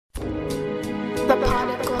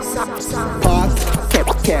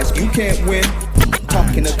Podcast, you can't win.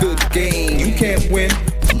 Talking a good game, you can't win.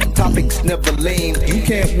 Topics never lame, you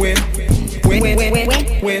can't win. Win.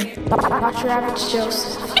 Not your average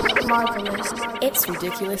Joseph. Marvelous. It's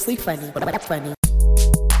ridiculously funny.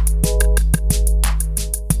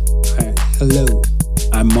 Hi, hello,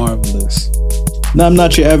 I'm Marvelous. No, I'm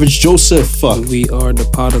not your average Joseph. Fuck. We are the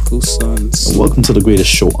Particle Sons. And welcome to the greatest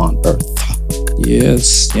show on earth.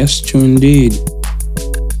 Yes, true indeed.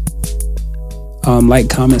 Like,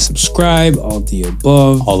 comment, subscribe, all the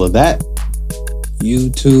above. All of that.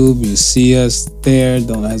 YouTube, you see us there.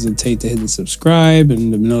 Don't hesitate to hit the subscribe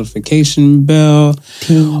and the notification bell.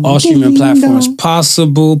 Ding, all streaming ding, platforms dong.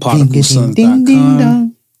 possible.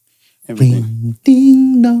 Particlesons.com. Everything.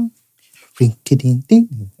 Ding dong. Ring ding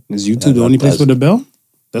ding. Is YouTube the only place with a bell?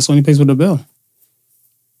 That's the only place with a bell.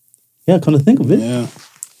 Yeah, come to think of it. Yeah,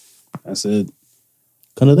 that's it.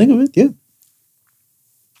 Come to think of it, yeah.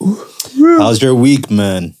 How's your week,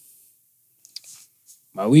 man?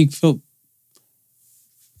 My week felt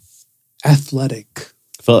athletic.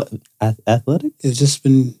 Felt athletic? It's just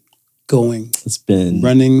been going. It's been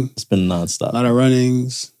running. It's been nonstop. A lot of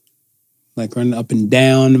runnings. Like running up and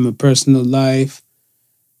down in my personal life.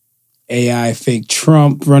 AI fake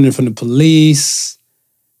Trump running from the police.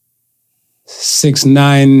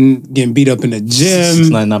 6ix9ine getting beat up in the gym.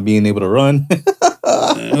 6ix9ine not being able to run.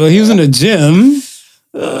 Well, he was in the gym.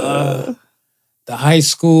 The high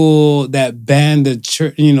school that banned the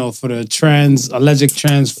church, for the alleged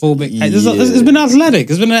transphobic. Yeah. It's been athletic.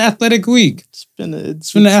 It's been an athletic week. It's been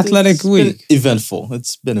an athletic week. Eventful.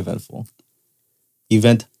 It's been eventful.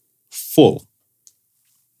 Eventful.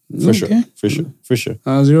 For sure.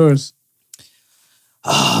 How's yours?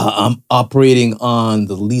 I'm operating on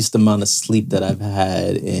the least amount of sleep that I've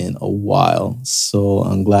had in a while. So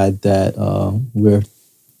I'm glad that we're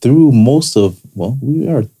through we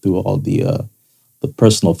are through all the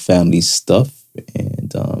personal family stuff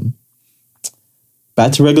and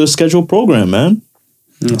back to regular scheduled program, man.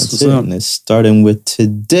 That's what's up. And it's starting with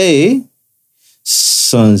today.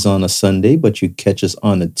 Sun's on a Sunday, but you catch us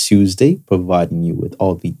on a Tuesday, providing you with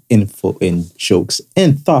all the info and jokes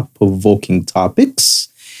and thought-provoking topics.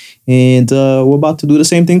 And we're about to do the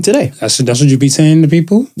same thing today. That's what you be saying to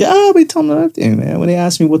people? Yeah, I'll be telling them everything, man. When they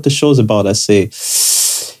ask me what the show's about, I say,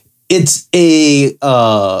 it's a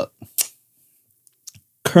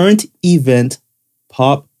current event,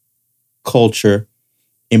 pop culture,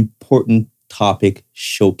 important topic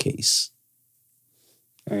showcase.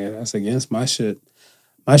 Yeah, that's against my shit.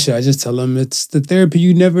 I just tell them it's the therapy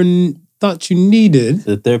you never thought you needed.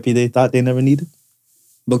 The therapy they thought they never needed?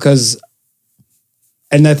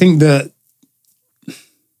 And I think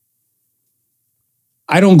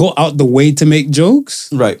I don't go out the way to make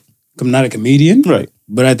jokes. Right. I'm not a comedian. Right.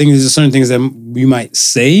 But I think there's just certain things that you might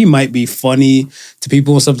say might be funny to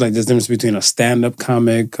people and stuff like this. Difference between a stand-up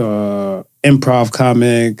comic, improv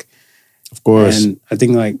comic. Of course. And I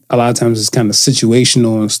think like a lot of times it's kind of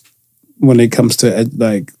situational when it comes to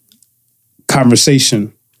like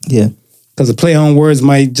conversation. Yeah. Because the play on words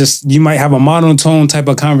you might have a monotone type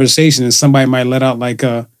of conversation and somebody might let out like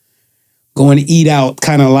a go and eat out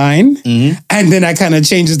kind of line. Mm-hmm. And then that kind of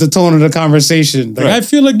changes the tone of the conversation. Like, right. I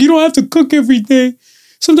feel like you don't have to cook every day.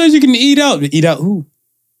 Sometimes you can eat out. Eat out who?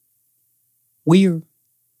 Weird.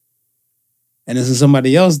 And this is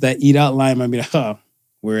somebody else that eat out line might be like,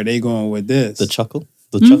 where are they going with this? The chuckle?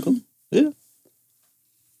 Chuckle? Yeah.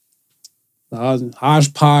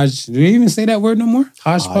 Hodgepodge. Do you even say that word no more?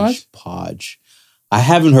 Hodgepodge? Hodgepodge. I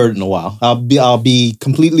haven't heard it in a while. I'll be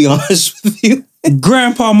completely honest with you.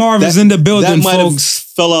 Grandpa Marv is in the building, that might folks.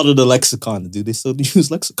 Have fell out of the lexicon. Do they still use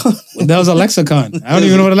lexicon? That was a lexicon. I don't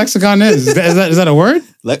even know what a lexicon is. Is that a word?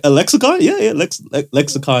 A lexicon? Yeah.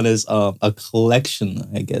 Lexicon is a collection,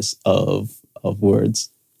 I guess, of words.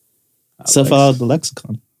 Stuff out of the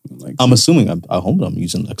lexicon. I'm assuming. I hope I'm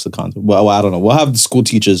using lexicon. Well, I don't know. We'll have the school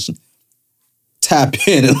teachers tap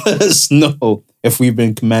in and let us know if we've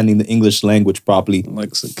been commanding the English language properly.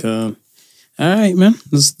 Lexicon. All right, man.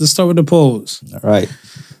 Let's start with the polls. All right.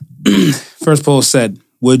 First poll said,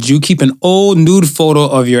 would you keep an old nude photo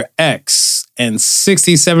of your ex? And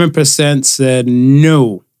 67% said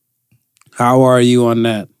no. How are you on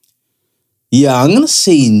that? Yeah, I'm going to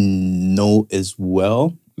say no as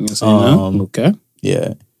well. You're gonna say no? Okay.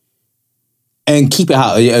 Yeah. And keep it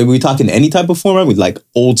how? Are we talking any type of format with like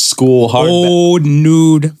old school old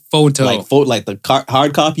nude photo, like the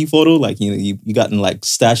hard copy photo, like you got in like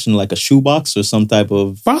stashed in like a shoebox or some type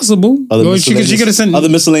of possible. She could have sent other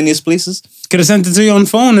miscellaneous places. Could have sent it to you on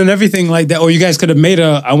phone and everything like that, or you guys could have made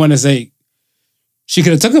she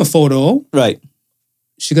could have took a photo, right?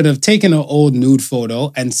 she could have taken an old nude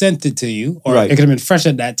photo and sent it to you, or it could have been fresh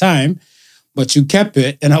at that time, but you kept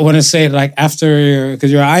it. And I want to say, like, after,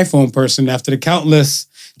 because you're an iPhone person, after the countless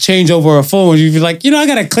changeover of phones, you'd be like, I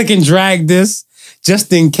got to click and drag this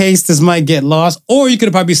just in case this might get lost. Or you could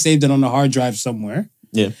have probably saved it on the hard drive somewhere.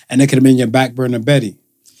 Yeah. And it could have been your back burner Betty.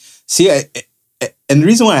 See, and the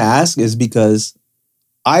reason why I ask is because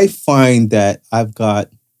I find that I've got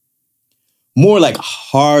more like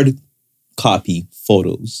hard copy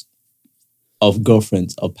photos of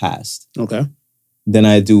girlfriends of past. Okay. Than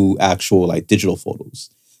I do actual like digital photos.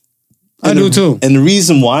 I do too. And the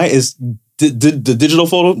reason why is the digital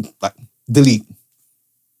photo, like, delete.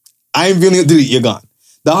 I ain't feeling it, delete, you're gone.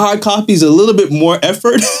 The hard copy is a little bit more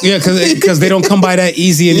effort. Yeah, because they don't come by that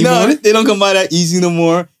easy anymore. They don't come by that easy no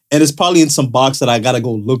more. And it's probably in some box that I gotta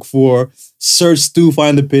go look for, search through,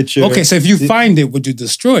 find the picture. Okay, so if you find it, would you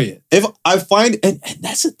destroy it? If I find it, and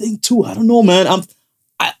that's the thing too. I don't know, man.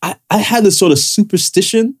 I had this sort of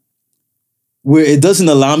superstition where it doesn't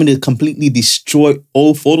allow me to completely destroy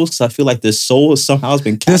old photos because I feel like their soul somehow has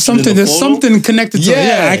been captured. There's something connected to it.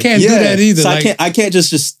 Yeah, I can't do that either. So I can't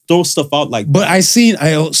just throw stuff out like. But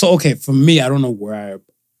that. For me, I don't know where I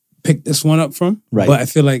picked this one up from. Right. But I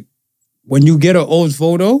feel like when you get an old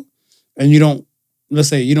photo and you don't, let's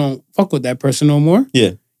say you don't fuck with that person no more.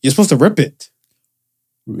 Yeah. You're supposed to rip it.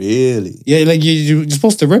 Really? Yeah, like you're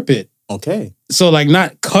supposed to rip it. Okay. So like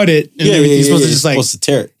not cut it and everything. You're supposed to just like supposed to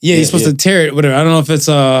tear it. Yeah, you're supposed to tear it, whatever. I don't know if it's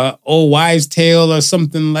a old wives' tale or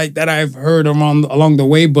something like that I've heard along the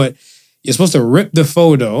way, but you're supposed to rip the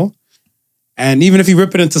photo. And even if you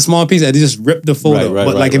rip it into small pieces, you just rip the photo.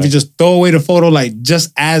 But if you just throw away the photo like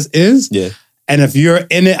just as is, and if you're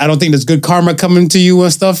in it, I don't think there's good karma coming to you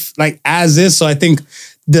and stuff like as is. So I think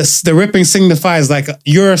the ripping signifies like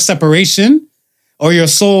your separation. Or your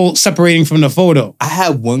soul separating from the photo. I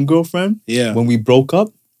had one girlfriend. Yeah. When we broke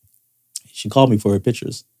up, she called me for her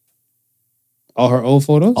pictures. All her old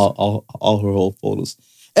photos? All her old photos.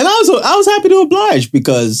 And I was happy to oblige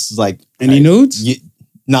because like any nudes?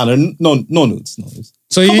 No nudes.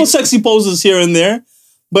 So a couple sexy poses here and there.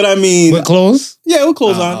 But I mean, with clothes? Yeah, with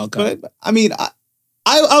clothes on. Okay. But I mean,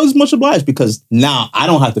 I was much obliged because now I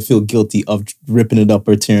don't have to feel guilty of ripping it up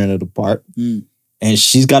or tearing it apart. And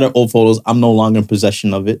she's got her old photos. I'm no longer in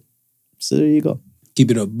possession of it. So there you go.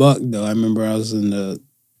 Keep it a buck, though. I remember I was in the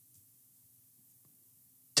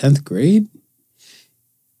 10th grade.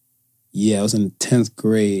 Yeah, I was in the 10th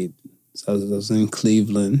grade. So I was in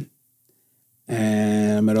Cleveland.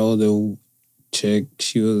 And I met an older chick.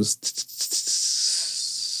 She was...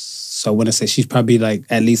 So I want to say she's probably like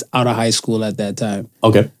at least out of high school at that time.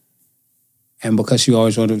 Okay. And because she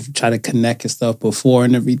always wanted to try to connect and stuff before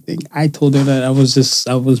and everything, I told her that I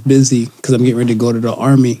was busy because I'm getting ready to go to the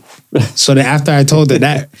Army. So then after I told her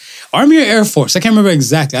that, Army or Air Force, I can't remember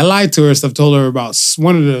exactly. I lied to her and stuff, told her about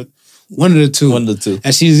one of the two. One of the two.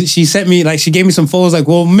 And she sent me, like, she gave me some photos like,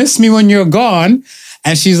 well, miss me when you're gone.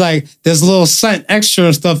 And she's like, there's a little scent extra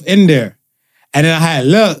and stuff in there. And then I had,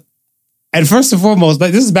 look. And first and foremost,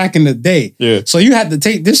 like this is back in the day. Yeah. So you had to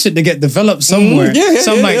take this shit to get developed somewhere.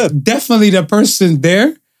 Definitely the person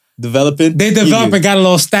there. Developing. They developed and got a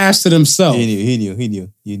little stash to themselves. He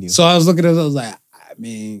knew. So I was looking at it, I was like, I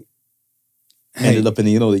mean. Ended up in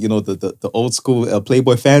the old school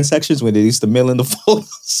Playboy fan sections where they used to mail in the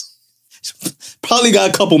photos. Probably got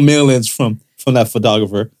a couple mail-ins from that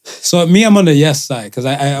photographer. So me, I'm on the yes side because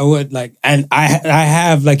I would like, and I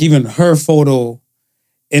have like even her photo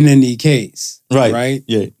in any case. Right?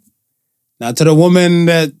 Yeah. Now to the woman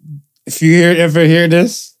that, if you ever hear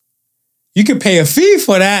this, you could pay a fee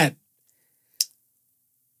for that.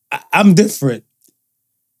 I'm different.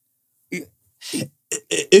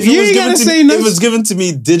 If it was given to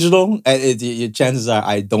me digital, your chances are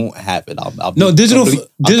I don't have it. I'll be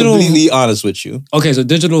completely honest with you. Okay, so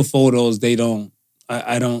digital photos,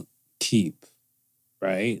 I don't keep,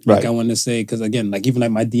 right? Like I want to say, because again, like even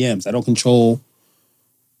like my DMs, I don't control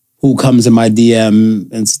who comes in my DM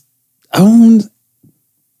and I own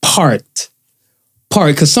part.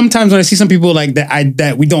 Because sometimes when I see some people like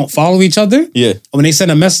that we don't follow each other, when they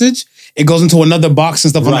send a message, it goes into another box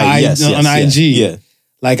and stuff on IG. Yeah.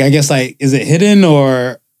 Like I guess like is it hidden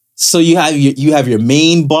or so you have your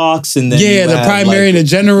main box and then the primary and the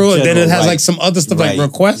general, and then it has like some other stuff like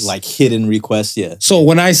requests, like hidden requests. Yeah. So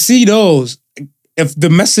when I see those, if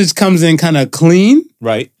the message comes in kind of clean,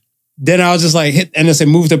 right, then I'll just like hit and say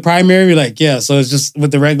move to primary. Like so it's just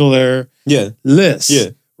with the regular list,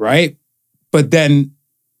 right. But then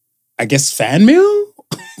I guess fan mail.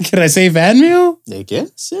 Can I say fan mail? I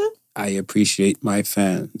guess I appreciate my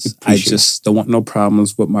fans. I Appreciate. just don't want no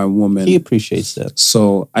problems with my woman. He appreciates that.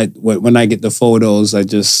 So when I get the photos, I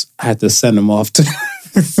had to send them off to.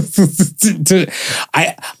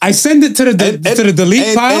 I send it to the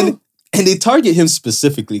delete pile. And they target him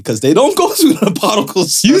specifically because they don't go through the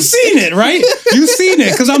particles. You seen it, right? You seen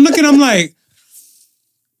it because I'm like,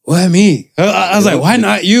 why me? I was like, why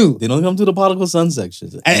not you? They don't come to the particle sun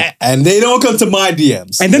sections, and they don't come to my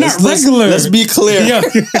DMs. And they're not regular. Let's be clear. Yeah.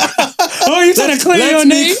 Oh, you're trying to clear your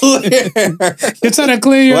name? You're trying to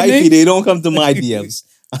clear your Wifey, name? they don't come to my DMs.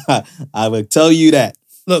 I will tell you that.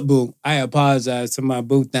 Look, boo, I apologize to my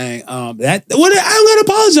boo thing. I'm gonna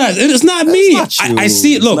apologize. It's not me. Not you. I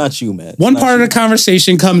see it. Look, It's not you, man. one part of the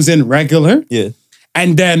conversation comes in regular, Yeah.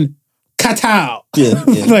 and then katao. Yeah.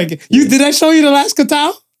 Like did I show you the last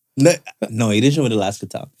katao? No, he didn't show me the last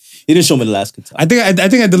katao. He didn't show me the last katao. I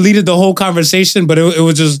think I deleted the whole conversation, but it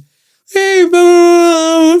was just, hey, blah,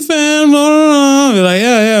 blah, I'm a fan, blah, blah, blah. Be like,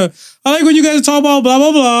 yeah. I like when you guys talk about blah,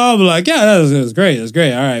 blah, blah. Be like, yeah, that's great. That's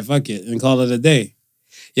great. All right, fuck it. And call it a day.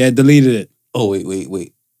 Yeah, I deleted it. Oh,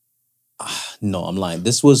 wait. No, I'm lying.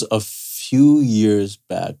 This was a few years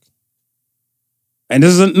back. And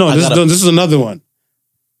this is another one.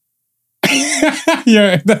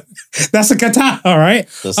 That's a kata, all right?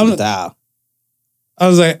 That's a katao. I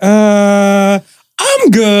was like, I'm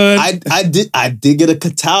good. I did get a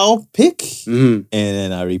katao pic, Mm-hmm. and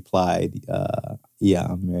then I replied, yeah,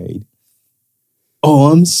 I'm married.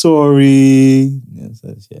 Oh, I'm sorry. Yeah.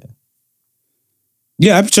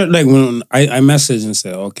 Yeah, I'm sure, like when I messaged and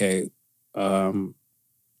said, okay,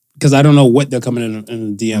 because I don't know what they're coming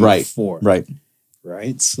in the DM for.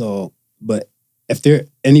 Right. So, but if there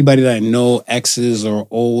anybody that I know, exes or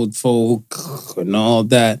old folk and all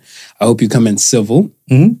that, I hope you come in civil.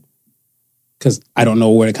 Because I don't know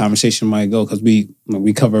where the conversation might go. Because we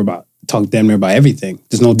talk damn near about everything.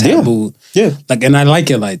 There's no taboo. Yeah. Like, and I like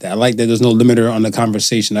it like that. I like that there's no limiter on the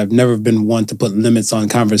conversation. I've never been one to put limits on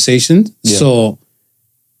conversations. Yeah. So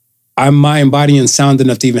I'm mind, body, and sound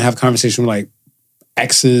enough to even have conversation with like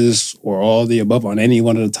exes or all the above on any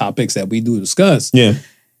one of the topics that we do discuss. Yeah.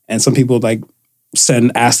 And some people like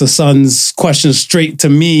ask the son's questions straight to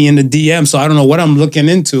me in the DM. So I don't know what I'm looking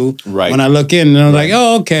into when I look in. And I'm like,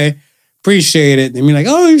 oh, okay. Appreciate it. And be like,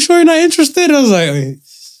 oh, you sure you're not interested? I was like,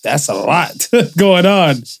 that's a lot going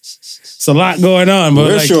on. It's a lot going on. But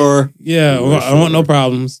We're sure. Yeah, I want no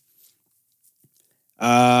problems.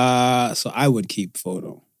 So I would keep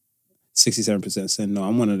photo. 67% said no.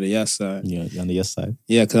 I'm one of the yes side. Yeah, you're on the yes side.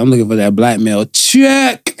 Yeah, because I'm looking for that blackmail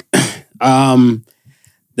check.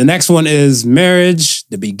 The next one is marriage,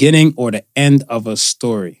 the beginning or the end of a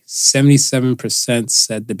story. 77%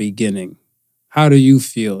 said the beginning. How do you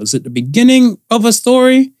feel? Is it the beginning of a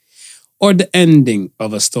story or the ending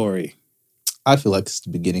of a story? I feel like it's the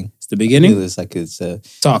beginning. It's the beginning? It's like it's...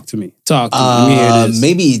 Talk to me. Let me hear this.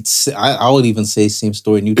 Maybe it's... I would even say same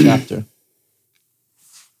story, new chapter.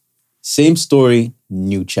 Same story,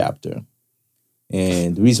 new chapter.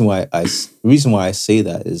 And the reason why I say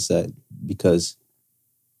that is that because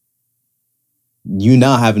you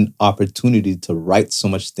now have an opportunity to write so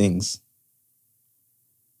much things,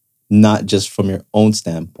 not just from your own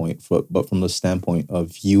standpoint, but from the standpoint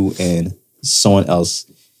of you and someone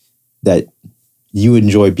else that you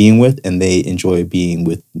enjoy being with and they enjoy being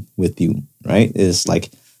with you, right? It's like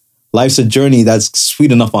life's a journey that's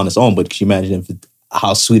sweet enough on its own, but can you imagine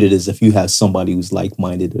how sweet it is if you have somebody who's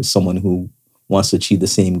like-minded or someone who wants to achieve the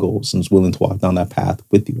same goals and is willing to walk down that path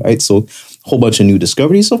with you, right? So a whole bunch of new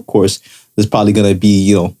discoveries. Of course, there's probably going to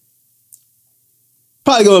be,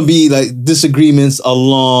 like disagreements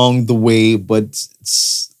along the way, but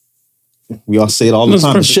we all say it all the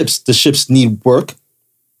time. The ships need work,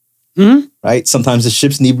 right? Sometimes the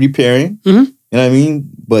ships need repairing. You know what I mean?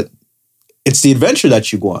 But it's the adventure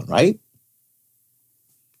that you go on, right?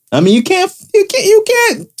 I mean, you can't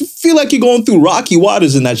feel like you're going through rocky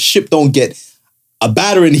waters and that ship don't get a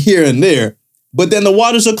battering here and there. But then the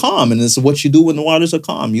waters are calm, and it's what you do when the waters are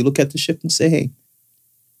calm. You look at the ship and say, "Hey,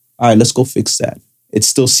 all right, let's go fix that. It's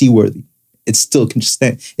still seaworthy. It still can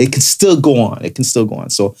stand. It can still go on. It can still go on."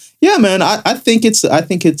 So yeah, man, I think it's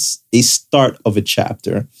a start of a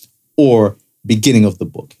chapter or beginning of the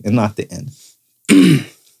book, and not the end.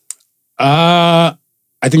 I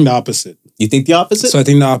think the opposite. You think the opposite? So I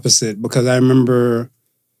think the opposite because I remember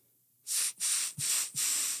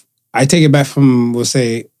I take it back from, we'll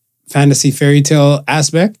say, fantasy fairy tale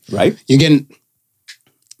aspect. Right. You're getting,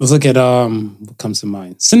 let's look at what comes to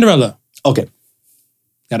mind. Cinderella. Okay.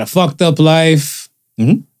 Got a fucked up life.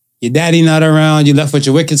 Mm-hmm. Your daddy not around. You left with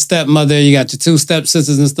your wicked stepmother. You got your two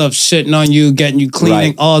stepsisters and stuff shitting on you, getting you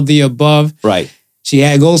cleaning, all the above. Right.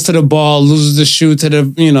 goes to the ball, loses the shoe to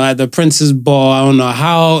the, at the prince's ball. I don't know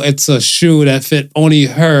how it's a shoe that fit only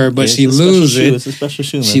her, but she loses it. It's a special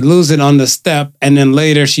shoe, man. She loses it on the step, and then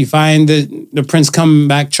later she finds the prince come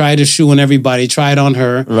back, try the shoe on everybody, try it on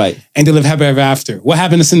her. Right. And they live happily ever after. What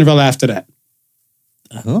happened to Cinderella after that?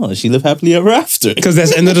 I don't know. She lived happily ever after. Because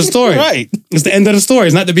that's the end of the story. Right. It's the end of the story.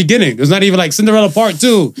 It's not the beginning. It's not even like Cinderella Part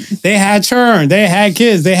 2. They had churn. They had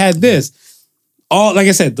kids. They had this. All, like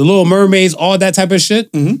I said, the Little Mermaids, all that type of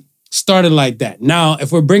shit started like that. Now,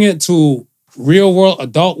 if we're bringing it to real world,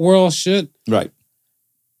 adult world shit. Right.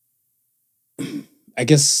 I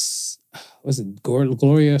guess, was it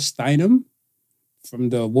Gloria Steinem from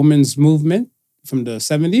the women's movement from the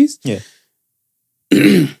 70s? Yeah.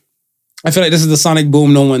 I feel like this is the sonic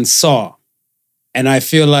boom no one saw. And I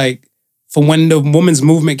feel like from when the women's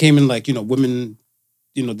movement came in, like, women,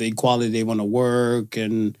 the equality, they want to work,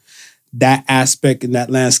 and that aspect and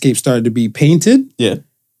that landscape started to be painted. Yeah.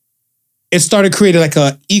 It started creating like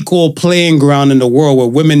a equal playing ground in the world where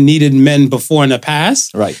women needed men before in the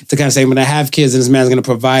past. Right. To kind of say, when I have kids, and this man's going to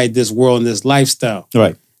provide this world and this lifestyle.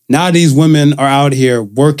 Right. Now these women are out here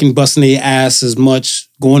working, busting their ass as much,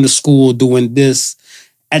 going to school, doing this,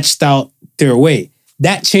 etched out their way.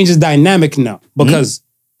 That changes dynamic now because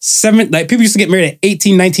people used to get married at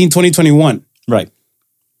 18, 19, 20, 21. Right.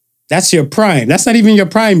 That's your prime. That's not even your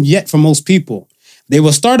prime yet for most people. They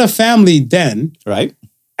will start a family then. Right.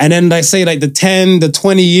 And then they say like the 10, the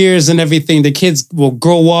 20 years and everything, the kids will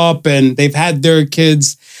grow up and they've had their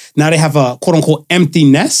kids. Now they have a quote unquote empty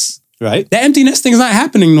nest. Right. The empty nest thing is not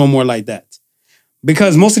happening no more like that.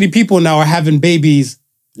 Because most of the people now are having babies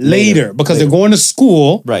later because they're going to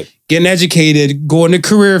school, right, getting educated, going to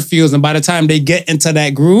career fields. And by the time they get into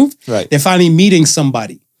that groove, right, they're finally meeting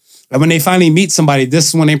somebody. And when they finally meet somebody, this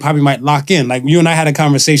is when they probably might lock in. Like you and I had a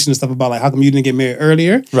conversation and stuff about like, how come you didn't get married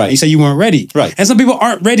earlier? Right. And you said you weren't ready. Right. And some people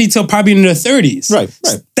aren't ready till probably in their 30s. Right.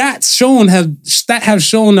 Right. Stats have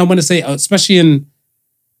shown, I want to say, especially in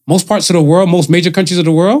most parts of the world, most major countries of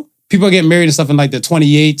the world, people are getting married and stuff in like their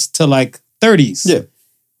 28s to like 30s. Yeah.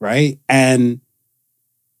 Right. And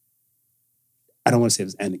I don't want to say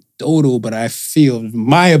it's anecdotal, but I feel, in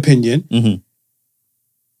my opinion,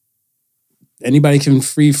 anybody can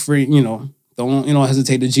don't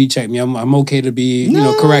hesitate to G-check me. I'm okay to be,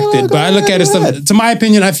 corrected. But I look at it stuff, to my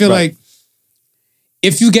opinion, I feel like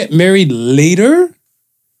if you get married later,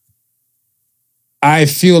 I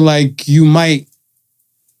feel like you might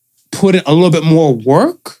put in a little bit more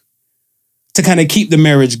work to kind of keep the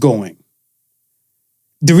marriage going.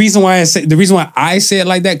 The reason why I say it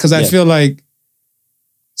like that, because I feel like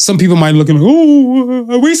some people might look at me, oh,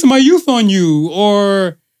 I wasted my youth on you,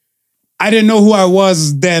 or I didn't know who I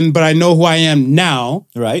was then, but I know who I am now.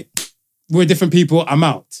 Right. We're different people. I'm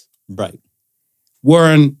out. Right.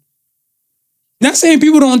 Not saying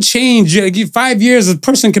people don't change. 5 years, a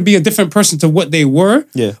person could be a different person to what they were.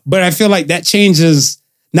 Yeah. But I feel like that changes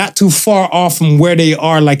not too far off from where they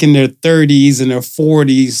are, like in their 30s and their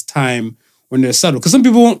 40s time when they're settled. Because some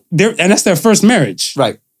people, and that's their first marriage.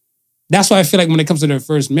 Right. That's why I feel like when it comes to their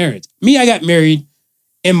first marriage. Me, I got married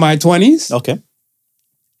in my 20s. Okay.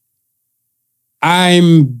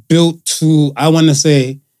 I'm built to, I want to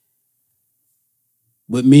say,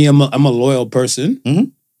 with me, I'm a loyal person. Mm-hmm.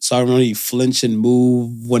 So I don't really flinch and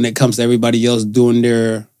move when it comes to everybody else doing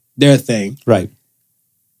their thing. Right.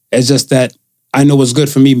 It's just that I know what's good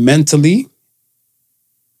for me mentally,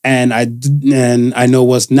 and I know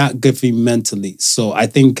what's not good for me mentally. So I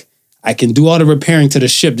think I can do all the repairing to the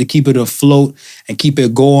ship to keep it afloat and keep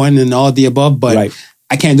it going and all the above, but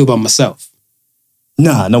I can't do it by myself.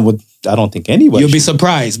 Nah, no, I don't think anybody. You'll be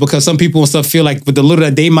surprised because some people and stuff feel like with the little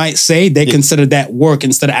that they might say, they consider that work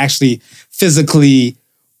instead of actually physically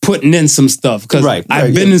putting in some stuff. Because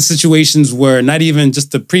I've been in situations where not even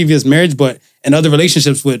just the previous marriage, but in other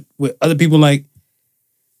relationships with other people, like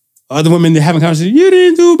other women, they're having conversations, you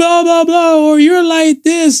didn't do blah, blah, blah, or you're like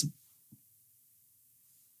this.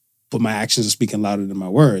 But my actions are speaking louder than my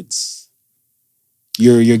words.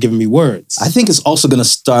 You're giving me words. I think it's also going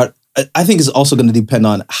to depend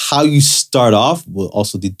on how you start off will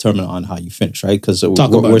also determine on how you finish, right? Because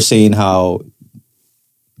we're saying how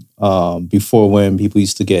before when people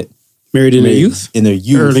used to get married in their youth,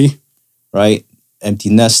 early, right? Empty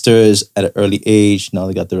nesters at an early age. Now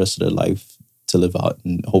they got the rest of their life to live out,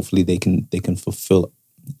 and hopefully they can fulfill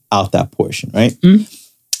out that portion, right? Mm-hmm.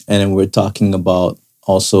 And then we're talking about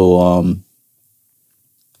also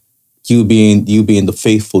you being the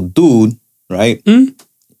faithful dude, right? Mm-hmm.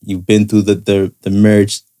 You've been through the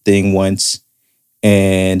marriage thing once,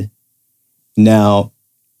 and now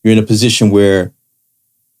you're in a position where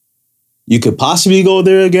you could possibly go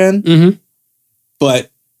there again. Mm-hmm.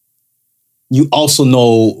 but you also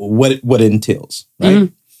know what it entails, right?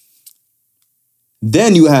 Mm-hmm.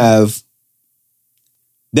 Then you have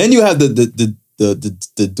the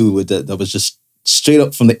dude that was just straight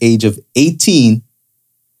up from the age of 18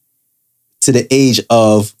 to the age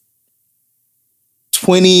of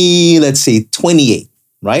 20, let's say 28,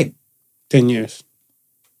 right? 10 years.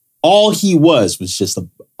 All he was just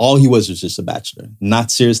a bachelor.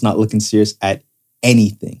 Not serious, not looking serious at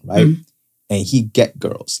anything, right? Mm-hmm. And he get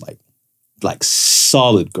girls, like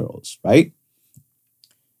solid girls, right?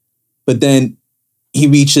 But then he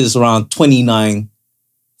reaches around 29,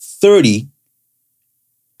 30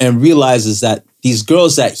 and realizes that these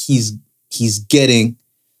girls that he's getting,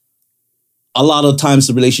 a lot of times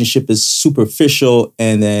the relationship is superficial,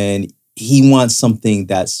 and then he wants something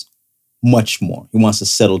that's much more. He wants to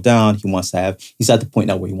settle down. He's at the point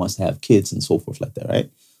now where he wants to have kids and so forth like that, right?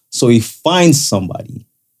 So he finds somebody.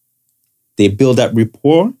 They build that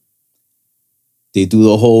rapport. They do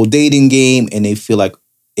the whole dating game, and they feel like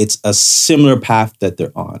it's a similar path that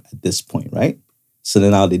they're on at this point, right? So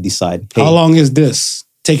then now they decide, hey, how long is this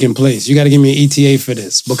taking place? You got to give me an ETA for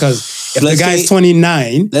this, because if the guy's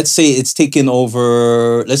 29, let's say it's taken a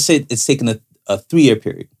 3-year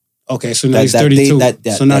period. Okay, so now he's 32.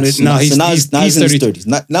 So now he's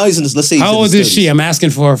 30s. Now he's in his, let's say, how old is she? I'm asking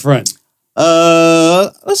for a friend.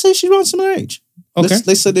 Let's say she's around similar age. Okay.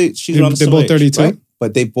 Let's say she's around they're similar both 32. age, right?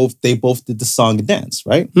 But they both did the song and dance,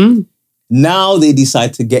 right? Hmm. Now they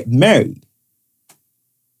decide to get married.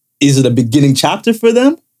 Is it a beginning chapter for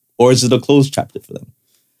them, or is it a closed chapter for them?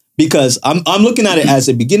 Because I'm looking at it as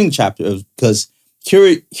a beginning chapter, because here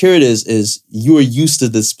it is you are used to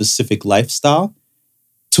this specific lifestyle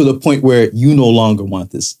to the point where you no longer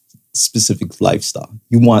want this specific lifestyle.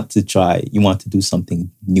 You want to do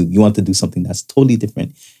something new. You want to do something that's totally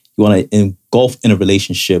different. You want to engulf in a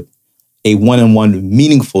relationship, a one-on-one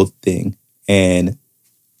meaningful thing, and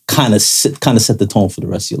kind of set the tone for the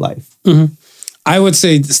rest of your life. Mm-hmm. I would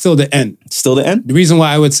say still the end. Still the end? The reason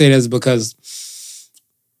why I would say that is because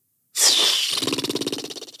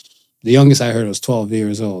the youngest I heard was 12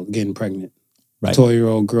 years old getting pregnant. Right.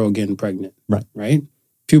 12-year-old girl getting pregnant. Right. Right?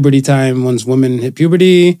 Puberty time, once women hit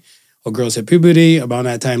puberty or girls hit puberty, about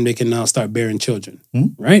that time they can now start bearing children.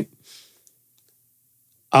 Mm-hmm. Right?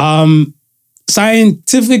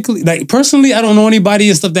 Scientifically, like personally, I don't know anybody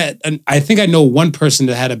and stuff that, and I think I know one person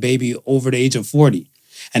that had a baby over the age of 40.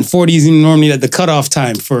 And 40 is normally the cutoff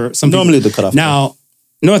time for some people. Normally the cutoff now, time.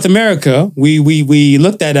 North America, we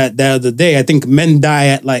looked at it the other day. I think men die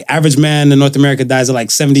at like, average man in North America dies at like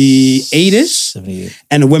 78-ish. 78.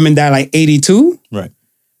 And the women die like 82. Right.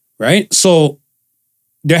 Right? So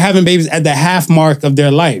they're having babies at the half mark of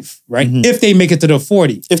their life, right? Mm-hmm. If they make it to the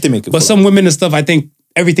 40. If they make it. But some women and stuff, I think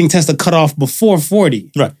everything tends to cut off before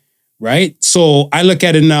 40. Right. Right? So I look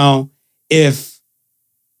at it now, if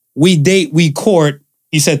we date, we court,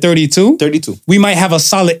 you said 32? 32. We might have a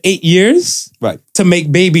solid 8 years right, to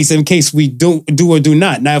make babies in case we do or do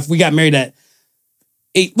not. Now, if we got married at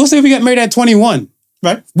 8, let's say if we got married at 21.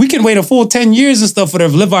 Right. We can wait a full 10 years and stuff for to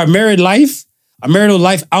live our married life, our marital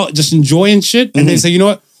life out, just enjoying shit. And then say, you know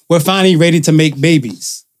what? We're finally ready to make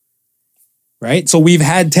babies. Right? So we've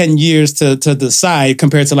had 10 years to decide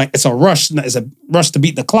compared to like, it's a rush to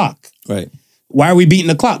beat the clock. Right. Why are we beating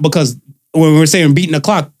the clock? Because when we're saying beating the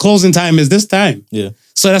clock, closing time is this time. Yeah.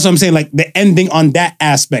 So that's what I'm saying, like the ending on that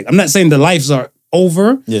aspect. I'm not saying the lives are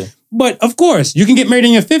over. Yeah. But of course, you can get married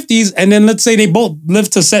in your 50s and then let's say they both live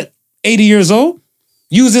to set 80 years old.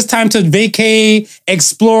 Use this time to vacate,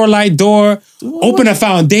 explore light door, open a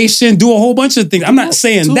foundation, do a whole bunch of things. I'm not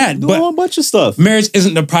saying that, do but a whole bunch of stuff. Marriage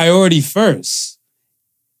isn't the priority first.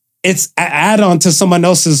 It's an add-on to someone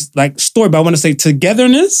else's like story. But I want to say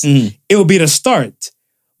togetherness, it will be the start.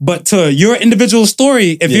 But to your individual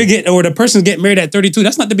story, if you're getting, or the person's getting married at 32,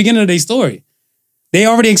 that's not the beginning of their story. They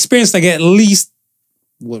already experienced like at least,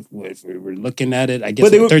 what if we're looking at it, I guess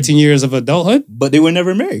 13 years of adulthood. But they were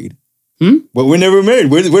never married. But we're never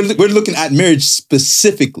married. We're looking at marriage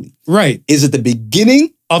specifically. Right. Is it the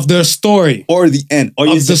beginning of their story or the end? Or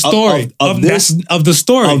of the story of the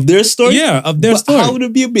story of their story? Yeah, of their story. How would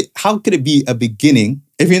it be how could it be a beginning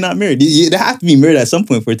if you're not married? You have to be married at some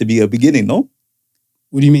point for it to be a beginning, no?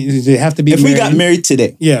 What do you mean? They have to be if married? we got married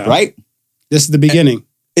today, right? This is the beginning.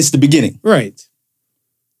 It's the beginning. Right.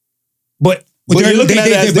 But they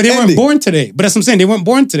weren't born today. But that's what I'm saying. They weren't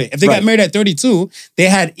born today. If they got married at 32, they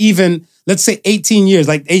had even, let's say 18 years,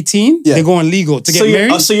 like 18, they're going legal to get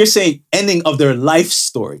married. So you're saying ending of their life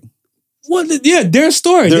story. Well, yeah, their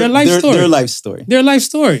story, their life story. Their life story. Their life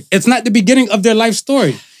story. It's not the beginning of their life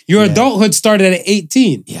story. Your adulthood started at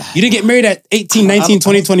 18. Yeah. You didn't get married at 18, 19,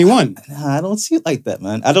 20, 21. Nah, I don't see it like that,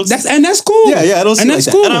 man. And that's cool. Yeah, I don't see it like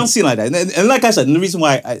that. Cool. And I don't see it like that. And like I said, the reason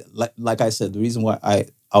why the reason why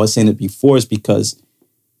I was saying it before is because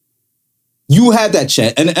you had that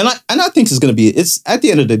chance. And I think it's going to be, it's at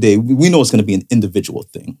the end of the day, we know it's going to be an individual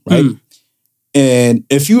thing, right? And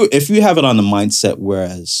if you have it on the mindset,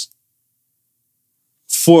 whereas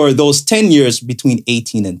for those 10 years between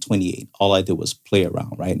 18 and 28, all I did was play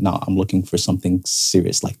around, right? Now I'm looking for something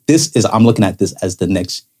serious. Like I'm looking at this as the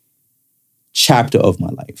next chapter of my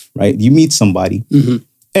life, right? You meet somebody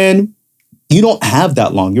and you don't have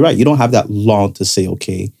that long. You're right. You don't have that long to say,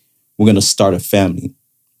 okay, we're going to start a family.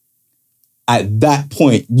 At that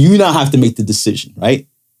point, you now have to make the decision, right?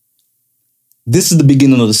 This is the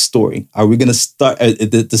beginning of the story. Are we going to start, is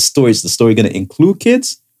the story going to include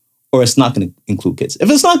kids? Or it's not going to include kids. If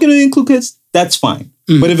it's not going to include kids, that's fine.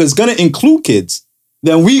 But if it's going to include kids,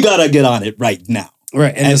 then we got to get on it right now.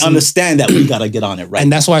 Right. And understand that we got to get on it right now.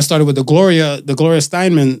 And that's why I started with the Gloria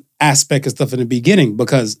Steinman aspect and stuff in the beginning.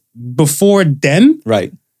 Because before then,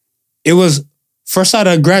 right, it was first out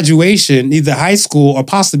of graduation, either high school or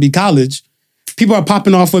possibly college, people are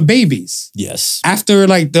popping off with babies. Yes. After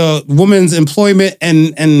like the women's employment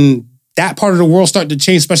and that part of the world started to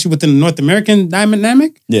change, especially within the North American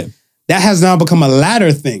dynamic. Yeah. That has now become a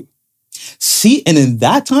ladder thing. See, and in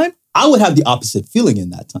that time, I would have the opposite feeling in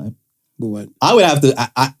that time. What? I would have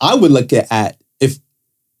to, I would look at, if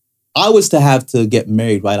I was to have to get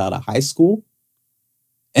married right out of high school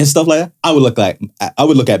and stuff like that, I would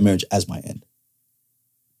look at marriage as my end.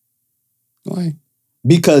 Why?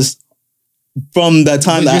 Because from the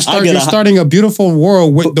time you're starting a beautiful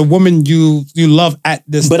world with the woman you love at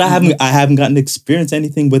this. But I haven't gotten to experience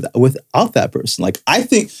anything without that person. Like, I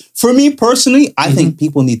think, for me personally, I think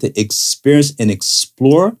people need to experience and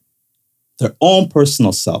explore their own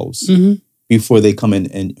personal selves before they come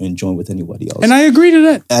in and join with anybody else. And I agree to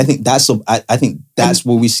that. I think that's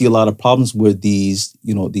where we see a lot of problems where these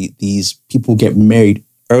people get married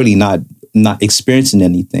early, not experiencing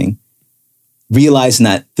anything, realizing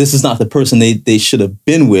that this is not the person they should have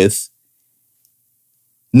been with.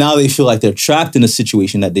 Now they feel like they're trapped in a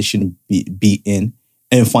situation that they shouldn't be in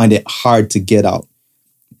and find it hard to get out.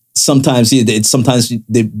 Sometimes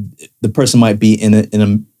the person might be in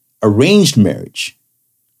an arranged marriage,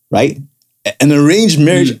 right? An arranged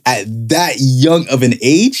marriage at that young of an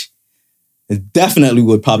age definitely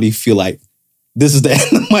would probably feel like this is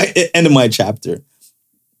the end of my chapter.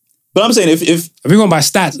 But I'm saying if we're going by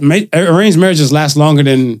stats, arranged marriages last longer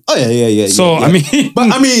than. Oh yeah. So yeah.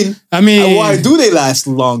 I mean, why do they last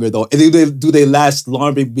longer though? Do they last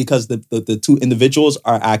longer because the two individuals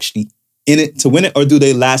are actually in it to win it, or do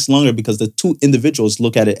they last longer because the two individuals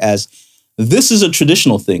look at it as this is a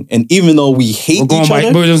traditional thing, and even though we hate each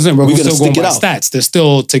other, we're still going by stats. They're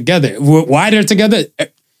still together. Why they're together?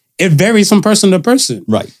 It varies from person to person.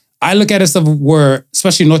 Right. I look at it stuff where,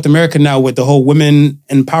 especially in North America now, with the whole women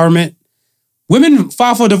empowerment, women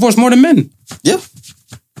file for divorce more than men. Yeah.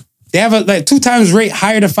 They have a 2 times rate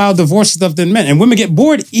higher to file divorce stuff than men. And women get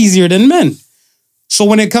bored easier than men. So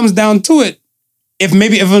when it comes down to it, if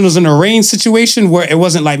it was an arranged situation where it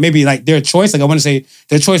wasn't maybe their choice, I want to say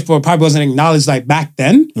their choice probably wasn't acknowledged back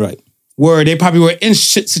then. Right. Where they probably were in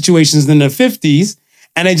shit situations in the 50s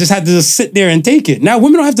and they just had to just sit there and take it. Now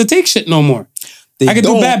women don't have to take shit no more. I can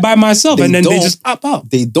do bad by myself, and then they just opt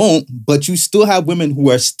out. They don't, but you still have women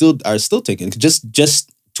who are still taking it.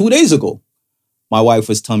 Just 2 days ago, my wife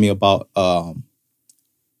was telling me about a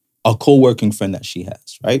co-working friend that she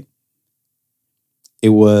has, right?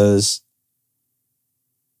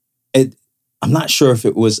 I'm not sure if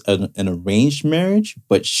it was an arranged marriage,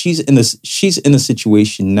 but she's in a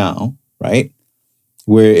situation now, right?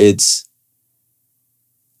 Where it's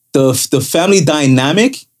the family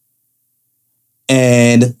dynamic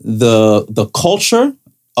and the culture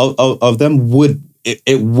of them would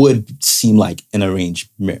seem like an arranged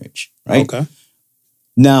marriage, right? Okay.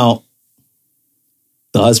 Now,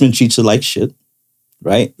 the husband treats her like shit,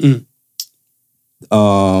 right?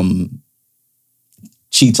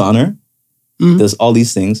 Cheats on her, does all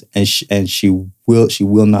these things, and she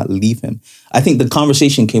will not leave him. I think the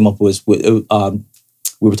conversation came up was we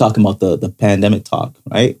were talking about the pandemic talk,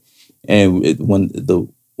 right? And one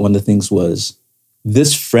of the things was,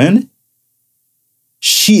 this friend,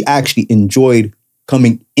 she actually enjoyed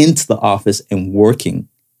coming into the office and working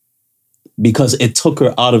because it took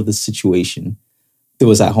her out of the situation that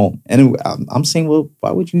was at home. And I'm saying, well,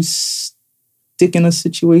 why would you stick in a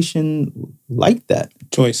situation like that?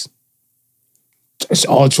 Choice. It's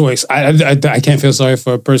all choice. I can't feel sorry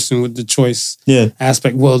for a person with the choice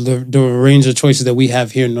aspect. Well, the range of choices that we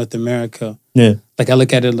have here in North America. Yeah. Like I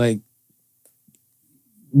look at it like,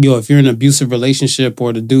 if you're in an abusive relationship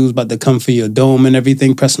or the dude's about to come for your dome and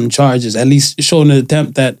everything, press some charges. At least show an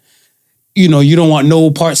attempt that, you don't want no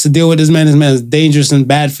parts to deal with this man. This man is dangerous and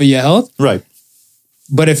bad for your health. Right.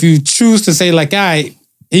 But if you choose to say like,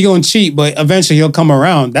 he gonna cheat, but eventually he'll come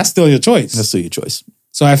around, that's still your choice. That's still your choice.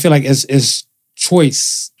 So I feel like it's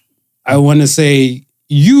choice. I want to say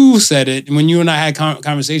you said it when you and I had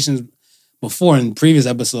conversations before in previous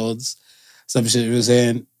episodes. Some shit you were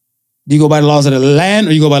saying, do you go by the laws of the land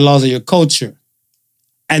or you go by the laws of your culture?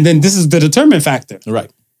 And then this is the determinant factor. Right.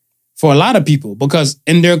 For a lot of people, because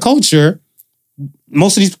in their culture,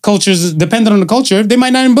 most of these cultures, depending on the culture, they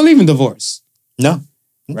might not even believe in divorce. No.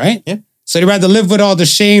 Right? Yeah. So they'd rather live with all the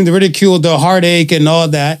shame, the ridicule, the heartache and all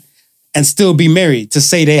that and still be married to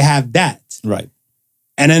say they have that. Right.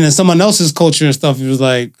 And then in someone else's culture and stuff, it was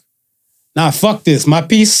like, nah, fuck this. My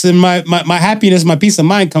peace and my happiness, my peace of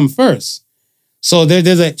mind come first. So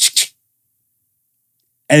there's a,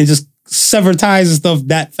 and it just sever ties and stuff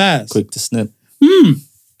that fast. Quick to snip.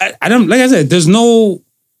 I don't, like I said, there's no,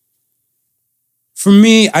 for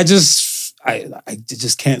me, I just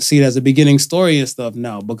can't see it as a beginning story and stuff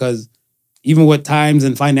now, because even with times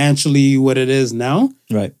and financially what it is now,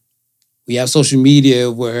 right? We have social media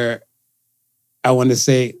where I want to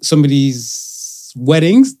say some of these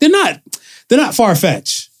weddings, they're not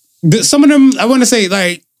far-fetched. Some of them, I want to say,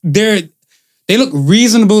 like, they look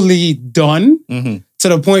reasonably done to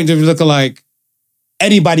the point that look like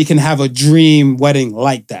anybody can have a dream wedding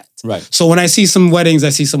like that. Right. So when I see some weddings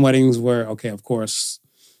where, okay, of course,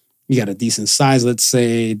 you got a decent size, let's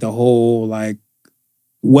say the whole like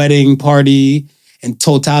wedding party in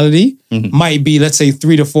totality might be, let's say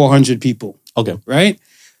 300 to 400 people. Okay. Right?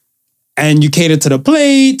 And you cater to the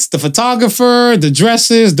plates, the photographer, the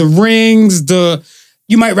dresses, the rings,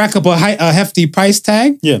 you might rack up a hefty price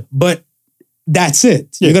tag. Yeah. But that's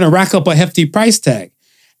it. Yeah. You're going to rack up a hefty price tag.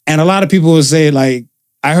 And a lot of people will say, like,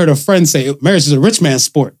 I heard a friend say, marriage is a rich man's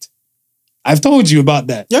sport. I've told you about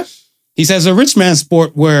that. Yeah. He says a rich man's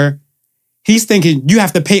sport where he's thinking you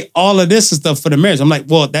have to pay all of this and stuff for the marriage. I'm like,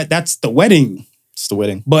 well, that's the wedding. It's the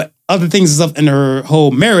wedding. But other things and stuff in her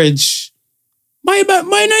whole marriage might not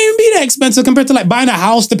even be that expensive compared to like buying a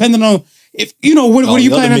house, depending on if, what are you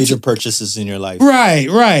planning? Major purchases in your life. Right.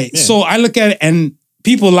 Yeah. So I look at it and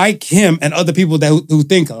people like him and other people who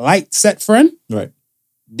think like set friend. Right.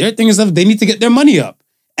 Their thing is that they need to get their money up.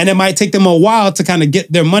 And it might take them a while to kind of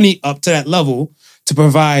get their money up to that level to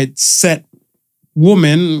provide set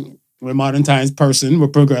woman, with modern times person, we're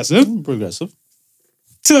progressive.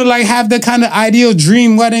 To like have the kind of ideal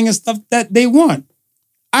dream wedding and stuff that they want.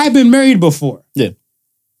 I've been married before. Yeah.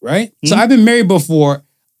 Right? Mm-hmm. So I've been married before.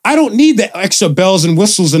 I don't need the extra bells and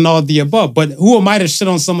whistles and all of the above, but who am I to shit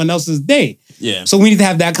on someone else's day? Yeah. So we need to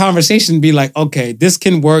have that conversation and be like, okay, this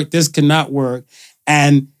can work, this cannot work.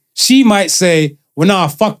 And she might say, well, nah,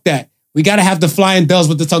 fuck that. We got to have the flying bells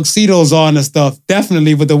with the tuxedos on and stuff.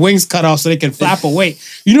 Definitely with the wings cut off so they can flap away.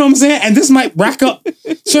 You know what I'm saying? And this might rack up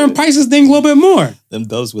certain prices things a little bit more. Them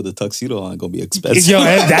bells with a tuxedo on going to be expensive. Yo,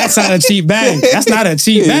 that's not a cheap bag. That's not a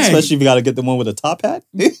cheap bag. Especially if you got to get the one with a top hat.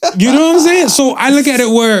 You know what I'm saying? So I look at it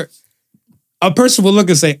where a person will look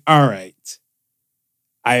and say, all right,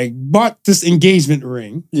 I bought this engagement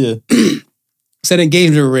ring. Yeah. Said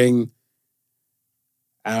engagement ring,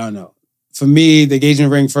 I don't know. For me, the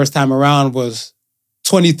engagement ring first time around was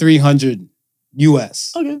 $2,300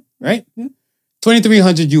 US. Okay. Right? Yeah.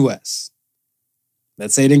 $2,300 US.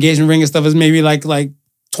 Let's say the engagement ring and stuff is maybe like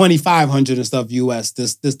 $2,500 and stuff US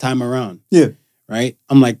this time around. Yeah. Right?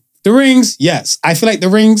 I'm like, the rings, yes. I feel like the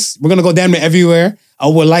rings, we're gonna go damn near everywhere. I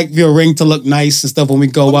would like your ring to look nice and stuff when we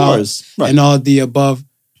go out and all the above.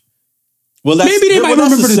 Well, maybe they might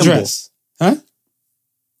remember the dress. Huh?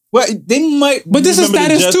 Well, they might. But this is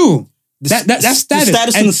status too. That's status. The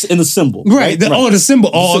status in the symbol. Right. The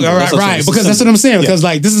symbol. Oh, right. Because that's what I'm saying. Because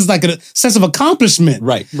like this is like a sense of accomplishment.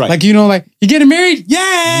 Right. Like, like you're getting married?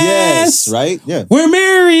 Yes. Right. Yeah. We're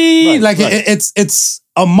married. It's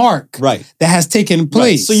a mark. Right. That has taken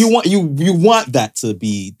place. Right. So you want that to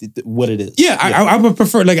be what it is. Yeah. I would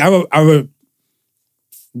prefer, like, I would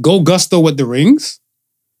go gusto with the rings,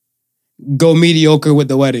 go mediocre with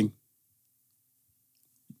the wedding.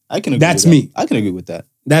 I can agree That's with that. me. I can agree with that.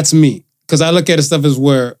 That's me. Because I look at it stuff as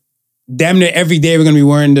where damn near every day we're going to be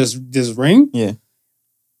wearing this ring. Yeah.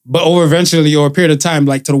 But over eventually, or a period of time,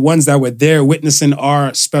 like to the ones that were there witnessing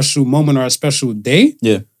our special moment or our special day.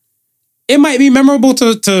 Yeah. It might be memorable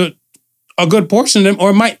to a good portion of them,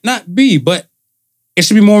 or it might not be, but it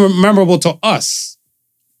should be more memorable to us.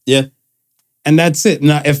 Yeah. And that's it.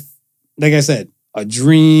 Now, if, like I said, a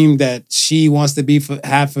dream that she wants to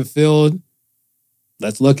have fulfilled,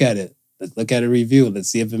 let's look at it. Let's look at a review. Let's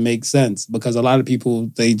see if it makes sense. Because a lot of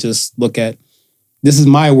people, they just look at, this is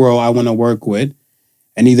my world I want to work with,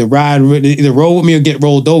 and either roll with me or get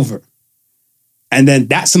rolled over. And then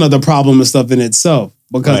that's another problem and stuff in itself.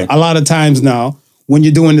 Because a lot of times now, when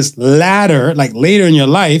you're doing this ladder, like later in your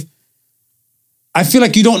life, I feel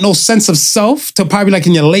like you don't know sense of self till probably like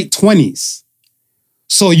in your late 20s.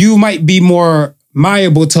 So you might be more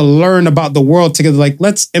malleable to learn about the world together. Like,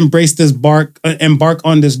 let's embrace this embark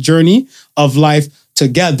on this journey of life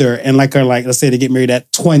together. And let's say they get married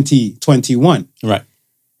at 20, 21.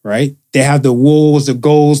 Right? They have the woes, the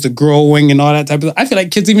goals, the growing and all that type of. I feel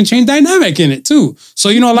like kids even change dynamic in it too. So,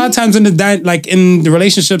 a lot of times in the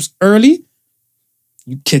relationships early,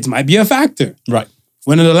 kids might be a factor. Right.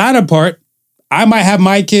 When in the latter part, I might have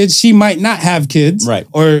my kids, she might not have kids. Right.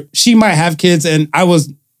 Or she might have kids and I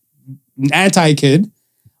was anti-kid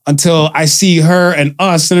until I see her and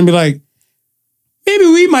us and I'll be like, maybe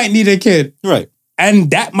we might need a kid. Right.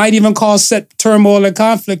 And that might even cause set turmoil and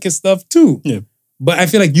conflict and stuff too. Yeah. But I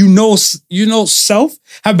feel like self,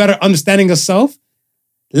 have better understanding of self,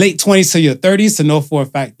 late 20s to your 30s to know for a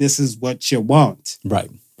fact this is what you want. Right.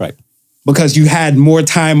 Because you had more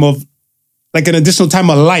time of, like an additional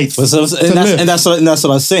time of life. And that's what I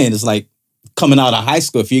was saying. It's like coming out of high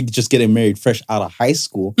school, if you're just getting married fresh out of high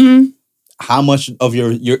school, how much of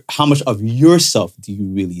yourself do you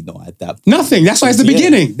really know at that point? Nothing. That's why it's the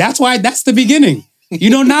beginning. That's the beginning. You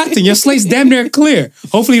know nothing. Your slate's damn near clear.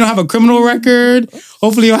 Hopefully you don't have a criminal record.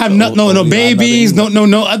 Hopefully you don't have no babies,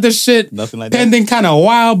 no other shit. Nothing like that. Pending kind of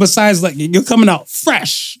wild besides like you're coming out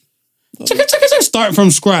fresh. Okay. Start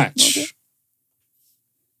from scratch. Okay.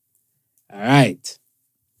 All right.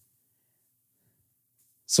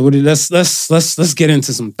 So let's get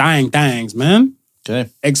into some things, man. Okay.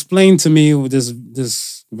 Explain to me with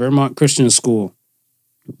this Vermont Christian school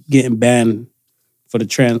getting banned for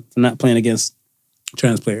not playing against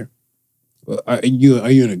trans player. Are you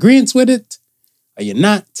in agreement with it? Are you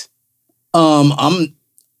not? I'm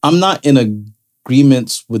not in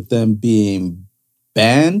agreement with them being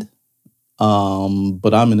banned.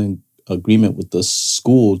 But I'm in agreement with the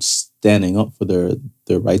school standing up for their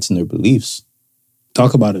rights and their beliefs.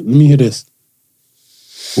 Talk about it. Let me hear this.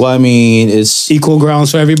 Well, I mean, it's equal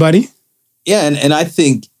grounds for everybody. Yeah, and I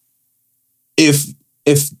think if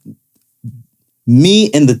me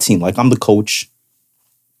and the team, like I'm the coach,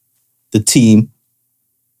 the team,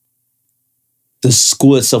 the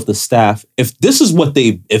school itself, the staff, if this is what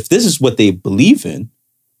they believe in,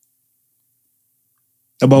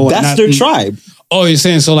 about what? That's their tribe. Oh, you're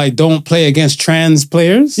saying so? Like, don't play against trans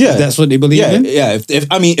players? Yeah, that's what they believe in. Yeah, if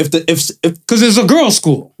because it's a girls'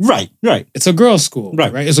 school, right. It's a girls' school,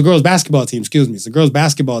 right. It's a girls' basketball team. Excuse me, it's a girls'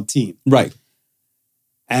 basketball team, right.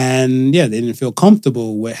 And yeah, they didn't feel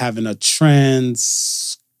comfortable with having a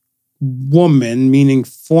trans woman, meaning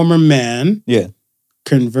former man,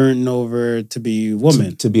 converting over to be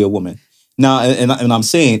woman, to be a woman. Now, and I'm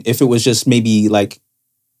saying if it was just maybe like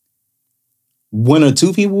one or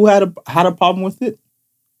two people who had a problem with it,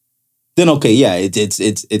 then okay, yeah,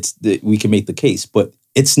 we can make the case. But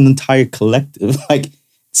it's an entire collective. Like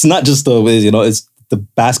it's not just it's the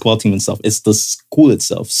basketball team itself. It's the school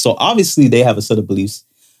itself. So obviously they have a set of beliefs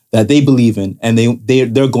that they believe in, and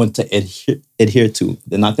they're going to adhere to.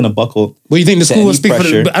 They're not going to buckle. Well, you think the school will speak for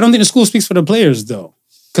the? I don't think the school speaks for the players though,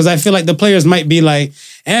 because I feel like the players might be like,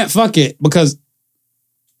 fuck it, because.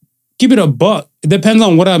 Keep it a buck. It depends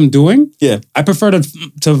on what I'm doing. Yeah. I prefer to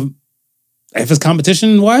if it's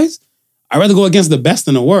competition wise, I'd rather go against the best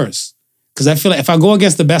than the worst. Because I feel like if I go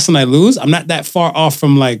against the best and I lose, I'm not that far off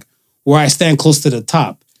from like where I stand close to the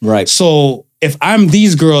top. Right. So if I'm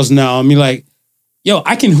these girls now, I mean like, yo,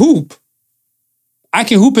 I can hoop. I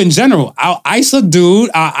can hoop in general. I'll ice a dude.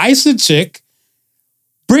 I'll ice a chick.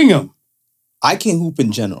 Bring them. I can hoop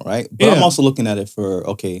in general, right? But I'm also looking at it for,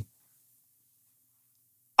 okay,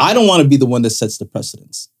 I don't want to be the one that sets the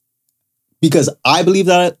precedence because I believe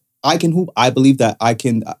that I can hoop. I believe that I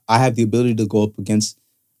have the ability to go up against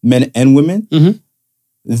men and women. Mm-hmm.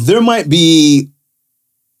 There might be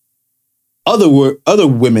other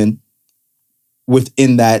women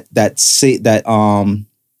within that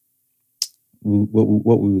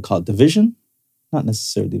what we would call division, not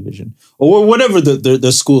necessarily division, or whatever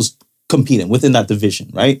the schools compete in within that division,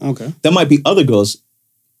 right? Okay. There might be other girls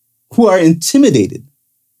who are intimidated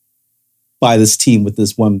by this team with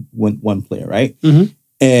this one player, right? Mm-hmm.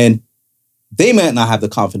 And they might not have the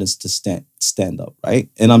confidence to stand up, right?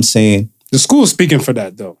 And I'm saying the school's speaking for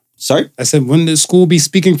that though. Sorry? I said, wouldn't the school be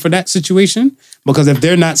speaking for that situation? Because if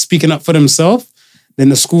they're not speaking up for themselves, then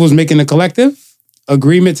the school is making a collective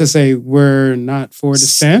agreement to say we're not for the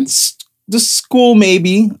stance. The school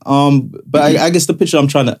maybe, but I guess the picture I'm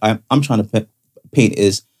trying to paint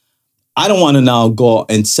is I don't want to now go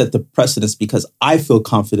and set the precedence because I feel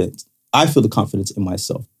confident. I feel the confidence in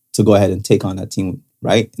myself to go ahead and take on that team,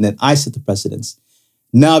 right? And then I set the precedence.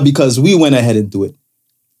 Now, because we went ahead and do it,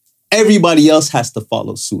 everybody else has to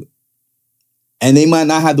follow suit. And they might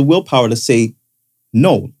not have the willpower to say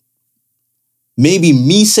no. Maybe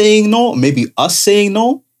me saying no, maybe us saying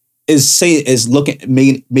no, is looking at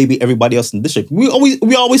maybe everybody else in the district. We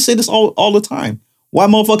always say this all the time. Why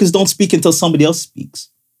motherfuckers don't speak until somebody else speaks?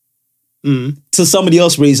 Till somebody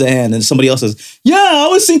else raise a hand and somebody else says, yeah, I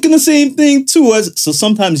was thinking the same thing too. So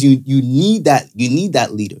sometimes you need that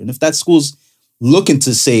leader. And if that school's looking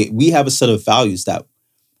to say, we have a set of values that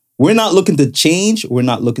we're not looking to change, we're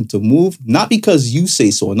not looking to move, not because you say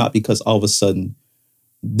so, not because all of a sudden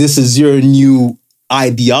this is your new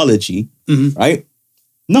ideology, right?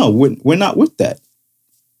 No, we're not with that.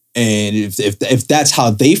 And if that's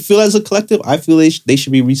how they feel as a collective, I feel they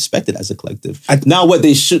should be respected as a collective.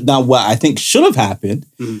 What I think should have happened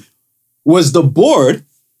was the board,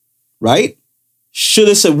 right? Should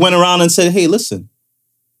have went around and said, hey, listen,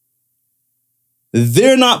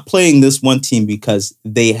 they're not playing this one team because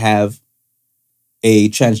they have a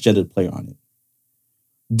transgendered player on it.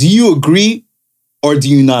 Do you agree or do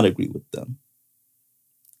you not agree with them?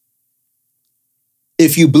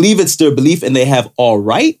 If you believe it's their belief and they have all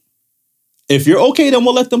right, if you're okay, then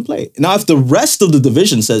we'll let them play. Now, if the rest of the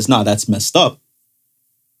division says, nah, that's messed up,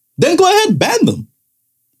 then go ahead, ban them.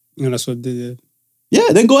 And that's what they did. Yeah,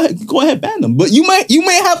 then go ahead, ban them. But you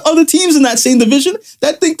may have other teams in that same division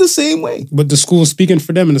that think the same way. But the school is speaking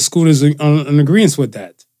for them and the school is in agreement with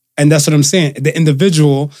that. And that's what I'm saying. The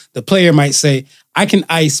individual, the player might say, I can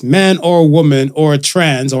ice man or woman or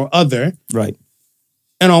trans or other. Right.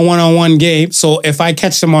 In a one-on-one game. So if I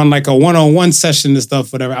catch them on like a one-on-one session and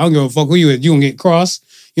stuff, whatever, I don't give a fuck who you is. You gonna get crossed.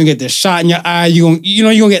 You gonna get the shot in your eye. You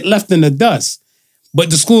gonna get left in the dust.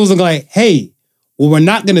 But the schools are like, hey, what we're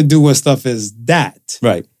not gonna do with stuff is that.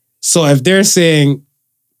 Right. So if they're saying,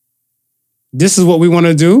 this is what we want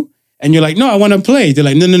to do, and you're like, no, I want to play. They're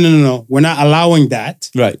like, no. We're not allowing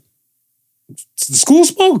that. Right. The school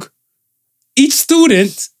spoke. Each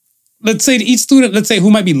student, let's say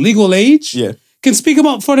who might be legal age, can speak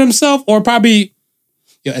about for themselves, or probably,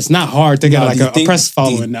 it's not hard to get a press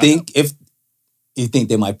following now. You think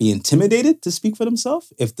they might be intimidated to speak for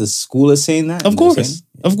themselves if the school is saying that? Of course.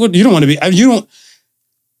 Of course. You don't want to be,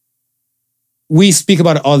 we speak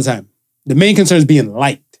about it all the time. The main concern is being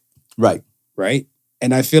liked. Right. Right?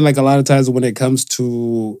 And I feel like a lot of times when it comes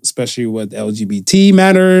to, especially with LGBT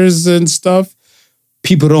matters and stuff,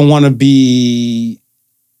 people don't want to be,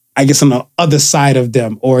 I guess, on the other side of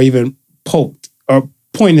them or even poked or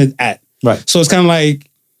pointed at. Right. So it's kind of like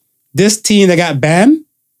this team that got banned,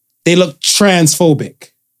 they look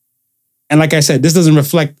transphobic. And like I said, this doesn't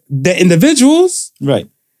reflect the individuals. Right.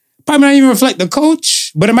 Probably not even reflect the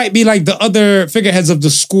coach, but it might be like the other figureheads of the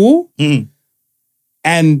school.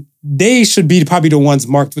 And they should be probably the ones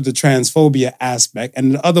marked with the transphobia aspect.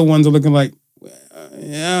 And the other ones are looking like,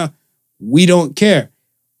 yeah, we don't care.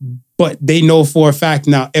 But they know for a fact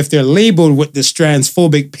now, if they're labeled with this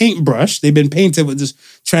transphobic paintbrush, they've been painted with this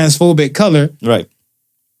transphobic color. Right.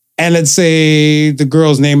 And let's say the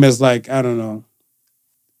girl's name is like, I don't know,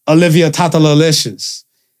 Olivia Tatalicious.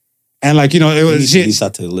 And like, it was... Leave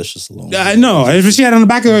Tatalicious alone. I know. If she had on the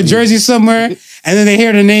back of her jersey somewhere, and then they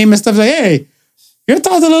hear the name and stuff like, hey, you're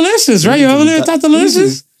Tatalicious, right? You're Olivia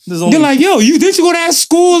Tatalicious? They're like, yo, didn't you go to that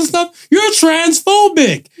school and stuff? You're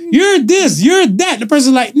transphobic. You're this, you're that. The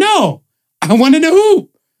person's like, no, I wanted to hoop.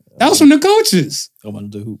 That was from the coaches. I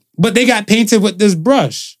wanted to hoop. But they got painted with this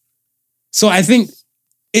brush. So I think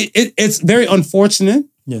it's very unfortunate.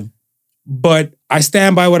 Yeah. But I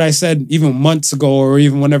stand by what I said even months ago or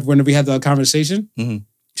even whenever we had the conversation. You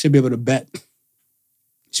should be able to bet. You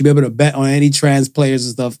should be able to bet on any trans players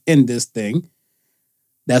and stuff in this thing.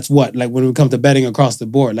 That's what, like when we come to betting across the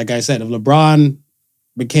board. Like I said, if LeBron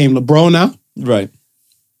became LeBron now, right,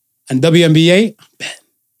 and WNBA, bet.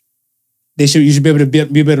 You should be able to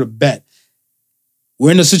be able to bet.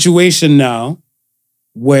 We're in a situation now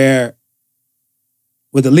where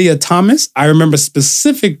with Leah Thomas, I remember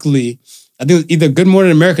specifically, I think it was either Good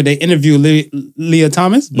Morning America, they interviewed Leah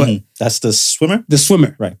Thomas, but that's the swimmer? The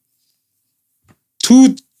swimmer. Right.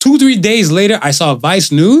 3 days later, I saw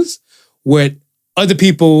Vice News with other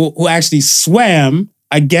people who actually swam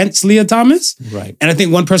against Leah Thomas. Right. And I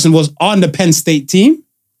think one person was on the Penn State team.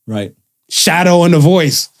 Right. Shadow and The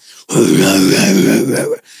Voice.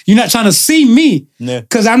 You're not trying to see me Yeah.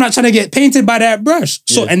 because I'm not trying to get painted by that brush.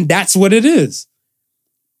 So, Yeah. and that's what it is.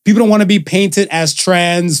 People don't want to be painted as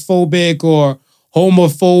transphobic or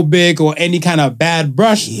homophobic or any kind of bad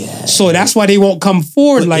brush. Yeah. So that's why they won't come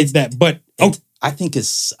forward But like it's- that. But I think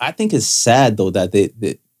it's sad though that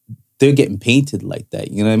they're getting painted like that.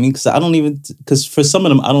 You know what I mean? Because for some of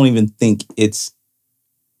them, I don't even think it's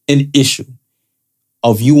an issue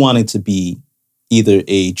of you wanting to be either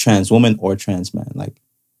a trans woman or a trans man. Like,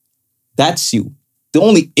 that's you. The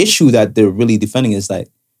only issue that they're really defending is that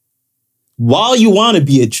while you want to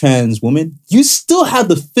be a trans woman, you still have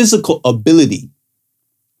the physical ability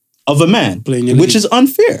of a man, Playing your which league. is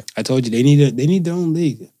unfair. I told you they need their own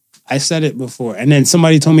league. I said it before. And then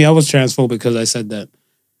somebody told me I was transphobic because I said that.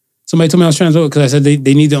 Somebody told me I was transphobic because I said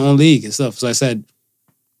they need their own league and stuff. So I said,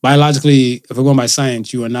 biologically, if we're going by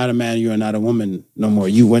science, you are not a man, you are not a woman no more.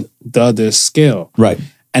 You went the other scale. Right.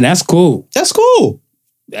 And that's cool. That's cool.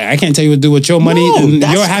 I can't tell you what to do with your money. No, And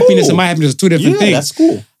that's your happiness cool. and my happiness are two different Yeah, things. that's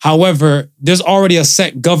cool. However, there's already a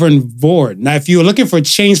set governed board. Now, if you're looking for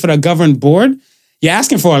change for the governed board, you're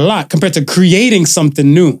asking for a lot compared to creating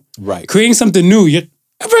something new. Right. Creating something new,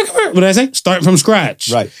 what did I say? Start from scratch.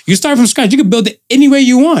 Right. You start from scratch. You can build it any way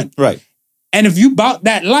you want. Right. And if you bought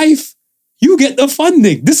that life, you get the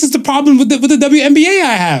funding. This is the problem with the WNBA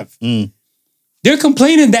I have. Mm. They're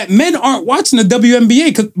complaining that men aren't watching the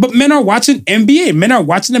WNBA, but men are watching NBA. Men are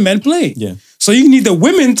watching the men play. Yeah. So you need the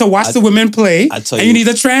women to watch the women play, I tell and you- you need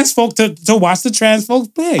the trans folk to watch the trans folks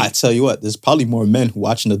play. I tell you what, there's probably more men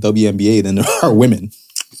watching the WNBA than there are women.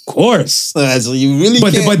 Of course. So you really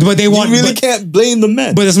But they want- you really but- can't blame the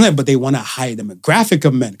men. But it's not, but they want a high demographic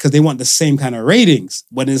of men because they want the same kind of ratings,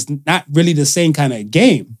 but it's not really the same kind of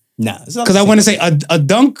game. nah, Because I want to say a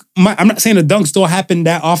dunk, I'm not saying a dunks don't happen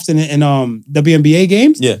that often in WNBA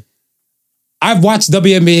games. yeah. I've watched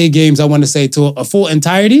WNBA games, I want to say, to a full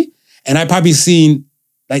entirety, and I've probably seen,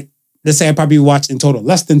 like, let's say I probably watched in total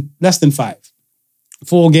less than 5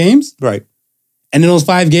 full games. Right. And in those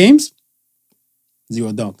 5 games,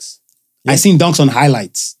 0 dunks. Yeah. I seen dunks on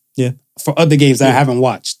highlights. Yeah. For other games that I haven't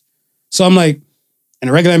watched. So I'm like, in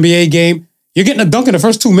a regular NBA game, you're getting a dunk in the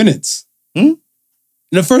first 2 minutes. Hmm?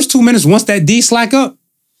 In the first 2 minutes, once that D slack up,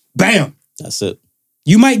 bam. That's it.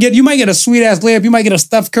 You might get a sweet ass layup, you might get a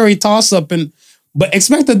Steph Curry toss up, but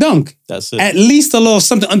expect a dunk. That's it. At least a little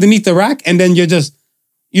something underneath the rack, and then you're just,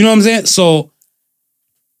 you know what I'm saying? So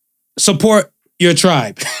support your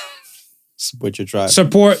tribe. Support your tribe.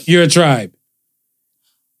 Support your tribe.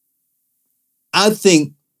 I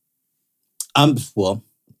think I'm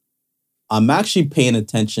actually paying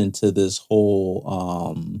attention to this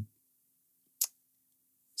whole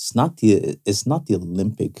it's not the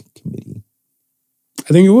Olympic Committee.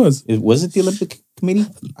 I think it was. Was it the Olympic Committee?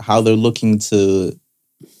 How they're looking to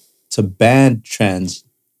ban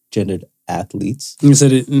transgendered athletes. You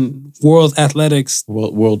said it in World Athletics.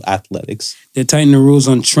 World Athletics. They're tightening the rules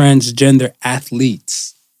on transgender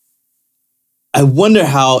athletes. I wonder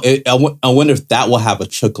I wonder if that will have a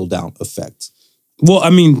trickle down effect. Well, I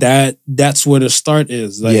mean, that's where the start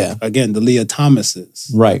is. Like, Yeah. again, the Leah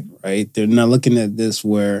Thomases. Right. Right? They're not looking at this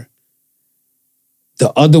where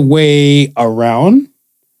the other way around,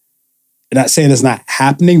 I'm not saying it's not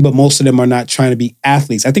happening, but most of them are not trying to be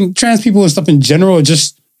athletes. I think trans people and stuff in general are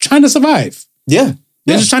just trying to survive. Yeah.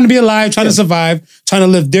 They're just trying to be alive, trying to survive, trying to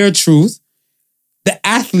live their truth. The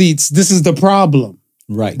athletes, this is the problem.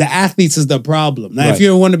 Right. The athletes is the problem. Now, Right. if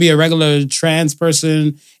you want to be a regular trans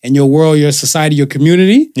person in your world, your society, your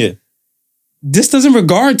community, Yeah. this doesn't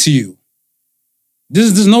regard to you.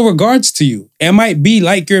 There's no regards to you. It might be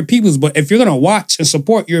like your peoples, but if you're going to watch and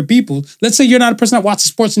support your people, let's say you're not a person that watches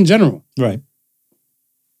sports in general. Right.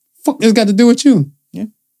 Fuck, this got to do with you. Yeah.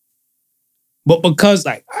 But because,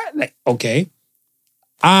 okay,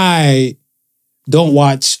 I don't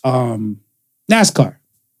watch NASCAR.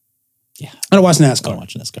 Yeah. I don't watch I NASCAR. don't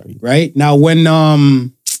watch NASCAR either. Right? Now, when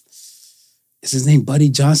is his name Buddy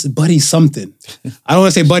Johnson? Buddy something. I don't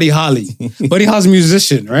want to say Buddy Holly. Buddy Holly's a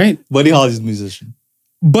musician, right? Buddy Holly's a musician.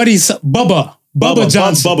 Bubba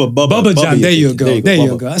Johnson. Bubba. Johnson. There you go. There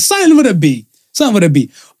you go. Something with a B.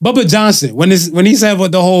 Bubba Johnson. When he said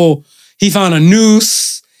what the whole, he found a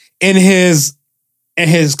noose in his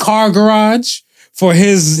car garage for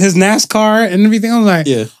his NASCAR and everything. I was like,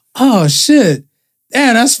 Yeah. oh shit.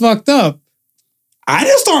 Damn, that's fucked up. I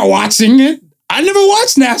didn't start watching it. I never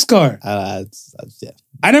watched NASCAR. Yeah.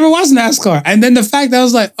 I never watched NASCAR. And then the fact that I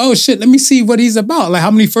was like, oh shit, let me see what he's about. Like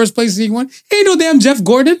how many first places he won. He ain't no damn Jeff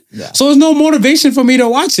Gordon. Yeah. So there's no motivation for me to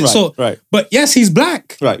watch it. Right. But yes, he's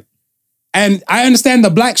black. Right. And I understand the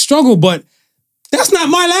black struggle, but that's not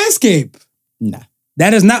my landscape. Nah.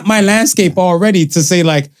 That is not my landscape already to say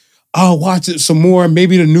like, oh, watch it some more.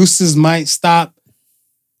 Maybe the nooses might stop.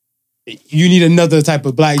 You need another type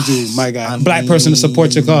of black dude, my guy. Black person to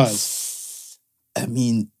support your cause. I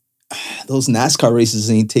mean, those NASCAR races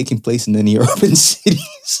ain't taking place in any urban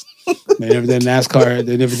cities. They never did NASCAR.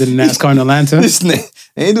 They never did a NASCAR in Atlanta.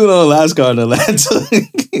 They ain't doing no NASCAR in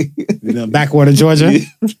Atlanta. Backwater, Georgia.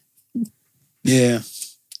 Yeah.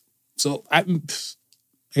 So, like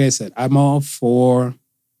I said, I'm all for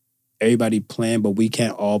everybody playing, but we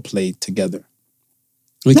can't all play together.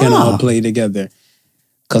 We can't all play together.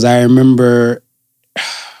 Because I remember,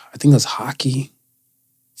 I think it was hockey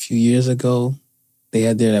a few years ago. They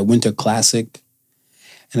had their Winter Classic.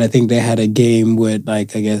 And I think they had a game with,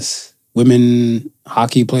 like, I guess, women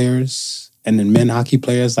hockey players and then men hockey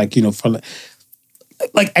players, like, you know, for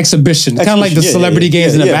like exhibition. Kind of like the celebrity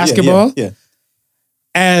games in the basketball. Yeah.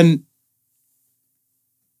 And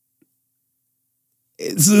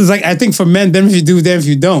it's like, I think for men, then if you do, then if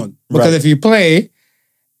you don't. Because if you play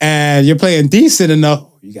and you're playing decent enough,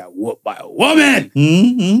 you got whooped by a woman.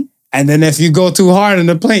 Mm-hmm. And then if you go too hard in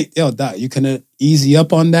the paint, yo, dog, you can easy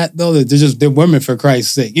up on that though. They're women for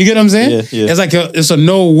Christ's sake. You get what I'm saying? Yeah. It's like it's a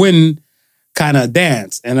no-win kind of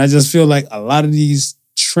dance. And I just feel like a lot of these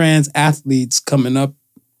trans athletes coming up,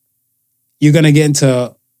 you're going to get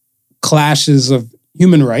into clashes of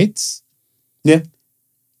human rights. Yeah.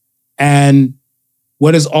 And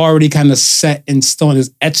what is already kind of set in stone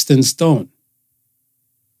is etched in stone.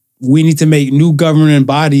 We need to make new governing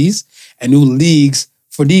bodies and new leagues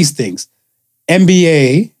for these things.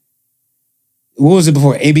 NBA, what was it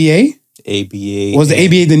before? ABA? ABA. Was the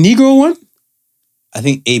ABA the Negro one? I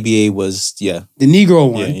think ABA was, The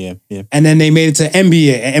Negro one. Yeah. And then they made it to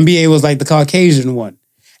NBA. And NBA was like the Caucasian one.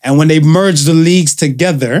 And when they merged the leagues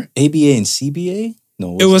together... ABA and CBA?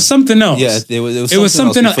 No. It was something else. Yeah, it was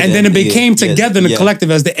something else. And then it became together in the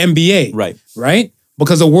collective as the NBA. Right?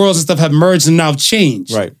 Because the worlds and stuff have merged and now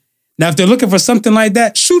changed. Right. Now, if they're looking for something like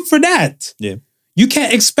that, shoot for that. Yeah. You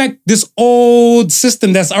can't expect this old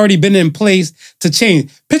system that's already been in place to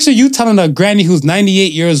change. Picture you telling a granny who's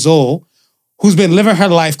 98 years old, who's been living her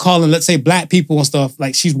life calling, let's say, black people and stuff,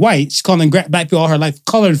 like she's white, she's calling black people all her life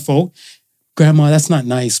colored folk. Grandma, that's not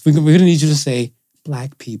nice. We're going to need you to say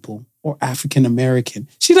black people or African American.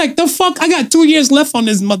 She's like, the fuck? I got 2 years left on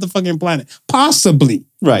this motherfucking planet. Possibly.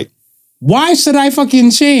 Right. Why should I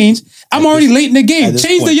fucking change? I'm already late in the game.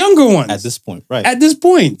 Change the younger ones. At this point, right. At this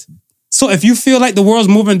point. So if you feel like the world's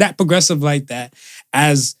moving that progressive like that,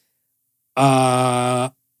 as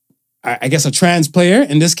I guess a trans player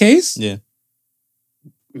in this case, maybe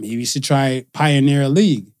you should try pioneer a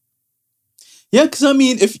league. Yeah, because I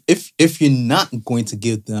mean, if you're not going to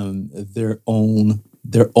give them their own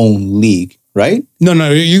league, right? No,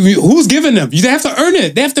 who's giving them? You have to earn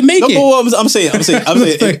it. They have to make it. No, I'm saying,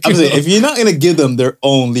 if you're not going to give them their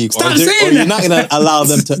own league, or you're not going to allow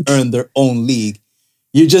them to earn their own league,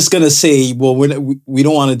 you're just going to say, well, we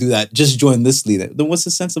don't want to do that. Just join this league. Then what's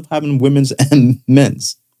the sense of having women's and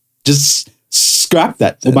men's? Just scrap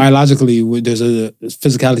that. Well, biologically, there's a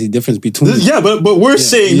physicality difference between. Yeah, but we're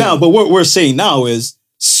saying now. But what we're saying now is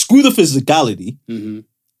screw the physicality. Mm-hmm.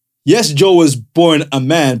 Yes, Joe was born a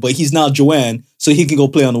man, but he's now Joanne, so he can go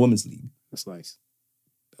play on the women's league. That's nice.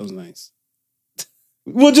 That was nice.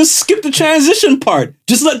 Well, just skip the transition part.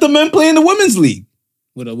 Just let the men play in the women's league.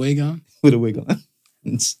 With a wig on? With a wig on.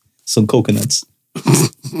 Some coconuts.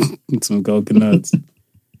 Some coconuts.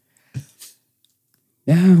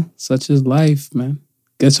 Yeah, such is life, man.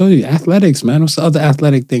 I told you, athletics, man. What's the other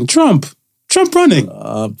athletic thing? Trump running.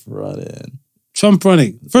 Trump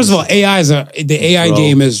running. First of all, the AI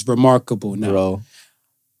game is remarkable now. Bro.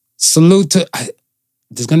 Salute to,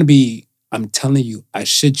 there's going to be, I'm telling you, I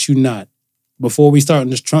shit you not. Before we start on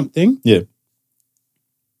this Trump thing. Yeah.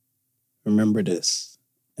 Remember this.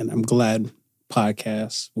 And I'm glad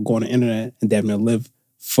podcasts will go on the internet and they're going to live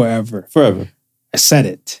forever. Forever. I said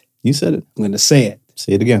it. You said it. I'm going to say it.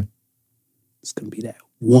 Say it again. It's going to be that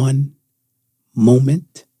one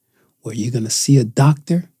moment where you're going to see a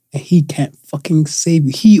doctor and he can't fucking save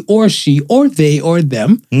you. He or she or they or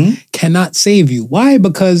them cannot save you. Why?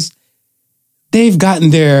 Because they've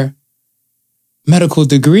gotten their medical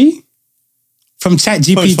degree from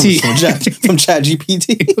ChatGPT. From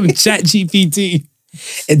ChatGPT. From ChatGPT.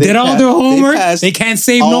 It did all their homework. They can't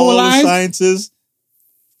save no lives. Sciences.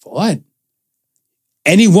 For what?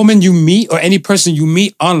 Any woman you meet or any person you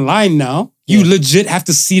meet online now, you legit have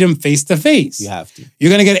to see them face to face. You have to. You're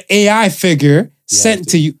going to get an AI figure sent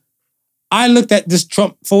to you. I looked at this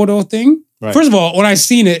Trump photo thing. Right. First of all, when I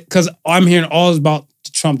seen it, because I'm hearing all about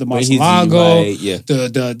Trump to Right, Mar-a-Lago.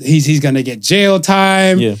 yeah. He's gonna get jail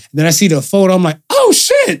time. Yeah. Then I see the photo. I'm like, oh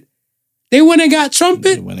shit, they went and got Trump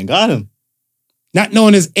They it, went and got him. not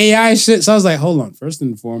knowing his AI shit. So I was like, hold on. First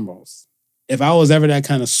and foremost, if I was ever that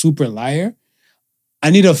kind of super liar,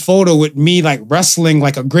 I need a photo with me like wrestling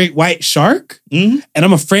like a great white shark, and I'm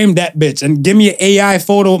gonna frame that bitch and give me an AI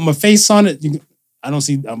photo with my face on it. I don't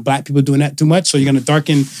see black people doing that too much, so you're gonna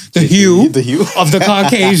darken the hue The hue. of the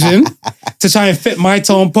Caucasian to try and fit my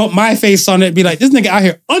tone, put my face on it, be like, this nigga out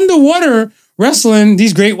here underwater wrestling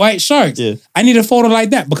these great white sharks. Yeah. I need a photo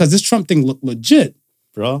like that because this Trump thing looked legit.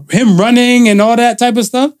 Bro, Him running and all that type of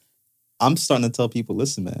stuff. I'm starting to tell people,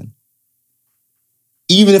 listen, man.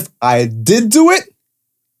 Even if I did do it,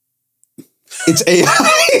 it's AI.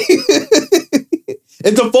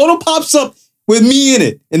 If the photo pops up with me in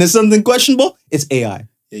it and it's something questionable, it's AI.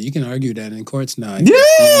 Yeah, you can argue that in courts now.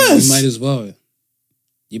 Yes! You might as well.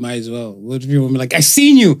 You might as well. What if your woman like, I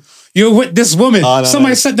seen you. You're with this woman. Oh, no,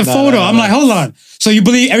 Somebody sent the photo. I'm like, hold on. So you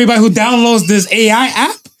believe everybody who downloads this AI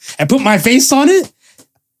app and put my face on it?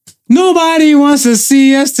 Nobody wants to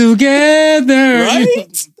see us together. Right? Get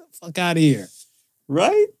the fuck out of here.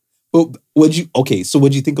 Right? But what'd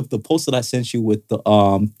you think of the post that I sent you with the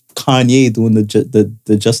Kanye doing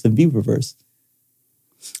the Justin Bieber verse?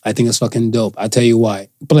 I think it's fucking dope. I'll tell you why.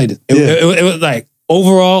 Play it. Yeah. It was like,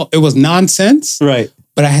 overall, it was nonsense. Right.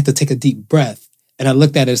 But I had to take a deep breath. And I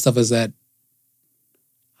looked at it and stuff as that,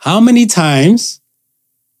 how many times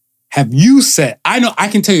have you said, I know I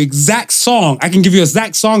can tell you exact song. I can give you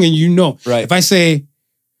exact song and you know. Right. If I say,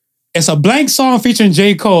 it's a blank song featuring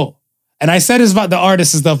J. Cole. And I said this about the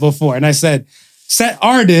artists and stuff before. And I said, set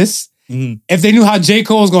artists, if they knew how J.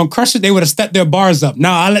 Cole was going to crush it, they would have stepped their bars up.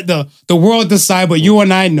 Now I let the world decide, but you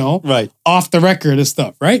and I know. Right. Off the record and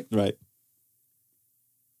stuff, right? Right.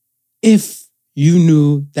 If you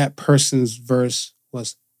knew that person's verse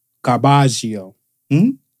was Garbaggio,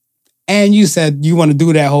 and you said you want to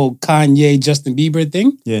do that whole Kanye, Justin Bieber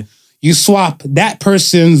thing, Yeah. you swap that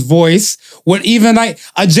person's voice with even like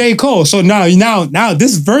a J. Cole. So now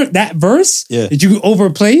this verse, that verse that you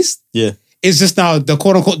overplaced, is just now the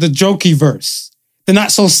quote unquote the jokey verse, the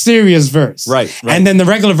not so serious verse, Right. And then the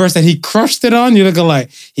regular verse that he crushed it on, you're looking like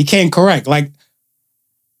he can't correct. Like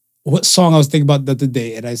what song I was thinking about the other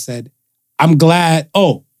day, and I said, I'm glad.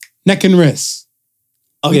 Oh, Neck and Wrist.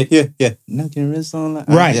 Okay, yeah. Neck and Wrist on that.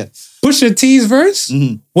 Right. Yeah. Pusha T's verse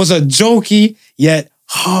was a jokey yet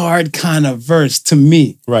hard kind of verse to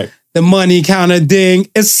me. Right. The money kind of ding.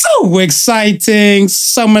 It's so exciting.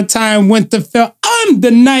 Summertime, Winterfell. I'm the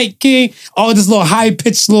Night King. All this little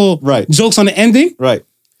high-pitched little jokes on the ending. Right.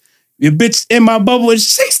 Your bitch in my bubble,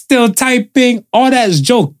 she's still typing. All that is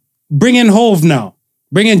joke. Bring in Hove now.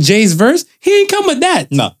 Bring in Jay's verse. He ain't come with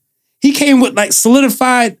that. No. He came with like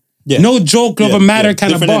solidified, no joke of a matter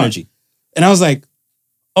kind of bar. Energy. And I was like,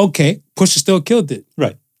 okay, Pusha still killed it.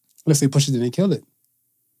 Right. Let's say Pusha didn't kill it.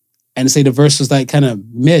 And say the verse was like kind of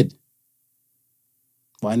mid.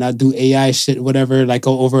 Why not do AI shit, whatever, like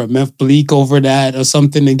go over a Memphis Bleak over that or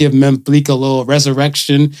something and give Memphis Bleak a little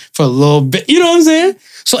resurrection for a little bit. You know what I'm saying?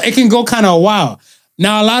 So it can go kind of wild.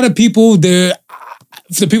 Now, a lot of people, the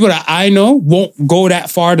people that I know won't go that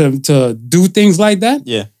far to do things like that.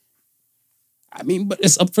 Yeah. I mean, but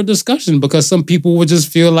it's up for discussion because some people would just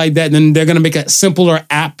feel like that and then they're going to make a simpler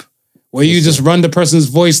app where you just run the person's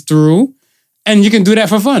voice through and you can do that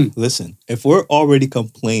for fun. Listen, if we're already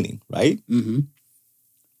complaining, right,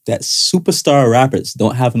 that superstar rappers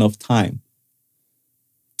don't have enough time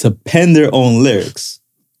to pen their own lyrics,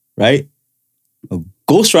 right?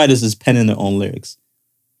 Ghostwriters is penning their own lyrics.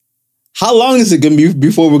 How long is it going to be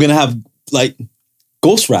before we're going to have, like,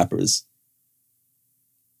 ghost rappers?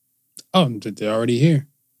 Oh, they're already here.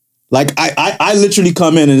 Like, I literally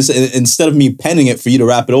come in and instead of me penning it for you to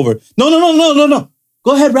rap it over, no.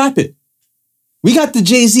 Go ahead, rap it. We got the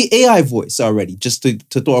Jay-Z AI voice already, just to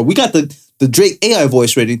throw. We got the Drake AI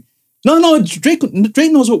voice ready. No, Drake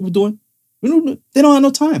knows what we're doing. They don't have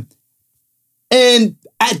no time. And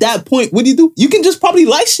at that point, what do? You can just probably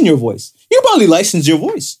license your voice. You can probably license your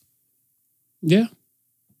voice. Yeah.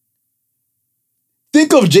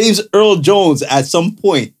 Think of James Earl Jones at some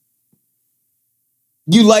point.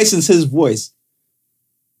 You license his voice.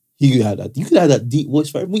 You could have that deep voice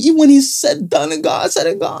for him. Even when he's said and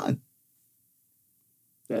gone.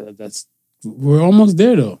 We're almost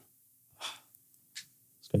there though.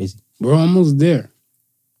 It's crazy. We're almost there.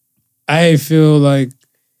 I feel like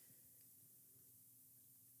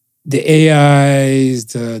the AIs,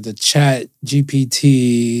 the chat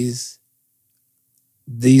GPTs,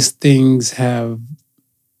 these things have,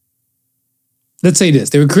 let's say this,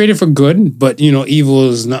 they were created for good, but evil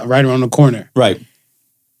is not right around the corner. Right.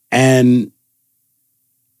 And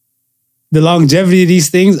the longevity of these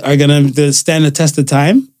things are gonna stand the test of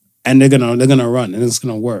time, and they're gonna run, and it's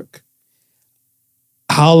gonna work.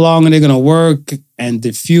 How long are they gonna work and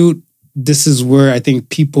diffuse? This is where I think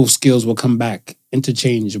people's skills will come back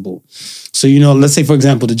interchangeable. So, let's say, for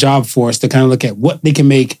example, the job force, to kind of look at what they can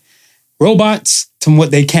make robots to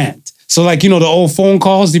what they can't. So, like, the old phone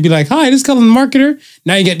calls, they'd be like, hi, this is Cullen the marketer.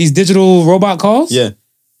 Now you get these digital robot calls. Yeah.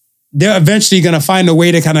 They're eventually going to find a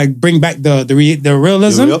way to kind of bring back the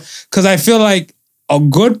realism. Because I feel like a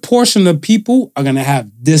good portion of people are going to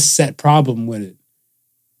have this set problem with it.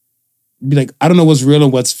 Be like, I don't know what's real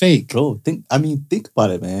and what's fake. Bro, think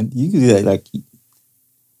about it, man. You can do that, like,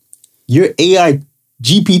 your AI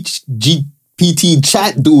GPT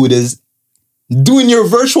chat dude is doing your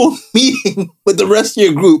virtual meeting with the rest of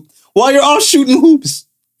your group while you're all shooting hoops.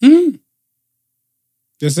 Mm-hmm.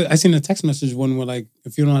 I seen a text message one where, like,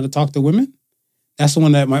 if you don't know how to talk to women, that's the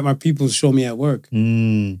one that my people show me at work. So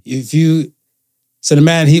the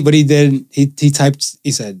man, he typed,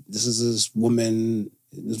 he said, this is this woman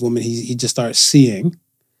he just started seeing.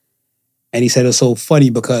 And he said it's so funny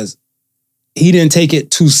because he didn't take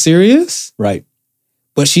it too serious. Right.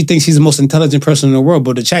 But she thinks he's the most intelligent person in the world.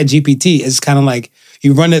 But the chat GPT is kind of like,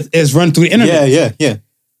 it's run through the internet. Yeah.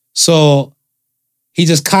 So he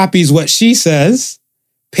just copies what she says,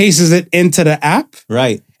 pastes it into the app.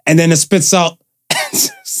 Right. And then it spits out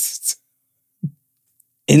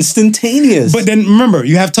instantaneous. But then remember,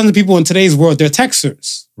 you have tons of people in today's world, they're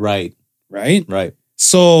texters. Right. Right.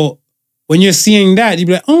 So when you're seeing that, you'd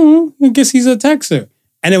be like, oh, I guess he's a texter.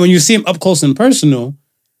 And then when you see him up close and personal,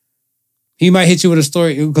 he might hit you with a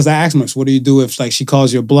story. Because I asked him, what do you do if, like, she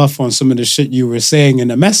calls your bluff on some of the shit you were saying in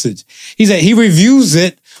the message? He said he reviews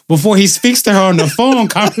it before he speaks to her on the phone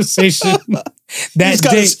conversation that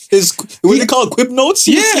day. What do they call it? Quip notes?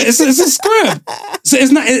 Yeah, it's a script. So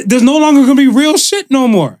it's not. There's no longer going to be real shit no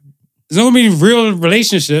more. There's not going to be real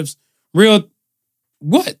relationships. Real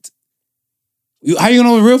what? How you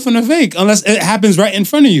gonna know real from the fake unless it happens right in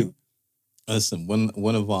front of you? Listen,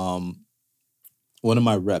 one of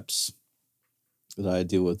my reps that I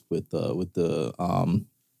deal with the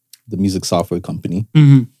music software company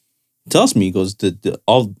tells me, he goes,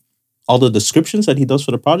 all the descriptions that he does for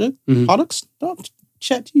the products, don't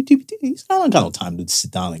chat GPT. He's not got no time to sit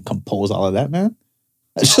down and compose all of that, man.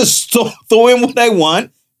 I just throw in what I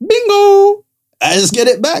want. Bingo! I just get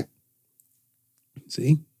it back.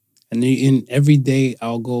 See? And in every day,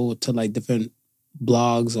 I'll go to, like, different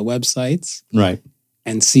blogs or websites, right,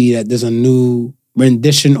 and see that there's a new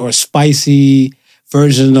rendition or spicy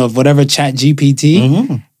version of whatever Chat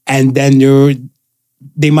GPT, and then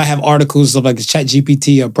they might have articles of, like, Chat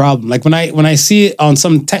GPT a problem. Like when I see it on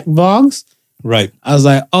some tech blogs, right, I was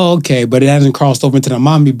like, oh, okay, but it hasn't crossed over into the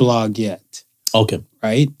mommy blog yet. Okay,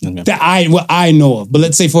 right, okay. What I know of. But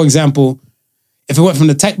let's say, for example, if it went from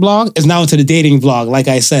the tech blog, it's now into the dating blog, like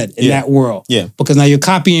I said, in that world. Yeah. Because now you're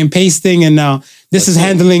copying and pasting, and now this is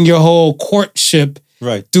handling your whole courtship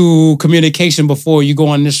through communication before you go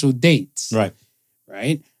on initial dates. Right.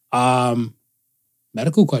 Right?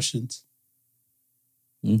 Medical questions.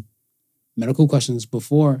 Medical questions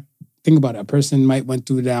before. Think about it. A person might went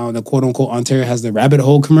through down the quote-unquote Ontario has the rabbit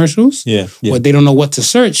hole commercials. Yeah. Where they don't know what to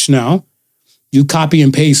search now. You copy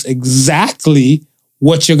and paste exactly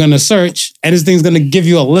what you're going to search, and this thing's going to give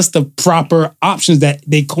you a list of proper options that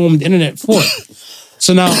they combed the internet for.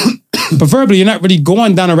 So now, preferably, you're not really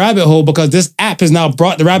going down a rabbit hole because this app has now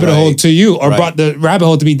brought the rabbit hole to you, or brought the rabbit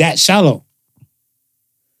hole to be that shallow.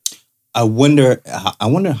 I wonder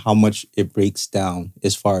how much it breaks down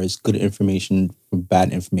as far as good information from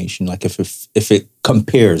bad information. Like if it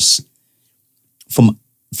compares from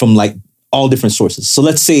like all different sources. So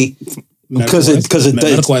let's say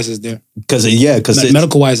medical-wise is there.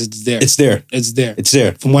 Medical-wise it's there. It's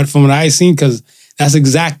there. From what I've seen, because that's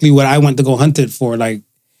exactly what I went to go hunt it for. Like,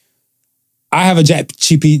 I have a chat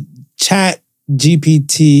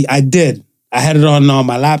GPT. I had it on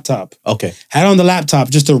my laptop. Okay. Had it on the laptop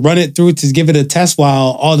just to run it through to give it a test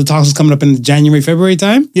while all the talks was coming up in January, February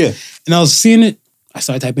time. Yeah. And I was seeing it. I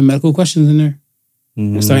started typing medical questions in there.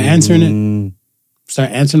 I started answering it.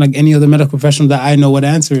 Start answering like any other medical professional that I know would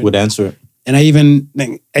answer it. And I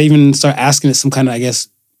even start asking it some kind of, I guess,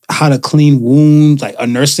 how to clean wounds, like a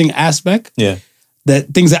nursing aspect. Yeah.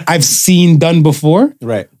 That things that I've seen done before.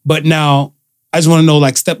 Right. But now I just want to know,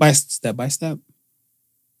 like, step by step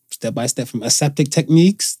from aseptic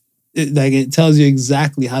techniques. It tells you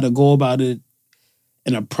exactly how to go about it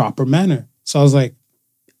in a proper manner. So I was like,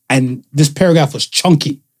 and this paragraph was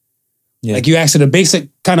chunky. Yeah. Like, you asked it a basic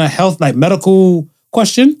kind of health, like medical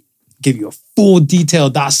question, give you a full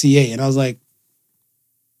detailed dossier. And I was like,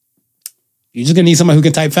 You're just gonna need somebody who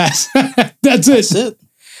can type fast. That's it.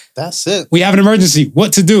 That's it. We have an emergency.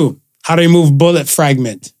 What to do? How to remove bullet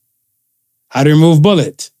fragment? How to remove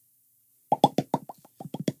bullet?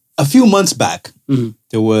 A few months back,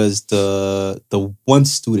 there was the one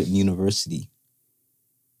student in university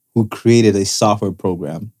who created a software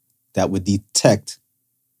program that would detect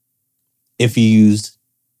if you used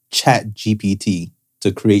Chat GPT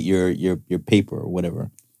to create your paper or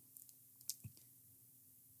whatever.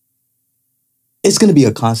 It's going to be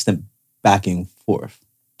a constant back and forth,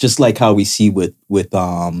 just like how we see with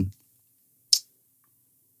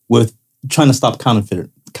trying to stop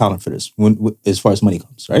counterfeiters as far as money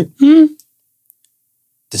comes, right?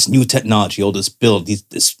 This new technology, this build,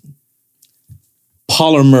 this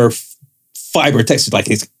polymer fiber text, like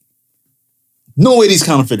it's no way these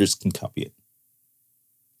counterfeiters can copy it.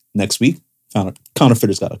 Next week,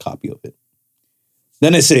 counterfeiters got a copy of it.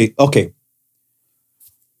 Then they say, okay,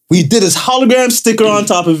 we did this hologram sticker on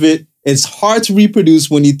top of it. It's hard to reproduce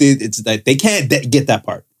when you did. It's that they can't get that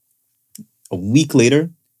part. A week later,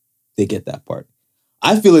 they get that part.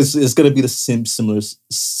 I feel it's going to be the similar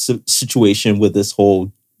situation with this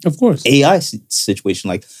whole, of course, AI situation.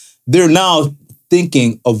 Like they're now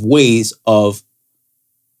thinking of ways of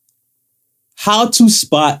how to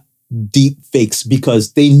spot deep fakes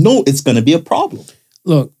because they know it's going to be a problem.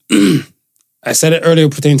 Look, I said it earlier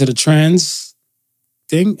pertaining to the trans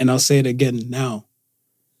thing, and I'll say it again now.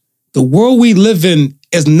 The world we live in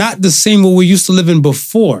is not the same what we used to live in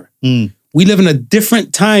before. We live in a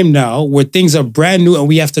different time now where things are brand new and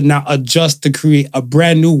we have to now adjust to create a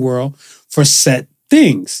brand new world for set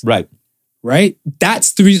things. Right. Right?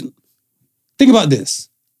 That's the reason. Think about this.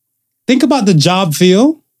 Think about the job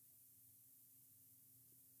field.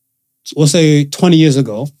 We'll say 20 years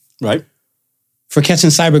ago. Right. For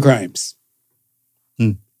catching cyber crimes.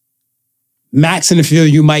 Max in the field,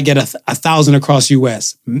 you might get 1,000 across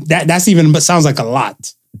US. That's even, but sounds like a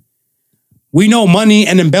lot. We know money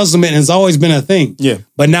and embezzlement has always been a thing. Yeah.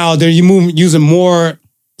 But now they're using more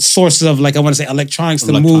sources of, like I want to say, electronics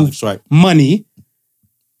to move money.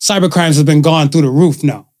 Cyber crimes have been gone through the roof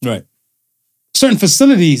now. Right. Certain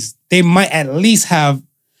facilities, they might at least have.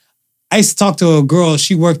 I used to talk to a girl,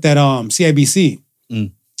 she worked at CIBC.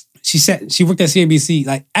 She said she worked at CIBC,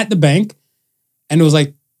 like at the bank, and it was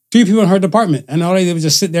like 3 people in her department. And all they did was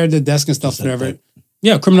just sit there at the desk and stuff, whatever.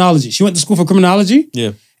 Yeah, criminology. She went to school for criminology.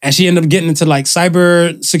 Yeah. And she ended up getting into like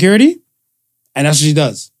cyber security. And that's what she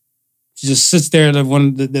does. She just sits there at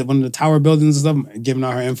one of the tower buildings and stuff, giving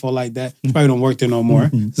out her info like that. She probably don't work there no more.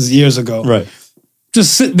 This is years ago. Right.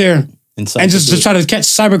 Just sit there and just try to catch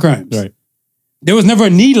cyber crimes. Right. There was never a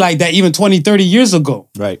need like that even 20, 30 years ago.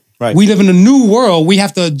 Right. Right. We live in a new world. We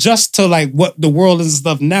have to adjust to like what the world is and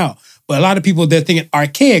stuff now. But a lot of people, they're thinking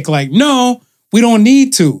archaic. Like, no, we don't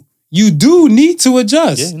need to. You do need to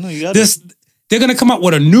adjust. Yeah, no, you got this. They're going to come up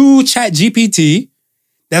with a new Chat GPT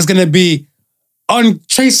that's going to be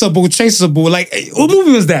traceable. Like, what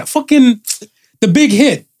movie was that? Fucking The Big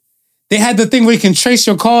Hit. They had the thing where you can trace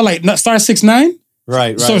your call, like star 69.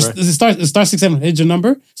 Right. So star 67 hits your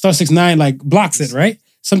number. Star 69 like blocks it, right?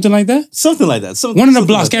 Something like that? Something like that. One of the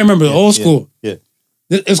blocks, can't remember, old school. Yeah.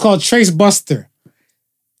 It's called Trace Buster.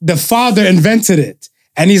 The father invented it.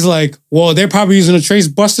 And he's like, well, they're probably using a Trace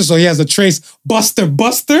Buster, so he has a Trace Buster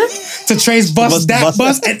to trace bust that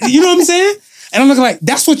bust. And, you know what I'm saying? And I'm looking like,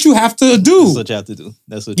 that's what you have to do. That's what you have to do.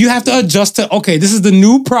 That's what you have to adjust to, okay, this is the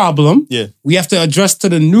new problem. Yeah. We have to adjust to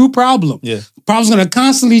the new problem. Yeah. Problem's going to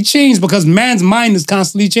constantly change because man's mind is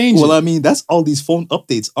constantly changing. Well, I mean, that's all these phone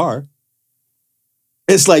updates are.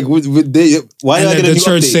 It's like, why do I get a new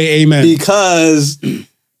church update? Say amen? Because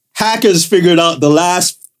hackers figured out the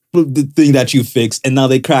last thing that you fixed, and now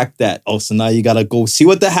they cracked that. Oh, so now you got to go see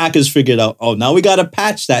what the hackers figured out. Oh, now we got to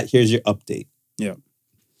patch that. Here's your update. Yeah.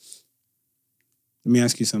 Let me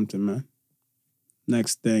ask you something, man.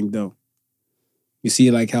 Next thing, though. You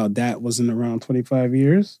see like how that wasn't around 25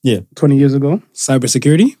 years? Yeah. 20 years ago?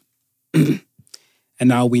 Cybersecurity. And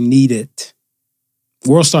now we need it.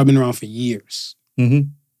 WorldStar been around for years. Mm-hmm.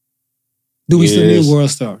 Do we still need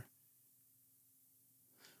WorldStar?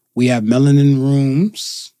 We have melanin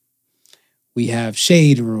rooms. We have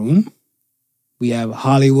Shade Room. We have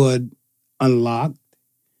Hollywood Unlocked.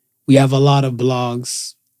 We have a lot of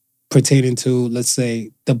blogs pertaining to, let's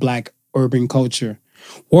say, the Black urban culture.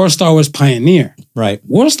 WorldStar was pioneer. Right.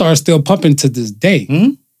 WorldStar is still pumping to this day.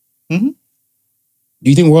 Mm-hmm. Mm-hmm. Do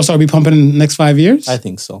you think WorldStar will be pumping in the next 5 years? I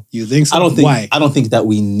think so. You think so? Why? I don't think that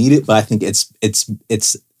we need it, but I think it's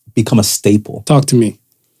become a staple. Talk to me.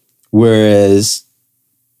 Whereas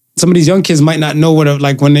some of these young kids might not know what,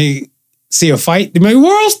 like when they see a fight, they might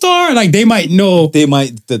WorldStar. Like they might know. The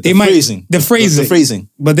phrasing. The phrasing. The phrasing.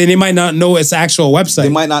 But then they might not know it's an actual website. They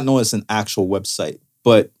might not know it's an actual website.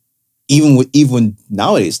 But even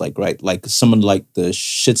nowadays, like, right, like some of like the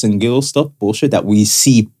shits and giggles stuff, bullshit that we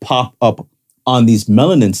see pop up on these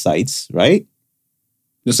melanin sites, right?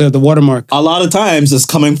 Just have the watermark. A lot of times it's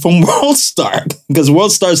coming from WorldStar because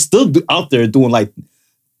WorldStar is still out there doing like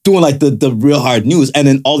the real hard news, and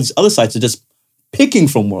then all these other sites are just picking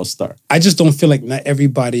from WorldStar. I just don't feel like not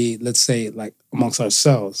everybody, let's say, like amongst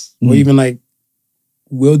ourselves, or even like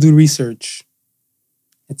we'll do research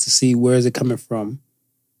and to see where is it coming from,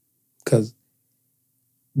 because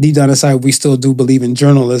deep down inside we still do believe in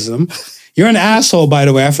journalism. You're an asshole, by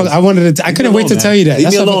the way. I couldn't wait to tell you that.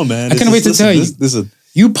 Leave me alone, man. I couldn't wait to tell you.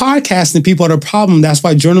 You podcasting people are the problem. That's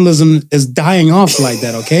why journalism is dying off like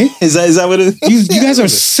that, okay? Is that what it is? You guys are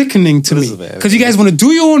sickening to me. Because you guys want to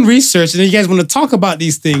do your own research and then you guys want to talk about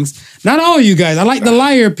these things. Not all you guys. I like the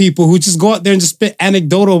liar people who just go out there and just spit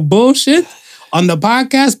anecdotal bullshit on the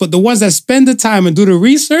podcast. But the ones that spend the time and do the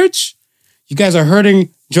research, you guys are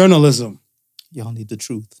hurting journalism. Y'all need the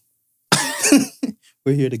truth.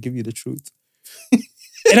 We're here to give you the truth.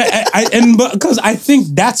 and because I think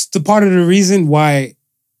that's the part of the reason why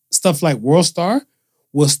stuff like WorldStar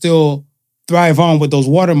will still thrive on with those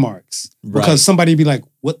watermarks. Because somebody be like,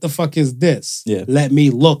 what the fuck is this? Yeah. Let me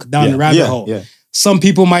look down the rabbit hole. Yeah. Some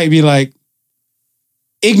people might be like,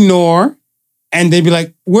 ignore, and they be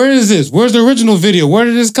like, where is this? Where's the original video? Where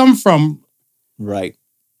did this come from? Right.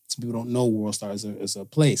 Some people don't know WorldStar is a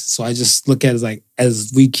place. So I just look at it as like,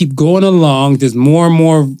 as we keep going along, there's more and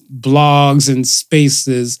more blogs and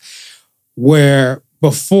spaces where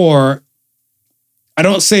before, I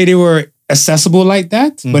don't say they were accessible like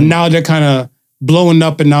that, but now they're kind of blowing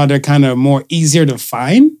up and now they're kind of more easier to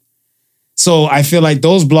find. So I feel like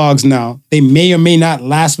those blogs now, they may or may not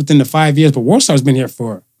last within the 5 years, but WorldStar's been here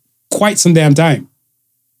for quite some damn time.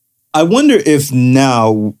 I wonder if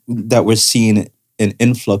now that we're seeing an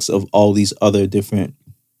influx of all these other different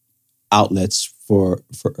outlets for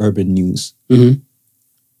urban news,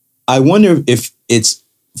 I wonder if it's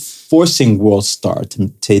forcing WorldStar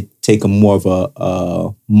to take a more of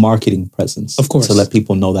a marketing presence. Of course. To let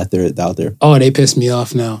people know that they're out there. Oh, they pissed me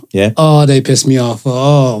off now. Yeah? Oh, they pissed me off.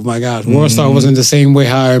 Oh, my God. WorldStar wasn't the same way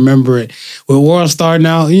how I remember it. With WorldStar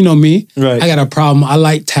now, you know me. Right. I got a problem. I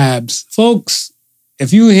like tabs. Folks,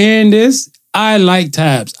 if you hearing this, I like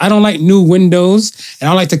tabs. I don't like new windows, and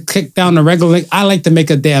I don't like to click down the regular link. I like to make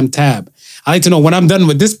a damn tab. I like to know when I'm done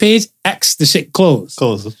with this page, X, the shit close.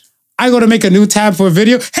 I go to make a new tab for a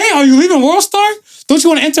video. Hey, are you leaving WorldStar? Don't you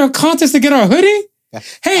want to enter a contest to get our hoodie?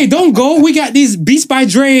 Hey, don't go. We got these Beats by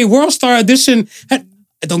Dre WorldStar edition. I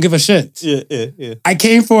don't give a shit. Yeah. I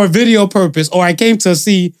came for a video purpose, or I came to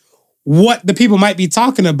see what the people might be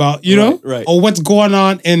talking about, you know? Right. Or what's going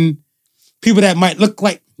on in people that might look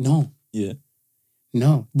like, no. Yeah.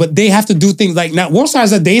 No. But they have to do things like, now WorldStar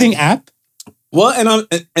is a dating app. Well,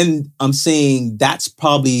 and I'm saying that's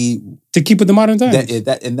probably to keep with the modern times.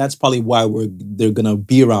 And that's probably why they're gonna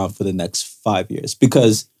be around for the next 5 years,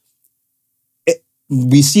 because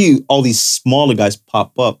we see all these smaller guys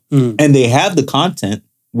pop up, and they have the content,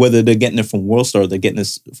 whether they're getting it from WorldStar or they're getting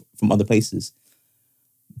this from other places.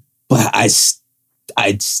 But I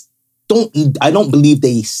don't believe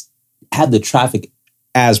they have the traffic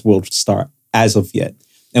as WorldStar as of yet.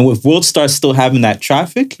 And with WorldStar still having that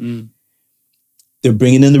traffic. They're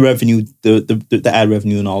bringing in the revenue, the ad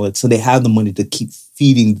revenue and all that. So they have the money to keep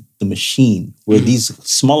feeding the machine, where these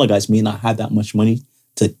smaller guys may not have that much money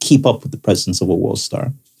to keep up with the presence of a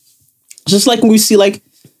WorldStar. Just like when we see, like,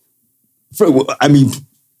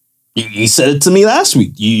 you said it to me last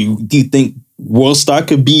week. Do you think WorldStar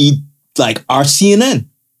could be like our CNN?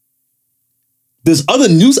 There's other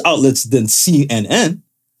news outlets than CNN,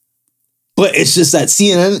 but it's just that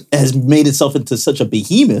CNN has made itself into such a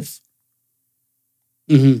behemoth.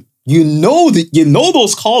 You know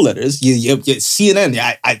those call letters. You CNN.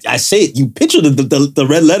 I say it. You picture the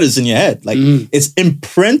red letters in your head. Like it's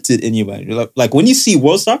imprinted in your mind. Like when you see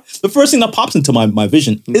WorldStar, the first thing that pops into my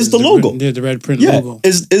vision is the logo. The red print logo.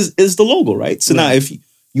 Is the logo, right? So now if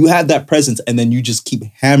you have that presence and then you just keep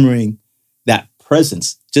hammering that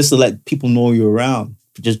presence just to let people know you're around.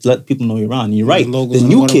 Just let people know you're around. And you're right. The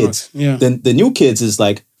new kids. The new kids is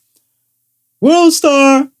like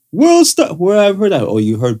WorldStar. Where I've heard that? Oh,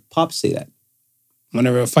 you heard Pop say that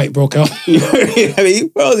whenever a fight broke out. Now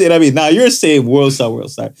you're saying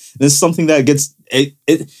WorldStar. This is something that gets it,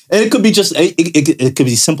 and it could be just it could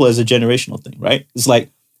be simple as a generational thing, right? It's like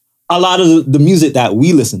a lot of the music that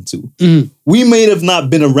we listen to, we may have not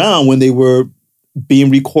been around when they were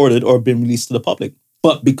being recorded or being released to the public,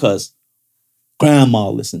 but because grandma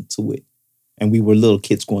listened to it, and we were little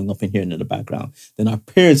kids growing up and hearing it in the background. Then our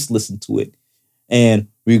parents listened to it, and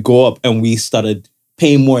we grow up and we started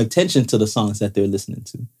paying more attention to the songs that they're listening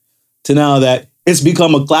to. To now that it's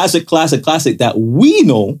become a classic that we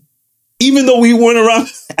know, even though we weren't around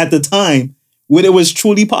at the time when it was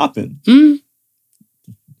truly popping.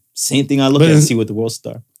 Same thing I look at and see with the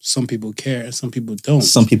WorldStar. Some people care, some people don't.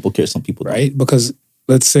 Some people care, some people don't. Right? Because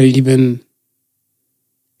let's say even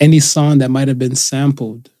any song that might have been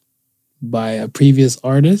sampled by a previous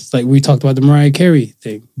artist, like we talked about the Mariah Carey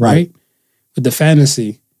thing, right? With the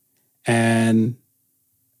fantasy. And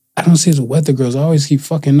I don't see it as Weather Girls. I always keep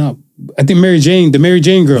fucking up. I think the Mary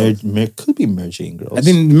Jane girl. Could be Mary Jane girls. I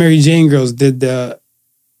think the Mary Jane girls did the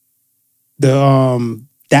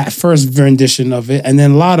that first rendition of it, and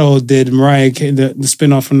then Lotto did Mariah the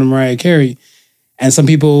spinoff from the Mariah Carey. And some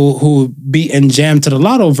people who beat and jam to the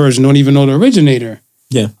Lotto version don't even know the originator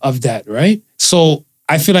of that, right? So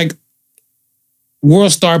I feel like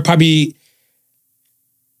WorldStar probably,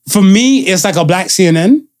 for me, it's like a black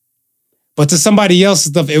CNN. But to somebody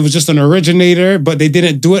else's stuff, it was just an originator, but they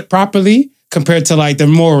didn't do it properly compared to like the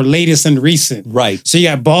more latest and recent. Right. So you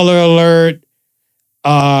got Baller Alert,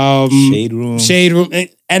 Shade Room.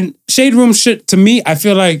 And Shade Room shit, to me, I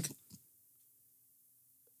feel like,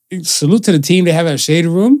 salute to the team they have at Shade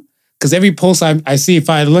Room. Because every post I see, if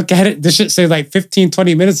I look at it, this shit says like 15,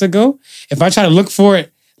 20 minutes ago. If I try to look for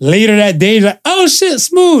it later that day, like, oh shit,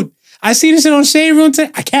 smooth. I see this shit on Shade Room today.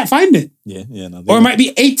 I can't find it. No, or it might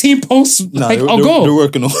be 18 posts. No, go. They're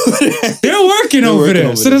working over there. They're working over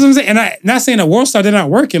there. So that's what I'm saying. And I'm not saying that WorldStar, they're not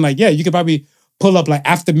working. Like, yeah, you could probably pull up like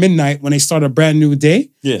after midnight when they start a brand new day.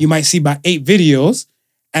 Yeah. You might see about 8 videos.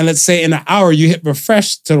 And let's say in an hour, you hit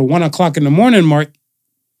refresh to the 1 o'clock in the morning mark.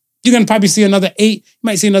 You're going to probably see another 8. You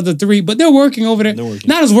might see another 3. But they're working over there.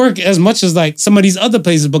 Not as much as like some of these other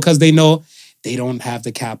places because they know they don't have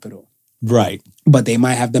the capital. Right. But they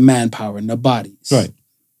might have the manpower and the bodies. Right.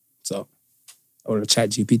 So, or the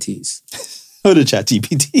chat GPTs. Or the chat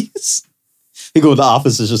GPTs. You go to the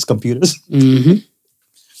office, it's just computers. Mm-hmm.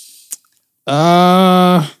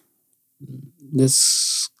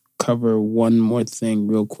 Let's cover one more thing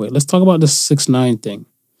real quick. Let's talk about the 6ix9ine thing.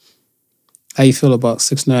 How you feel about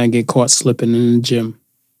 6ix9ine get caught slipping in the gym?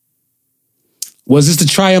 Was this the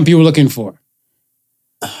triumph you were looking for?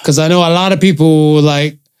 Because I know a lot of people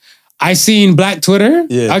like, I seen Black Twitter.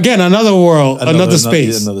 Yeah. Again, another world, another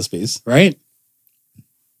space. Another space. Right?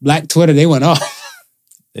 Black Twitter, they went off.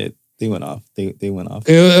 They went off. They went off.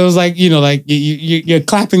 It was like, like you're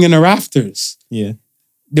clapping in the rafters. Yeah.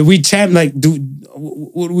 Did we champ like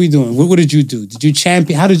what are we doing? What did you do? Did you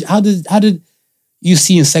champion? How did you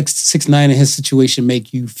seeing 6ix9ine in his situation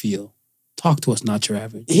make you feel? Talk to us, not your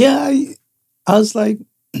average. Yeah, I was like,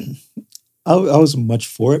 I was much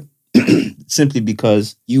for it. Simply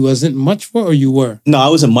because you wasn't much for it, or you were? No, I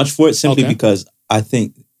wasn't much for it simply because I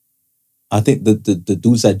think the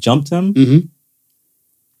dudes that jumped him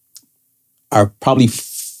are probably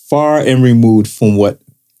far and removed from what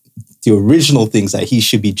the original things that he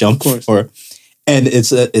should be jumped for. And it's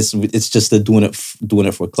just a doing it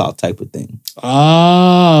for clout type of thing.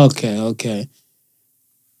 Oh, okay.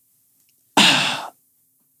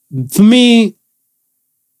 For me,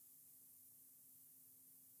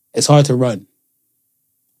 it's hard to run.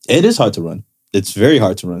 It is hard to run. It's very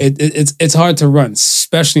hard to run. It's hard to run,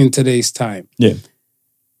 especially in today's time. Yeah.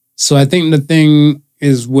 So I think the thing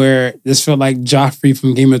is where this felt like Joffrey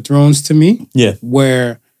from Game of Thrones to me. Yeah.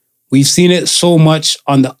 Where we've seen it so much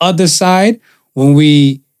on the other side when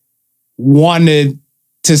we wanted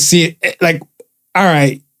to see it. Like, all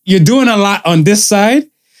right, you're doing a lot on this side,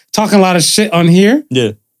 talking a lot of shit on here.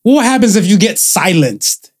 Yeah. What happens if you get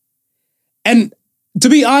silenced? And to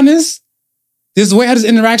be honest, this way how this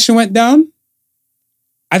interaction went down,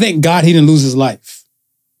 I thank God he didn't lose his life.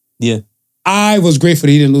 Yeah. I was grateful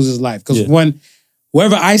that he didn't lose his life. Because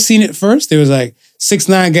wherever I seen it first, there was like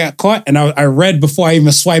 6ix9ine got caught, and I read before I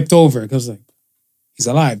even swiped over. Because like, he's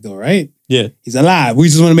alive though, right? Yeah. He's alive. We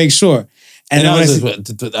just want to make sure. And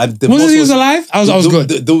then was he was alive? I was good.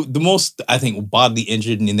 The most, I think, bodily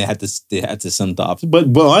injured, and then they had to send the option.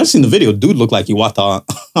 But I seen the video. Dude looked like he walked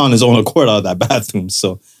on his own accord out of that bathroom.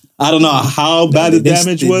 So I don't know how bad the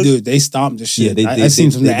damage was. Dude, they stomped the shit. Yeah, I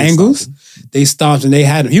seen from the angles. They stomped and they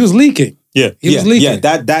had him. He was leaking. Yeah, he was leaking.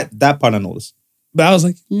 Yeah, that part I noticed. But I was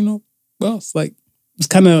like, well, it's like it's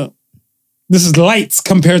kind of this is lights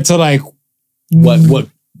compared to like what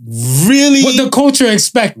really what the culture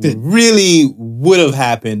expected. Really would have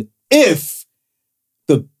happened if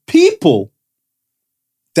the people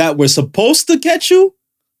that were supposed to catch you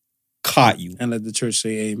caught you. And let the church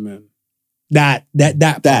say amen. That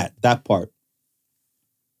part.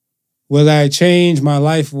 Will I change my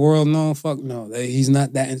life, world? No, fuck no. He's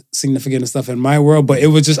not that significant and stuff in my world. But it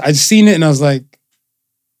was just, I seen it and I was like,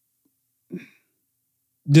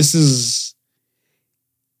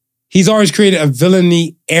 he's always created a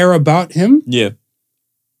villainy air about him. Yeah.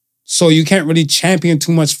 So you can't really champion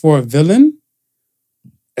too much for a villain,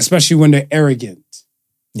 especially when they're arrogant.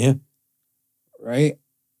 Yeah. Right?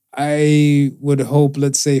 I would hope,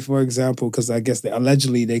 let's say, for example, because I guess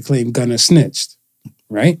allegedly they claim Gunna snitched.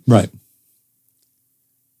 Right? Right.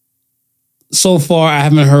 So far, I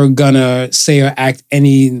haven't heard Gunna say or act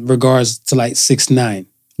any in regards to like 6ix9ine.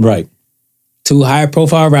 Right. Two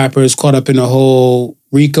high-profile rappers caught up in a whole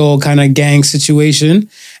Rico kind of gang situation,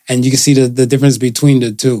 and you can see the difference between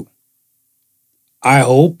the two. I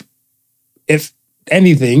hope, if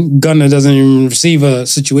anything, Gunna doesn't even receive a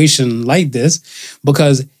situation like this,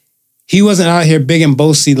 because he wasn't out here big and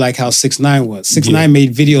boasty like how 6ix9ine was. 6ix9ine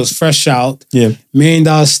made videos fresh out, $1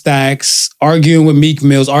 million stacks, arguing with Meek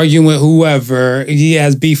Mills, arguing with whoever. He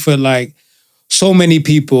has beef with like so many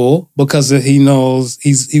people because he knows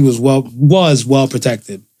he was well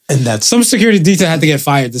protected. And that some security detail had to get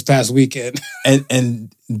fired this past weekend.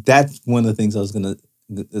 And that's one of the things I was gonna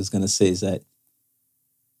say is that,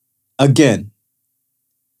 again,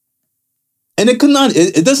 and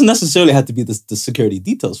it doesn't necessarily have to be the security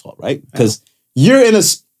details fault, right? Because you're in a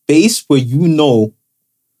space where you know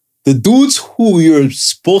the dudes who you're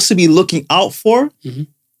supposed to be looking out for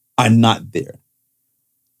are not there.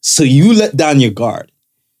 So you let down your guard.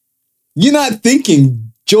 You're not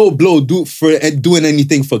thinking Joe Blow doing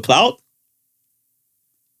anything for clout.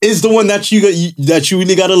 Is the one that you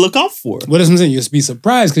really got to look out for. What does I'm saying? You'll be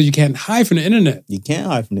surprised because you can't hide from the internet. You can't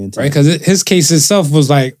hide from the internet. Right? Because his case itself was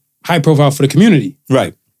like high profile for the community.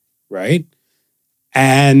 Right. Right?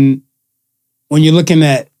 And when you're looking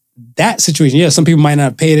at that situation, yeah, some people might not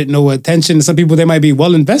have paid it no attention. Some people, they might be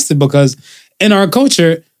well invested because in our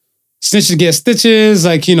culture, snitches get stitches,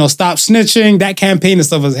 like, stop snitching. That campaign and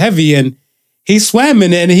stuff was heavy, and he swam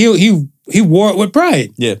in it, and he wore it with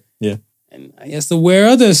pride. Yeah, yeah. And I guess to wear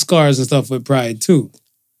other scars and stuff with pride too.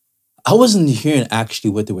 I wasn't hearing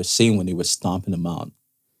actually what they were saying when they were stomping him out.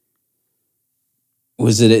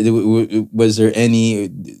 Was there any?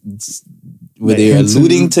 Were they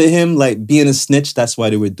alluding to him like being a snitch? That's why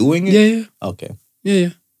they were doing it. Yeah. Okay. Yeah.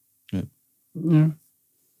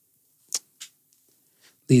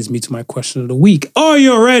 Leads me to my question of the week. Are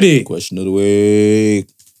you ready? Question of the week.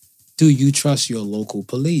 Do you trust your local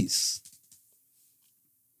police?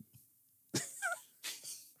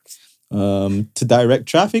 To direct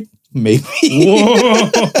traffic? Maybe.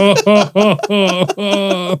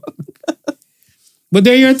 But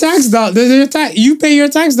they're your tax dollars. You pay your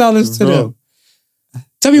tax dollars to them.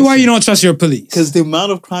 Tell me why you don't trust your police. Because the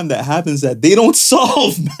amount of crime that happens that they don't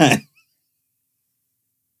solve, man.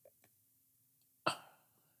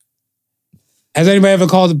 Has anybody ever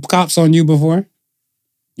called the cops on you before?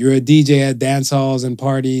 You're a DJ at dance halls and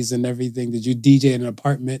parties and everything. Did you DJ in an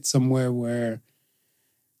apartment somewhere where...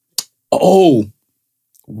 Oh,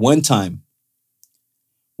 one time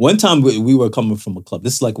we were coming from a club.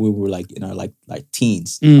 This is like we were like in our like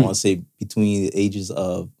teens. I want to say between the ages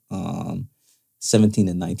of 17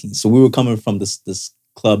 and 19. So we were coming from this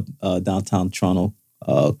club downtown Toronto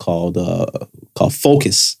called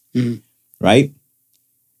Focus, right?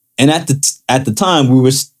 And at the time we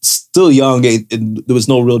were still young. And there was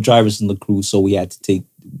no real drivers in the crew, so we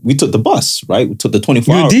took the bus, right? We took the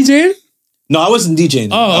 24 hour. You were DJing? No, I wasn't DJing.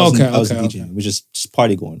 Oh, I wasn't DJing. It was just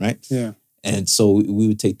party going, right? Yeah. And so we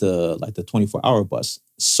would take the 24-hour bus.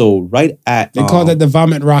 So right at... They call that the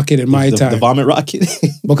vomit rocket in my time. The vomit rocket.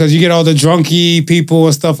 Because you get all the drunky people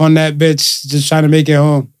and stuff on that bitch just trying to make it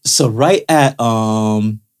home. So right at...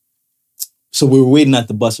 So we were waiting at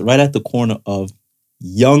the bus right at the corner of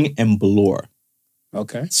Yonge and Bloor.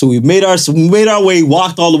 Okay. So we made our way,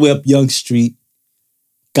 walked all the way up Yonge Street,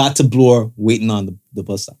 got to Bloor, waiting on the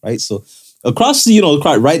bus stop, right? So across,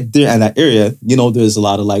 right there in that area, there's a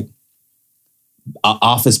lot of like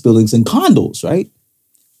office buildings and condos, right?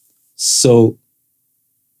 So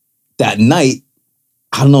that night,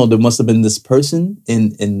 I don't know, there must have been this person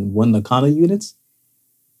in one of the condo units,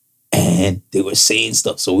 and they were saying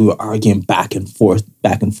stuff. So we were arguing back and forth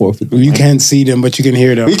with them. You can't see them, but you can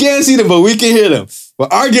hear them. We can't see them, but we can hear them. We're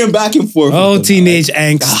arguing back and forth. Oh, with them, teenage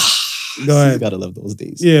angst. Go ahead. You gotta love those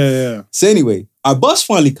days. Yeah. So anyway, our bus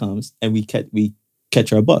finally comes, and we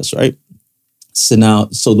catch our bus, right?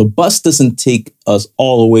 So the bus doesn't take us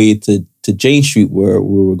all the way to Jane Street where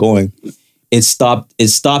we were going. It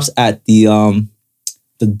stops at the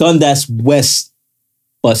Dundas West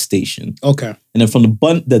bus station. Okay. And then from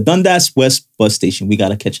the Dundas West bus station, we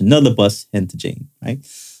gotta catch another bus heading to Jane, right?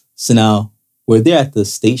 So now we're there at the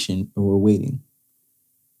station and we're waiting.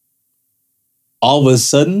 All of a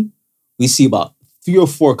sudden, we see about 3 or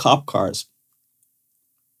 4 cop cars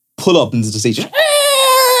pull up into the station.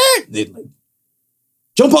 They like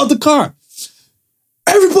jump out the car.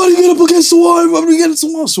 Everybody get up against the wall. Everybody get against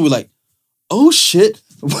the wall. So we're like, oh shit.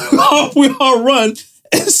 We all run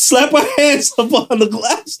and slap our hands up on the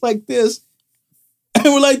glass like this. And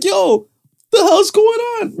we're like, yo, what the hell's going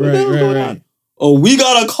on? What the hell's going on? Oh, we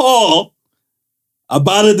got a call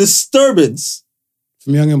about a disturbance.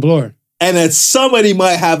 From Young and Bloor. And that somebody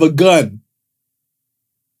might have a gun.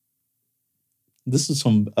 This is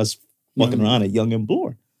from us walking around at Young and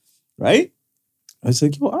Bloor, right? I was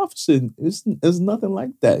like, yo, officer, it's nothing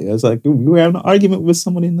like that. I was like, we were having an argument with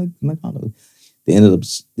somebody in the condo. They ended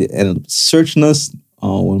up searching us.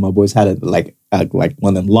 One of my boys had like one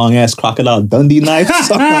of them long ass Crocodile Dundee knives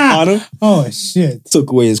on him. Oh shit! Took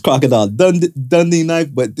away his Crocodile Dundee knife,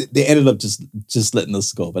 but they ended up just letting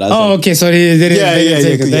us go. But I was okay, so they didn't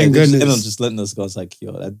take it. Thank goodness. They ended up just letting us go. It's like,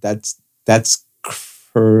 yo, that's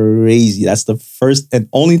crazy. That's the first and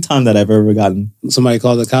only time that I've ever gotten somebody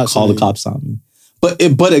called the cops. Call the cops on me.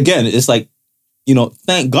 But again, it's like,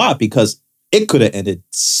 thank God, because it could have ended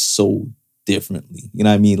so differently. You know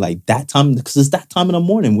what I mean? Like that time, because it's that time in the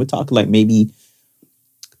morning. We're talking like maybe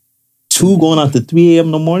 2 going out to 3 a.m.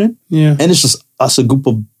 in the morning. Yeah. And it's just us, a group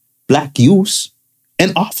of black youths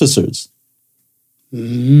and officers.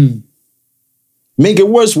 Mm-hmm. Make it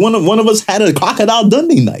worse, one of us had a Crocodile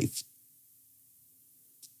Dundee knife.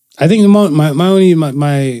 I think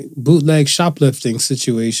my bootleg shoplifting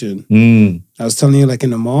situation. I was telling you, like in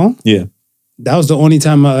the mall. Yeah. That was the only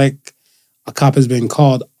time a cop has been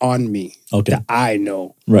called on me. Okay. That I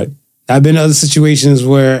know. Right. I've been in other situations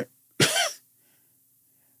where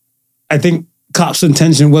I think cops'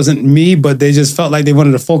 intention wasn't me, but they just felt like they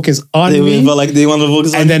wanted to focus on me. They felt like they wanted to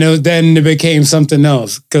focus on and then it became something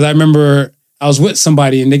else. Because I remember I was with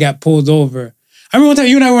somebody and they got pulled over. I remember one time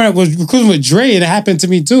you and I was cruising with Dre and it happened to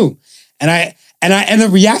me too. And I ended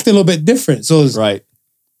up reacting a little bit different. So it was, right.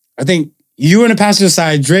 I think you were in the passenger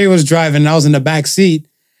side, Dre was driving, and I was in the back seat.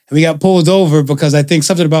 And we got pulled over because I think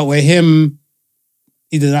something about with him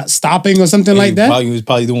either not stopping or something like that. He was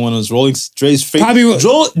probably doing one of those rolling. Dre is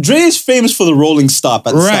famous for the rolling stop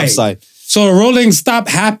at the stop sign. So a rolling stop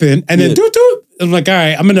happened, and then doot doot. I'm like, all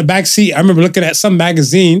right, I'm in the back seat. I remember looking at some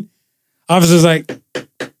magazine. Officer's like,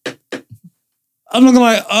 I'm looking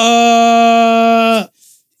like, the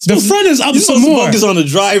front is up some more. Focus on the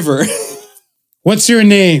driver. What's your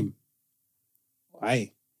name?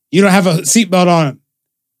 Why? You don't have a seatbelt on.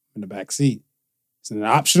 In the back seat. Is it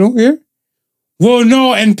optional here? Well,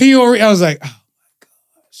 no, and PO, I was like, oh my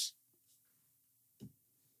gosh.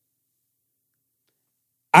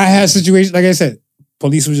 I had situations, like I said,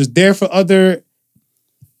 police was just there for there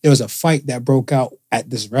was a fight that broke out at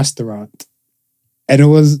this restaurant. And it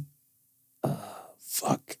was,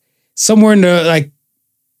 somewhere in the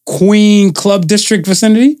Queen Club District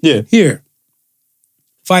vicinity. Yeah. Here.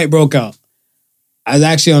 Fight broke out. I was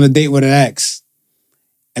actually on a date with an ex.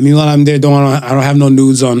 I mean, while I'm there, I don't have no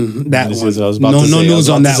nudes on that one. No nudes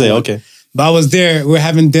on that one. Okay. But I was there, we were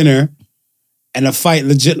having dinner, and a fight,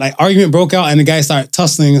 legit, argument broke out, and the guy started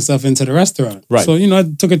tussling and stuff into the restaurant. Right. So, I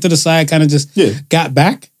took it to the side, kind of just got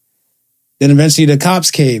back. Then eventually the cops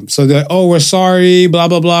came. So they're like, oh, we're sorry, blah,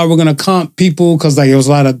 blah, blah. We're going to comp people, because there was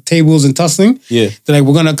a lot of tables and tussling. Yeah. They're like,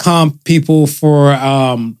 we're going to comp people for,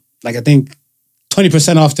 I think,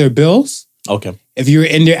 20% off their bills. Okay. If you were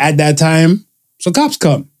in there at that time. So cops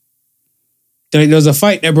come. There was a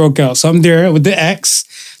fight that broke out. So I'm there with the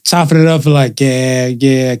ex, chopping it up and I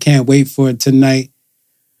can't wait for it tonight.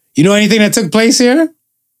 You know anything that took place here?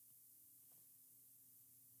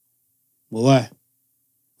 Well, what?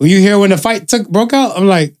 Were you here when the fight broke out? I'm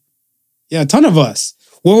like, yeah, a ton of us.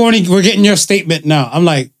 We're getting your statement now. I'm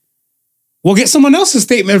like, we'll get someone else's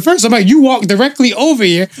statement first. I'm like, you walked directly over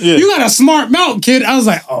here. Yeah. You got a smart mouth, kid. I was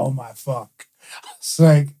like, oh my fuck. It's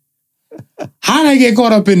like, how did I get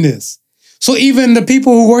caught up in this? So even the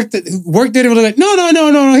people who worked at it were like,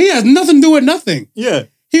 no. He has nothing to do with nothing. Yeah.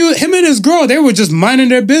 Him and his girl, they were just minding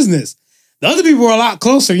their business. The other people were a lot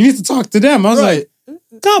closer. You need to talk to them. I was like,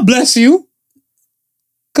 God bless you.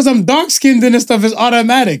 Because I'm dark-skinned and this stuff is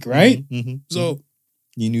automatic, right? Mm-hmm. So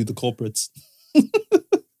you knew the culprits.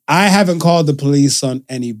 I haven't called the police on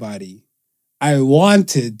anybody. I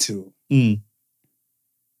wanted to.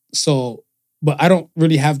 So, but I don't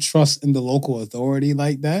really have trust in the local authority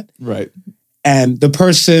like that. Right. And the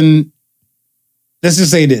person, let's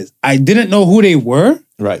just say this. I didn't know who they were.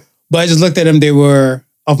 Right. But I just looked at them. They were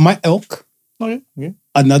of my ilk. Okay.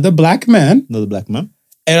 Another black man.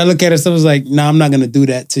 And I look at it, so I was like, nah, I'm not going to do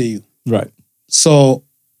that to you. Right. So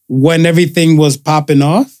when everything was popping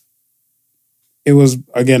off, it was,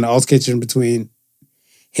 again, an altercation between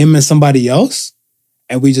him and somebody else,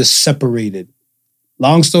 and we just separated.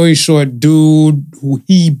 Long story short, dude who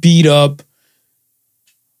he beat up,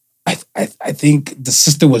 I think the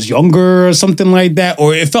sister was younger or something like that,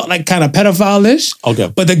 or it felt like kind of pedophile-ish.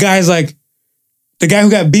 Okay. But the guy's like, the guy who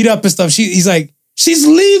got beat up and stuff, he's like, she's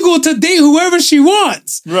legal to date whoever she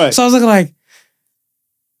wants. Right. So I was like,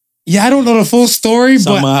 yeah, I don't know the full story,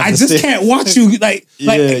 but I just can't watch you like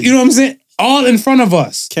you know what I'm saying? All in front of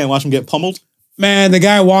us. Can't watch him get pummeled? Man, the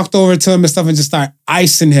guy walked over to him and stuff and just started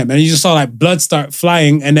icing him. And you just saw like blood start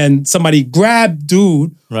flying. And then somebody grabbed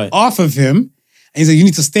dude off of him. And he's like, you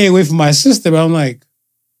need to stay away from my sister. But I'm like,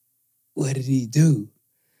 what did he do?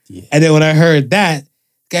 Yeah. And then when I heard that,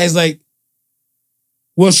 guy's like,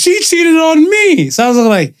 well, she cheated on me. So I was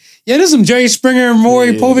like, yeah, there's some Jerry Springer and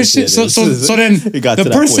Maury Povich shit. So then the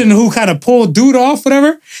person who kind of pulled dude off,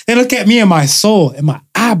 whatever, they look at me and my soul and my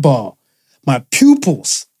eyeball, my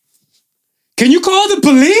pupils. Can you call the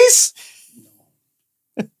police?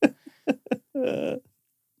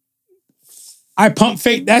 I pump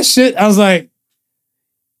faked that shit. I was like,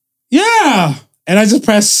 yeah. And I just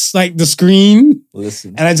pressed like the screen.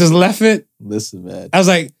 Listen. And I just left it. Listen, man. I was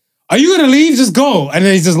like, are you going to leave? Just go. And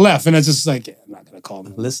then he just left. And I just like, yeah, I'm not going to call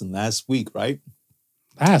him. Listen, last week, right?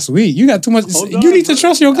 Last week? You got too much. You need to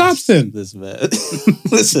trust your cops then. Listen, man.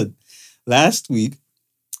 Listen, last week,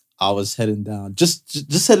 I was heading down,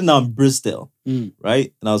 just heading down Brisdale,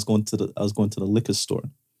 right? And I was going to the liquor store.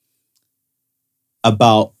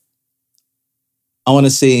 About, I want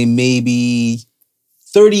to say maybe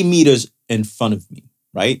 30 meters in front of me,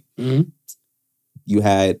 right? Mm-hmm. You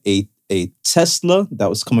had a Tesla that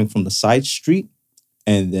was coming from the side street,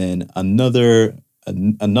 and then another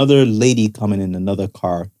lady coming in another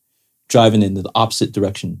car, driving in the opposite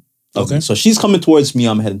direction. Okay. So she's coming towards me,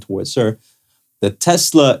 I'm heading towards her. The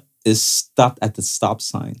Tesla is stopped at the stop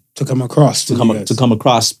sign to come across to come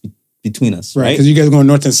across between us, right? Because you guys are going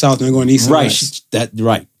north and south, and they're going east and west.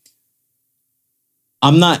 Right.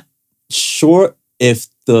 I'm not sure if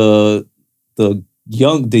the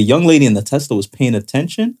young lady in the Tesla was paying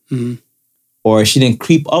attention, or she didn't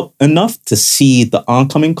creep up enough to see the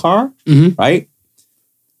oncoming car, right?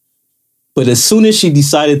 But as soon as she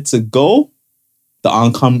decided to go, the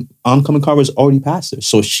oncoming car was already past her,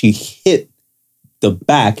 so she hit the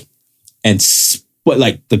back. And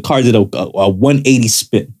like the car did a 180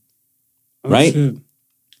 spin, right? Shit.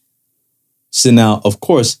 So now, of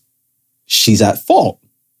course, she's at fault,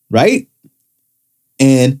 right?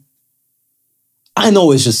 And I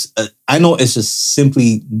know it's just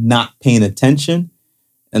simply not paying attention.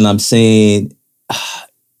 And I'm saying,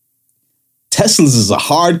 Tesla's is a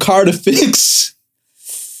hard car to fix.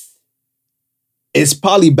 It's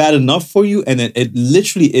probably bad enough for you, and it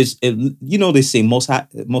literally is. You know, they say most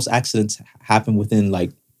accidents happen within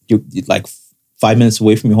like 5 minutes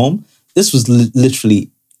away from your home. This was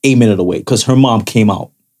literally a minute away because her mom came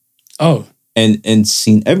out. Oh, and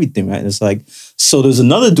seen everything, right? And it's like, so there's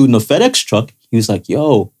another dude in a FedEx truck. He was like,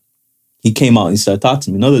 "Yo," he came out and he started talking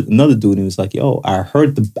to me. Another dude, and he was like, "Yo, I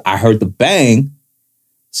heard the bang."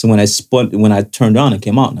 So when I turned on, it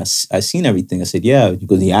came out, and I seen everything. I said, "Yeah,"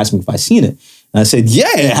 because he asked me if I seen it. And I said, yeah,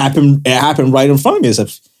 it happened right in front of me.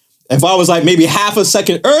 If I was like maybe half a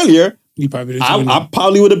second earlier, I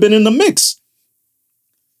probably would have been in the mix.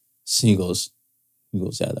 So he goes,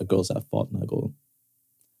 yeah, that girl's at fault. And I go,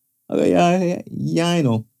 yeah, I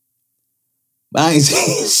know. But I ain't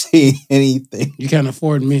saying anything. You can't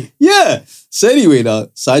afford me. Yeah. So anyway,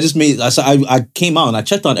 so I came out and I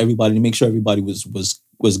checked on everybody to make sure everybody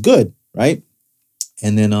was good, right?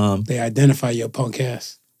 And then they identify your punk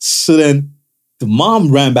ass. So then the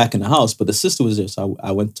mom ran back in the house, but the sister was there. So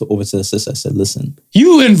I went over to the sister. I said, listen.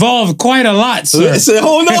 You involved quite a lot, sir. I said,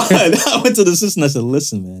 hold on. I went to the sister and I said,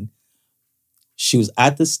 listen, man. She was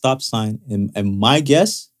at the stop sign, and my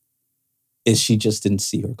guess is she just didn't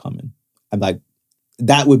see her coming. I'm like,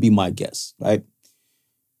 that would be my guess, right?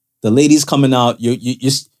 The lady's coming out.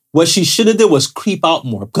 What she should have did was creep out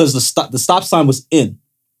more because the stop sign was in.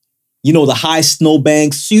 You know, the high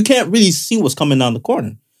snowbanks, so you can't really see what's coming down the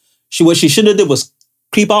corner. What she should have did was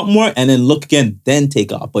creep out more and then look again, then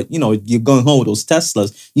take off. But, you know, you're going home with those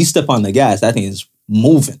Teslas. You step on the gas, that thing is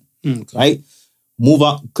moving, right? Move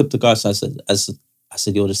out, clip the car. So I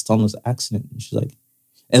said, yo, just tell them it's an accident. And she's like,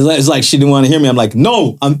 it's like she didn't want to hear me. I'm like,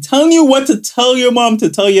 no, I'm telling you what to tell your mom to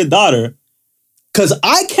tell your daughter because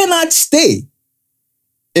I cannot stay.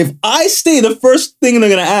 If I stay, the first thing they're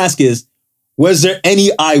going to ask is, was there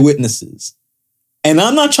any eyewitnesses? And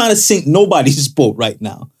I'm not trying to sink nobody's boat right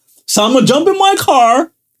now. So I'm going to jump in my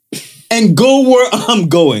car and go where I'm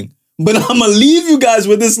going. But I'm going to leave you guys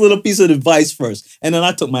with this little piece of advice first. And then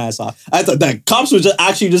I took my ass off. I thought that cops were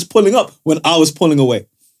just pulling up when I was pulling away.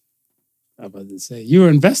 I was about to say, you were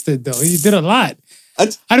invested though. You did a lot. I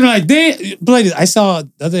don't know, I saw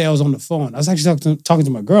the other day I was on the phone. I was actually talking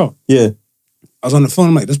to my girl. Yeah. I was on the phone.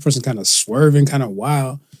 I'm like, this person kind of swerving, kind of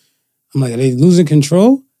wild. I'm like, are they losing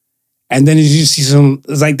control? And then you see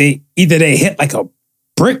it's like they hit like a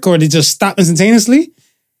brick or they just stopped instantaneously.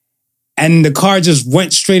 And the car just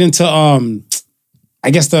went straight into, I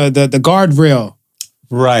guess the guardrail.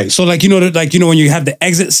 Right. So like, when you have the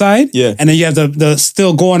exit side, yeah, and then you have the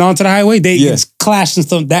still going onto the highway, they just clashed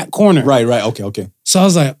into that corner. Right. Okay. So I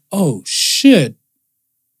was like, oh shit.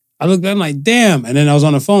 I looked at him like, damn. And then I was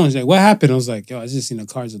on the phone. She's like, what happened? I was like, yo, I just seen the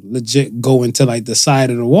car just legit go into like the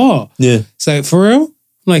side of the wall. Yeah. It's like, for real?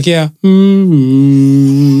 I'm like, yeah.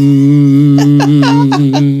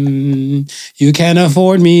 You can't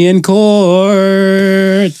afford me in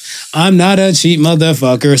court. I'm not a cheap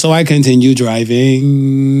motherfucker, so I continue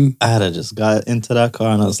driving. I had just got into that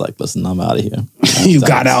car and I was like, listen, I'm out of here. You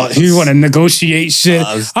got out. You want to negotiate shit.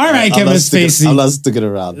 All right, Kevin Spacey. I'm not sticking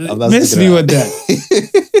around. Miss me with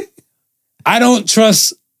that. I don't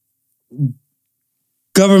trust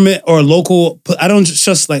government or local. I don't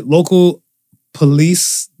trust like local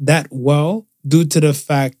police that well due to the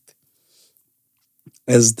fact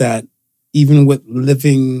is that even with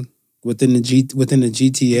living within the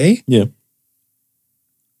GTA, yeah,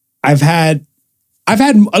 I've had a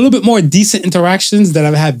little bit more decent interactions than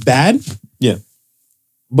I've had bad. Yeah.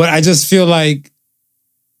 But I just feel like,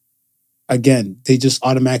 again, they just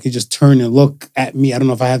automatically just turn and look at me. I don't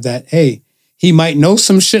know if I have that, hey, he might know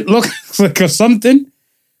some shit look like or something.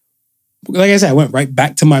 Like I said, I went right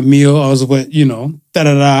back to my meal. I was with,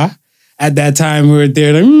 da-da-da. At that time, we were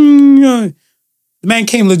there like, the man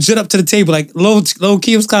came legit up to the table, like low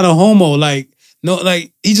key was kind of homo. Like, no,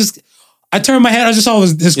 like he just, I turned my head, I just saw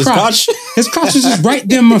his crotch. His crotch was just right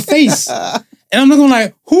there in my face. And I'm looking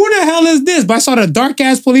like, who the hell is this? But I saw the dark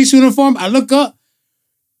ass police uniform. I look up.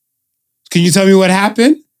 Can you tell me what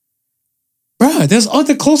happened? Bruh, there's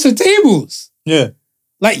other closer tables. Yeah.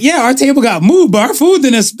 Like, yeah, our table got moved, but our food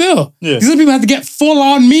didn't spill. Yeah. These other people had to get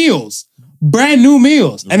full-on meals. Brand new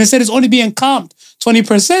meals. And they said it's only being comped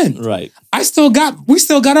 20%. Right. We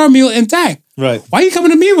still got our meal intact. Right. Why are you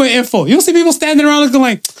coming to me with info? You don't see people standing around looking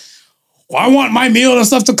like, well, I want my meal and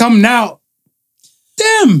stuff to come now.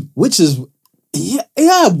 Damn. Which is,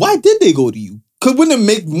 yeah. Why did they go to you? Wouldn't it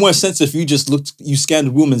make more sense if you just you scanned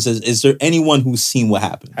the room and says, is there anyone who's seen what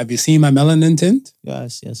happened? Have you seen my melanin tint?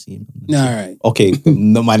 Yes, I see. All right. Okay.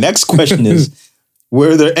 My next question is,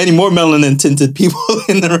 were there any more melanin tinted people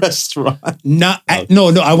in the restaurant? No.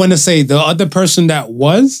 I want to say the other person that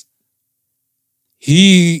was,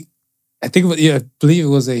 I believe it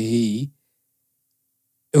was a he.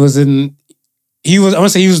 It was I want to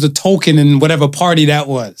say he was the token in whatever party that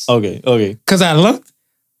was. Okay. Because I looked.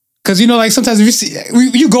 Because, like sometimes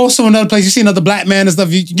if you go to another place, you see another black man and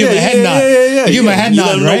stuff, you give him a head nod. Yeah. You give him a head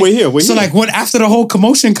nod, right? We're here. So like after the whole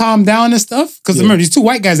commotion calmed down and stuff, because remember, these two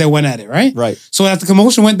white guys that went at it, right? Right. So after the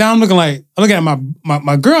commotion went down, I'm looking at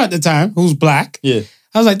my girl at the time, who's black. Yeah.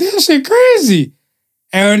 I was like, this shit crazy.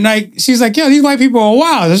 And like, she's like, yo, these white people are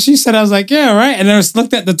wild. And she said, I was like, yeah, right. And then I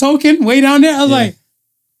looked at the token way down there. I was like,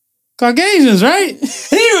 Caucasians, right? He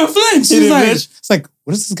didn't even flinch. It's like,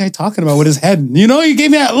 what is this guy talking about with his head? He gave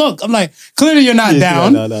me that look. I'm like, clearly you're not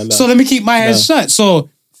down. No. So let me keep my head shut. So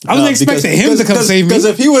I wasn't expecting him to come save me. Because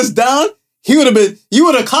if he was down, you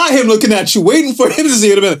would have caught him looking at you, waiting for him to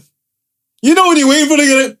see it. Would have been, when you're waiting for to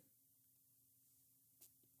get it.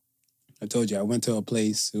 I told you, I went to a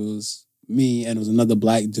place. It was me and it was another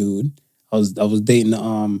black dude. I was dating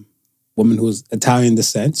a woman who was Italian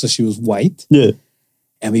descent, so she was white. Yeah.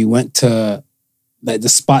 And we went to like the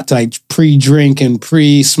spot to like pre-drink and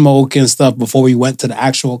pre-smoke and stuff before we went to the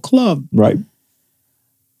actual club. Right.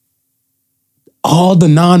 All the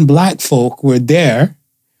non-black folk were there.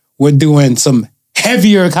 We're doing some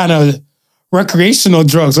heavier kind of recreational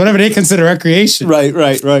drugs, whatever they consider recreation.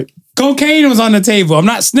 Right. Cocaine was on the table. I'm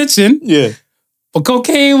not snitching. Yeah. But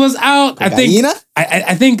cocaine was out. Cocaine?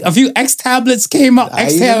 I think a few X tablets came out.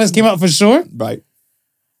 X tablets came out for sure. Right.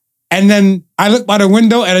 And then I look by the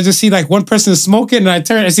window and I just see like one person smoking and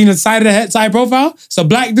I seen the side of the head, side profile. It's a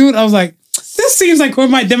black dude. I was like, this seems like where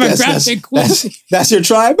my demographic was. That's your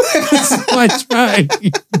tribe? That's my tribe.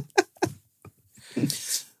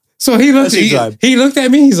 So he looked at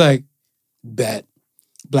me. He's like, bet.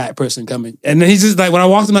 Black person coming. And then he's just like, when I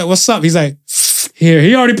walked, I'm like, what's up? He's like, Here,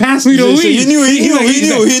 he already passed me the So weed. you knew, he knew.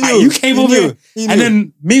 You came He over knew, here. he knew. And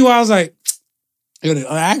then meanwhile, I was like, yo,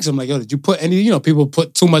 I asked him, like, yo, did you put any, people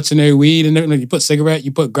put too much in their weed and everything. You put cigarette,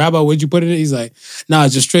 you put grabba, what'd you put in it? He's like, nah,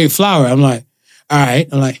 just straight flour. I'm like, all right.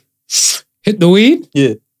 I'm like, hit the weed?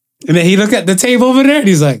 Yeah. And then he looked at the table over there and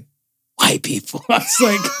he's like, white people. I was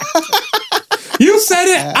like, you said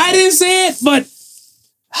it. I didn't say it, but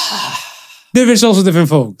different shows with different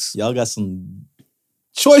folks. Y'all got some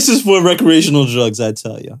choices for recreational drugs, I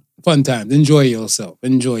tell you. Fun times. Enjoy yourself.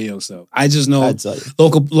 Enjoy yourself. I just know I tell you.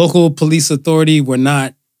 local police authority were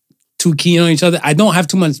not too keen on each other. I don't have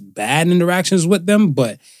too much bad interactions with them,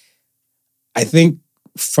 but I think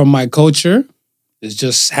from my culture, it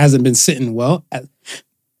just hasn't been sitting well.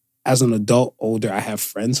 As an adult, older, I have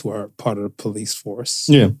friends who are part of the police force.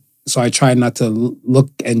 Yeah. So I try not to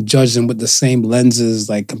look and judge them with the same lenses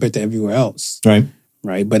like compared to everywhere else. Right.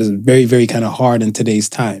 Right. But it's very, very kind of hard in today's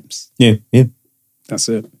times. Yeah. Yeah. That's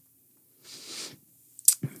it.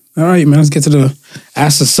 All right, man. Let's get to the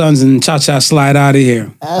Ask the Sons and Cha-Cha slide out of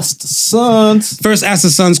here. Ask the Sons. First Ask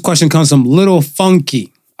the Sons question comes from Little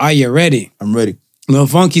Funky. Are you ready? I'm ready. Little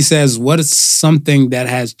Funky says, what is something that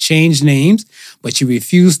has changed names, but you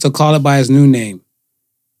refuse to call it by its new name?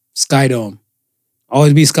 Skydome.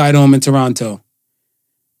 Always be Skydome in Toronto.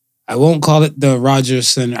 I won't call it the Rogers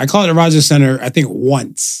Center. I call it the Rogers Center, I think,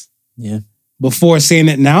 once. Yeah. Before saying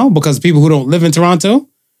it now, because people who don't live in Toronto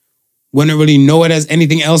wouldn't really know it as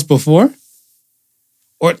anything else before.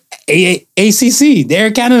 Or ACC, the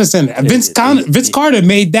Air Canada Center. Vince Carter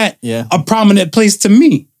made that a prominent place to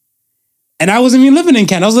me. And I wasn't even living in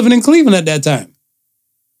Canada. I was living in Cleveland at that time.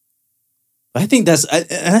 I think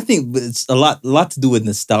it's a lot to do with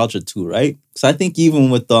nostalgia too, right? So I think even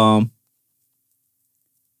with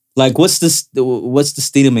like what's the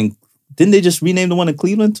stadium in? Didn't they just rename the one in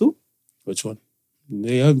Cleveland too? Which one?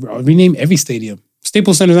 They rename every stadium.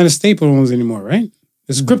 Staples Center's not a Staples anymore, right?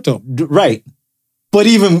 It's crypto, right? But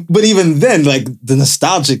even then, like the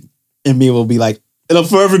nostalgic in me will be like it'll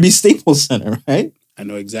forever be Staples Center, right? I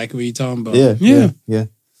know exactly what you're talking about. Yeah.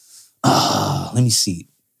 Let me see.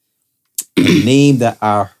 A name that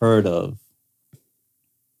I heard of.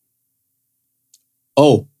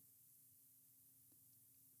 Oh.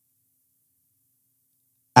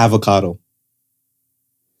 Avocado.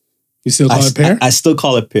 You still call it pear? I still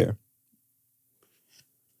call it pear.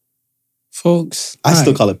 Folks. I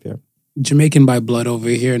still call it pear. Jamaican by blood over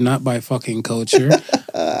here, not by fucking culture.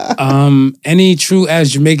 Any true ass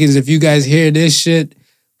Jamaicans, if you guys hear this shit,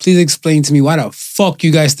 please explain to me why the fuck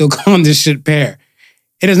you guys still calling this shit pear.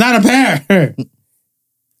 It is not a pear.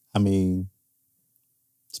 I mean,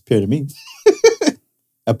 it's pear to me.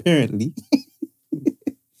 Apparently.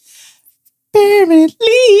 Let's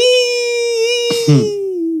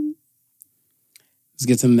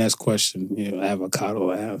get to the next question.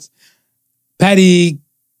 Avocado ass. Patty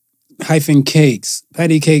Cakes.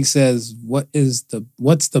 Patty Cake says,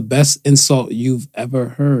 what's the best insult you've ever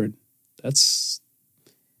heard? That's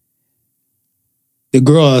the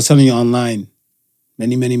girl I was telling you online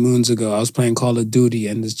many, many moons ago. I was playing Call of Duty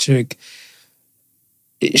and this chick,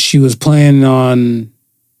 she was playing on,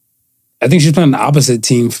 I think she was playing on the opposite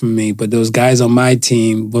team from me, but those guys on my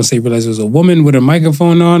team, once they realized it was a woman with a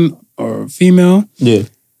microphone on or a female,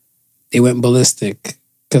 they went ballistic.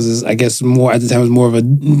 Because I guess more at the time it was more of a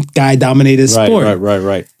guy-dominated sport.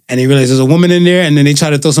 Right. And they realized there's a woman in there, and then they try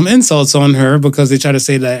to throw some insults on her because they try to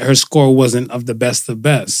say that her score wasn't of the best of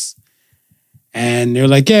best. And they're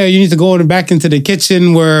like, yeah, you need to go back into the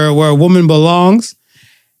kitchen where a woman belongs.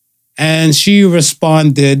 And she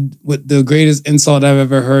responded with the greatest insult I've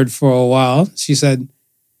ever heard for a while. She said,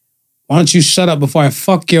 why don't you shut up before I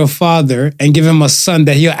fuck your father and give him a son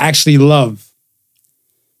that he'll actually love?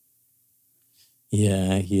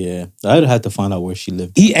 Yeah. I'd have to find out where she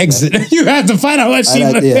lived. He exited. You had to find out where she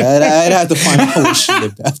lived. I'd have to find out where she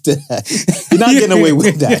lived after that. You're not getting away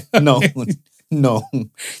with that. No.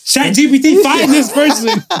 ChatGPT, find this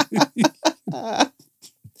person.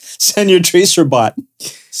 Send your tracer bot.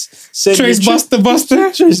 Trace Buster.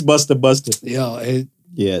 Trace Buster. Yo,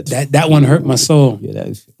 that one hurt my soul.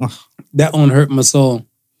 Yeah, that one hurt my soul.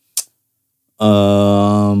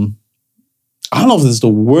 I don't know if this is the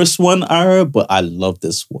worst one I heard, but I love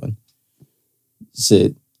this one. It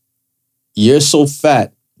said, you're so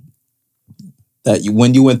fat that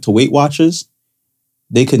when you went to Weight Watchers,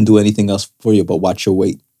 they couldn't do anything else for you but watch your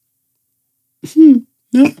weight.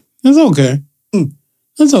 Yeah, that's okay.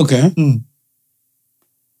 That's okay.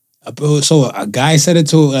 So a guy said it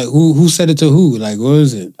to, like, who said it to who? Like, what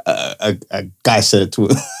was it? A guy said it to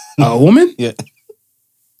a woman? Yeah.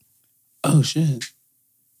 Oh, shit.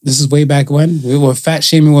 This is way back when fat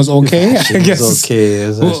shaming was okay. Fat shaming was okay.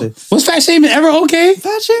 Was fat shaming ever okay?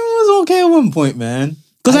 Fat shaming was okay at one point, man.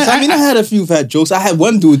 Because I had a few fat jokes. I had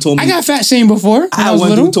one dude told me I got fat shamed before. I had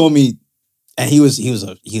one dude told me, and he was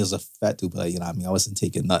a fat dude, but you know what I mean. I wasn't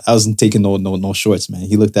taking no shorts, man.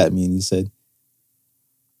 He looked at me and he said,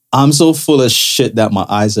 "I'm so full of shit that my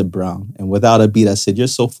eyes are brown." And without a beat, I said, "You're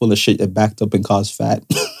so full of shit you're backed up and caused fat."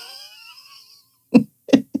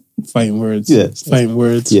 Fighting words. Yes. Fighting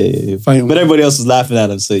words. Yeah. But everybody else was laughing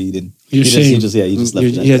at him, so you didn't. You just left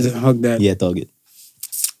it. You had to hug that. Yeah, thug it.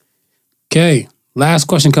 Okay. Last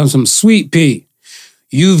question comes from Sweet Pea.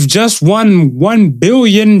 You've just won $1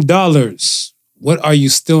 billion. What are you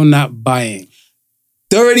still not buying?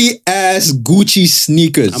 Dirty ass Gucci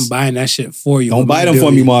sneakers. I'm buying that shit for you. Don't buy them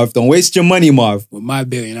for me, Marv. Don't waste your money, Marv. With my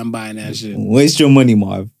billion, I'm buying that shit. Don't waste your money,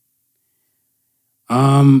 Marv.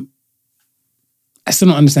 I still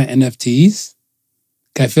don't understand NFTs.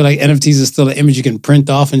 I feel like NFTs is still an image you can print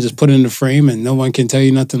off and just put it in the frame and no one can tell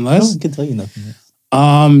you nothing less. No one can tell you nothing less.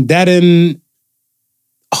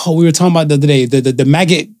 We were talking about the other day, the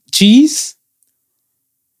maggot cheese.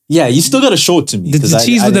 Yeah, you still gotta show it to me. The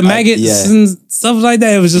cheese with the maggots and stuff like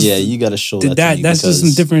that. It was just you gotta show that to me. That's just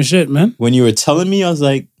some different shit, man. When you were telling me, I was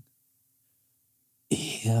like,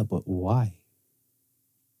 yeah, but why?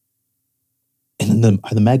 And then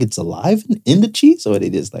are the maggots alive in the cheese, or are they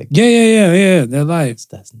just like? Yeah. They're alive.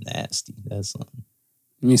 That's nasty. That's something.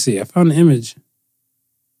 Let me see. I found an image.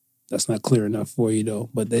 That's not clear enough for you though.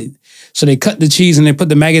 But they cut the cheese and they put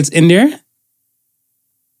the maggots in there.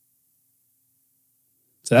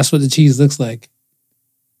 So that's what the cheese looks like.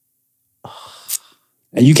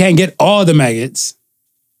 And you can't get all the maggots.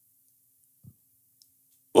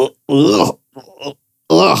 Ugh.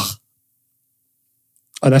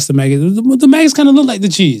 Oh, that's the maggots. The maggots kind of look like the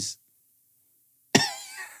cheese.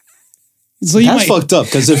 So that's fucked up.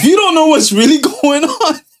 Because if you don't know what's really going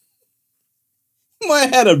on, you might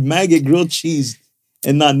have had a maggot grilled cheese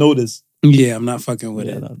and not notice. Yeah, I'm not fucking with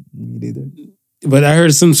it. Me neither. But I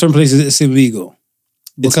heard certain places it's illegal.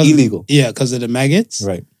 It's illegal. Yeah, because of the maggots.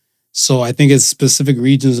 Right. So I think it's specific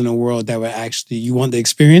regions in the world that would actually, you want the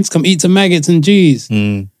experience? Come eat some maggots and cheese.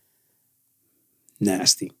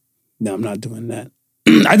 Nasty. No, I'm not doing that.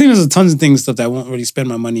 I think there's tons of things, stuff that I won't really spend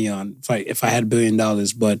my money on if I had $1 billion.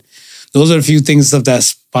 But those are a few things, stuff that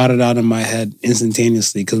spotted out in my head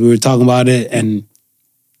instantaneously because we were talking about it. And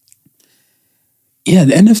yeah,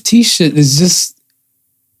 the NFT shit is just,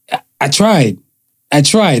 I tried.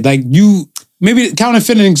 Like maybe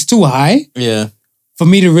counterfeiting's too high. Yeah. For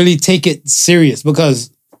me to really take it serious, because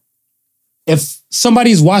if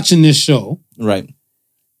somebody's watching this show, right,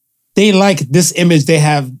 they like this image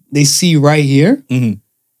they see right here, and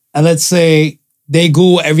let's say they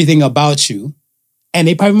Google everything about you, and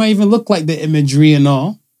they probably might even look like the imagery and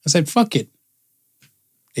all. I said, fuck it.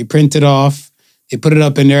 They print it off. They put it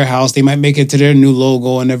up in their house. They might make it to their new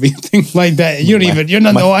logo and everything like that. You're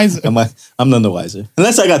none the wiser. I'm none the wiser.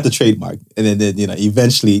 Unless I got the trademark. And then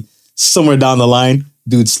eventually, somewhere down the line,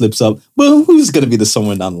 dude slips up. Well, who's going to be the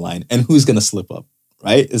somewhere down the line? And who's going to slip up?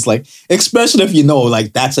 Right? It's like, especially if you know,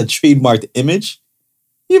 like, that's a trademarked image,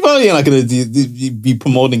 you're probably not going to be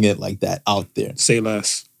promoting it like that out there. Say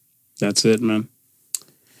less. That's it, man.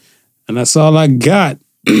 And that's all I got.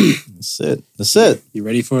 That's it. You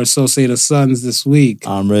ready for Associated Sons this week?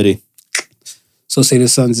 I'm ready. Associated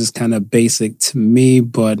Sons is kind of basic to me,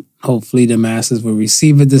 but hopefully the masses will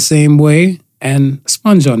receive it the same way and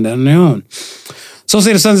sponge on that on their own.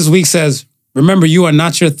 Associated Sons this week says, remember, you are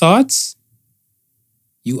not your thoughts.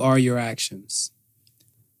 You are your actions.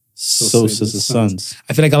 So says the Sons.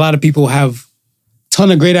 I feel like a lot of people have a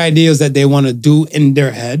ton of great ideas that they want to do in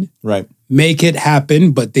their head. Right. Make it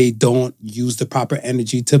happen, but they don't use the proper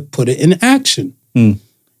energy to put it in action. And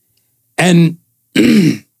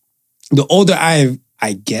the older I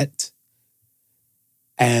get,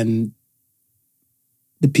 and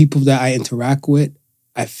the people that I interact with,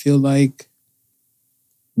 I feel like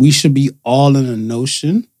we should be all in a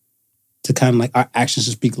notion to kind of like our actions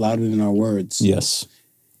should speak louder than our words. Yes.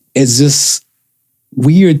 It's just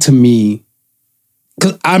weird to me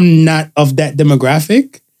because I'm not of that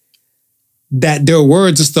demographic that their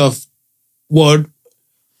words and stuff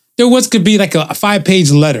their words could be like a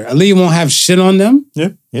 5-page letter. At least it won't have shit on them. Yeah.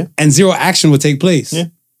 And zero action will take place. Yeah.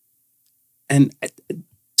 And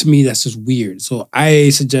to me, that's just weird. So I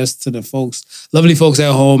suggest to the folks, lovely folks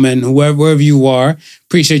at home and wherever you are,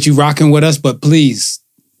 appreciate you rocking with us, but please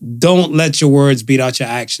don't let your words beat out your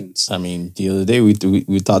actions. I mean, the other day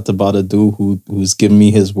we talked about a dude who's giving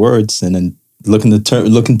me his words, and then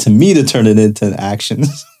looking to me to turn it into an action.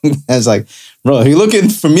 It's like, bro, you're looking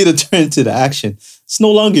for me to turn it into the action. It's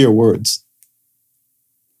no longer your words.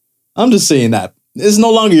 I'm just saying that. It's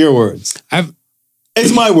no longer your words.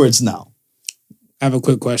 It's my words now. I have a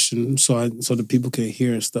quick question so the people can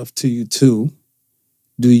hear stuff to you too.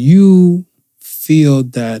 Do you feel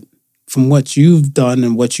that from what you've done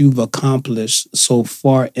and what you've accomplished so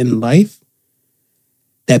far in life,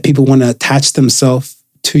 that people want to attach themselves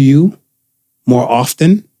to you more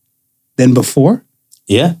often than before?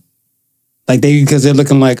 Yeah. Like because they're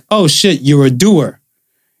looking like, oh shit, you're a doer.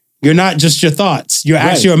 You're not just your thoughts. You're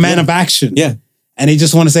actually a man of action. Yeah. And they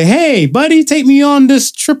just want to say, hey, buddy, take me on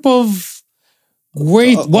this trip of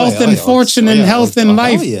great wealth and fortune and health and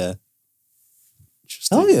life. Oh, yeah.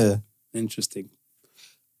 Interesting. Oh, yeah. Interesting.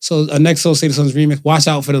 So next Soul Say the Sons remix, watch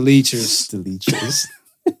out for the Leechers. The Leechers.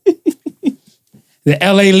 The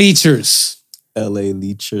LA Leechers. LA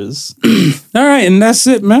Leechers. All right, and that's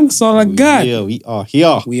it, man. That's all I got. Yeah, we are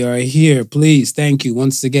here. We are here. Please, thank you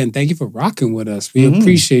once again. Thank you for rocking with us. We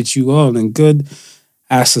appreciate you all and good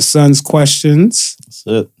Ask the Sons questions. That's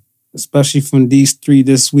it. Especially from these three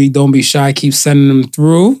this week. Don't be shy. Keep sending them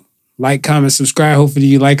through. Like, comment, subscribe. Hopefully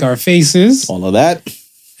you like our faces. All of that.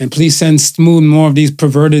 And please send Smooth more of these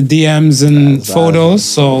perverted DMs and photos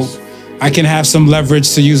so I can have some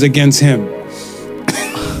leverage to use against him.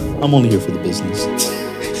 I'm only here for the business.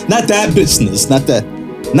 Not that business. Not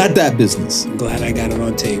that business. I'm glad I got it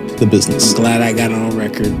on tape. The business. I'm glad I got it on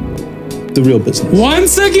record. The real business.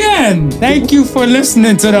 Once again, thank you for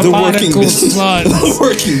listening to the Particle Sons. The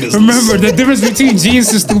working business. Remember, the difference between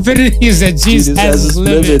genius and stupidity is that genius has its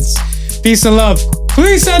limits. Peace and love.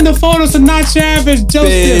 Please send the photos to Not Your Average Joseph.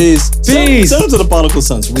 Peace. Send them to the Particle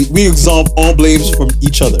Sons. We absolve all blames from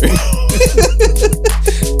each other.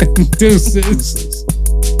 Deuces.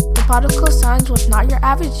 The Particle Sons with Not Your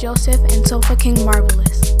Average Joseph and Sofa King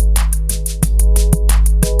Marvelous.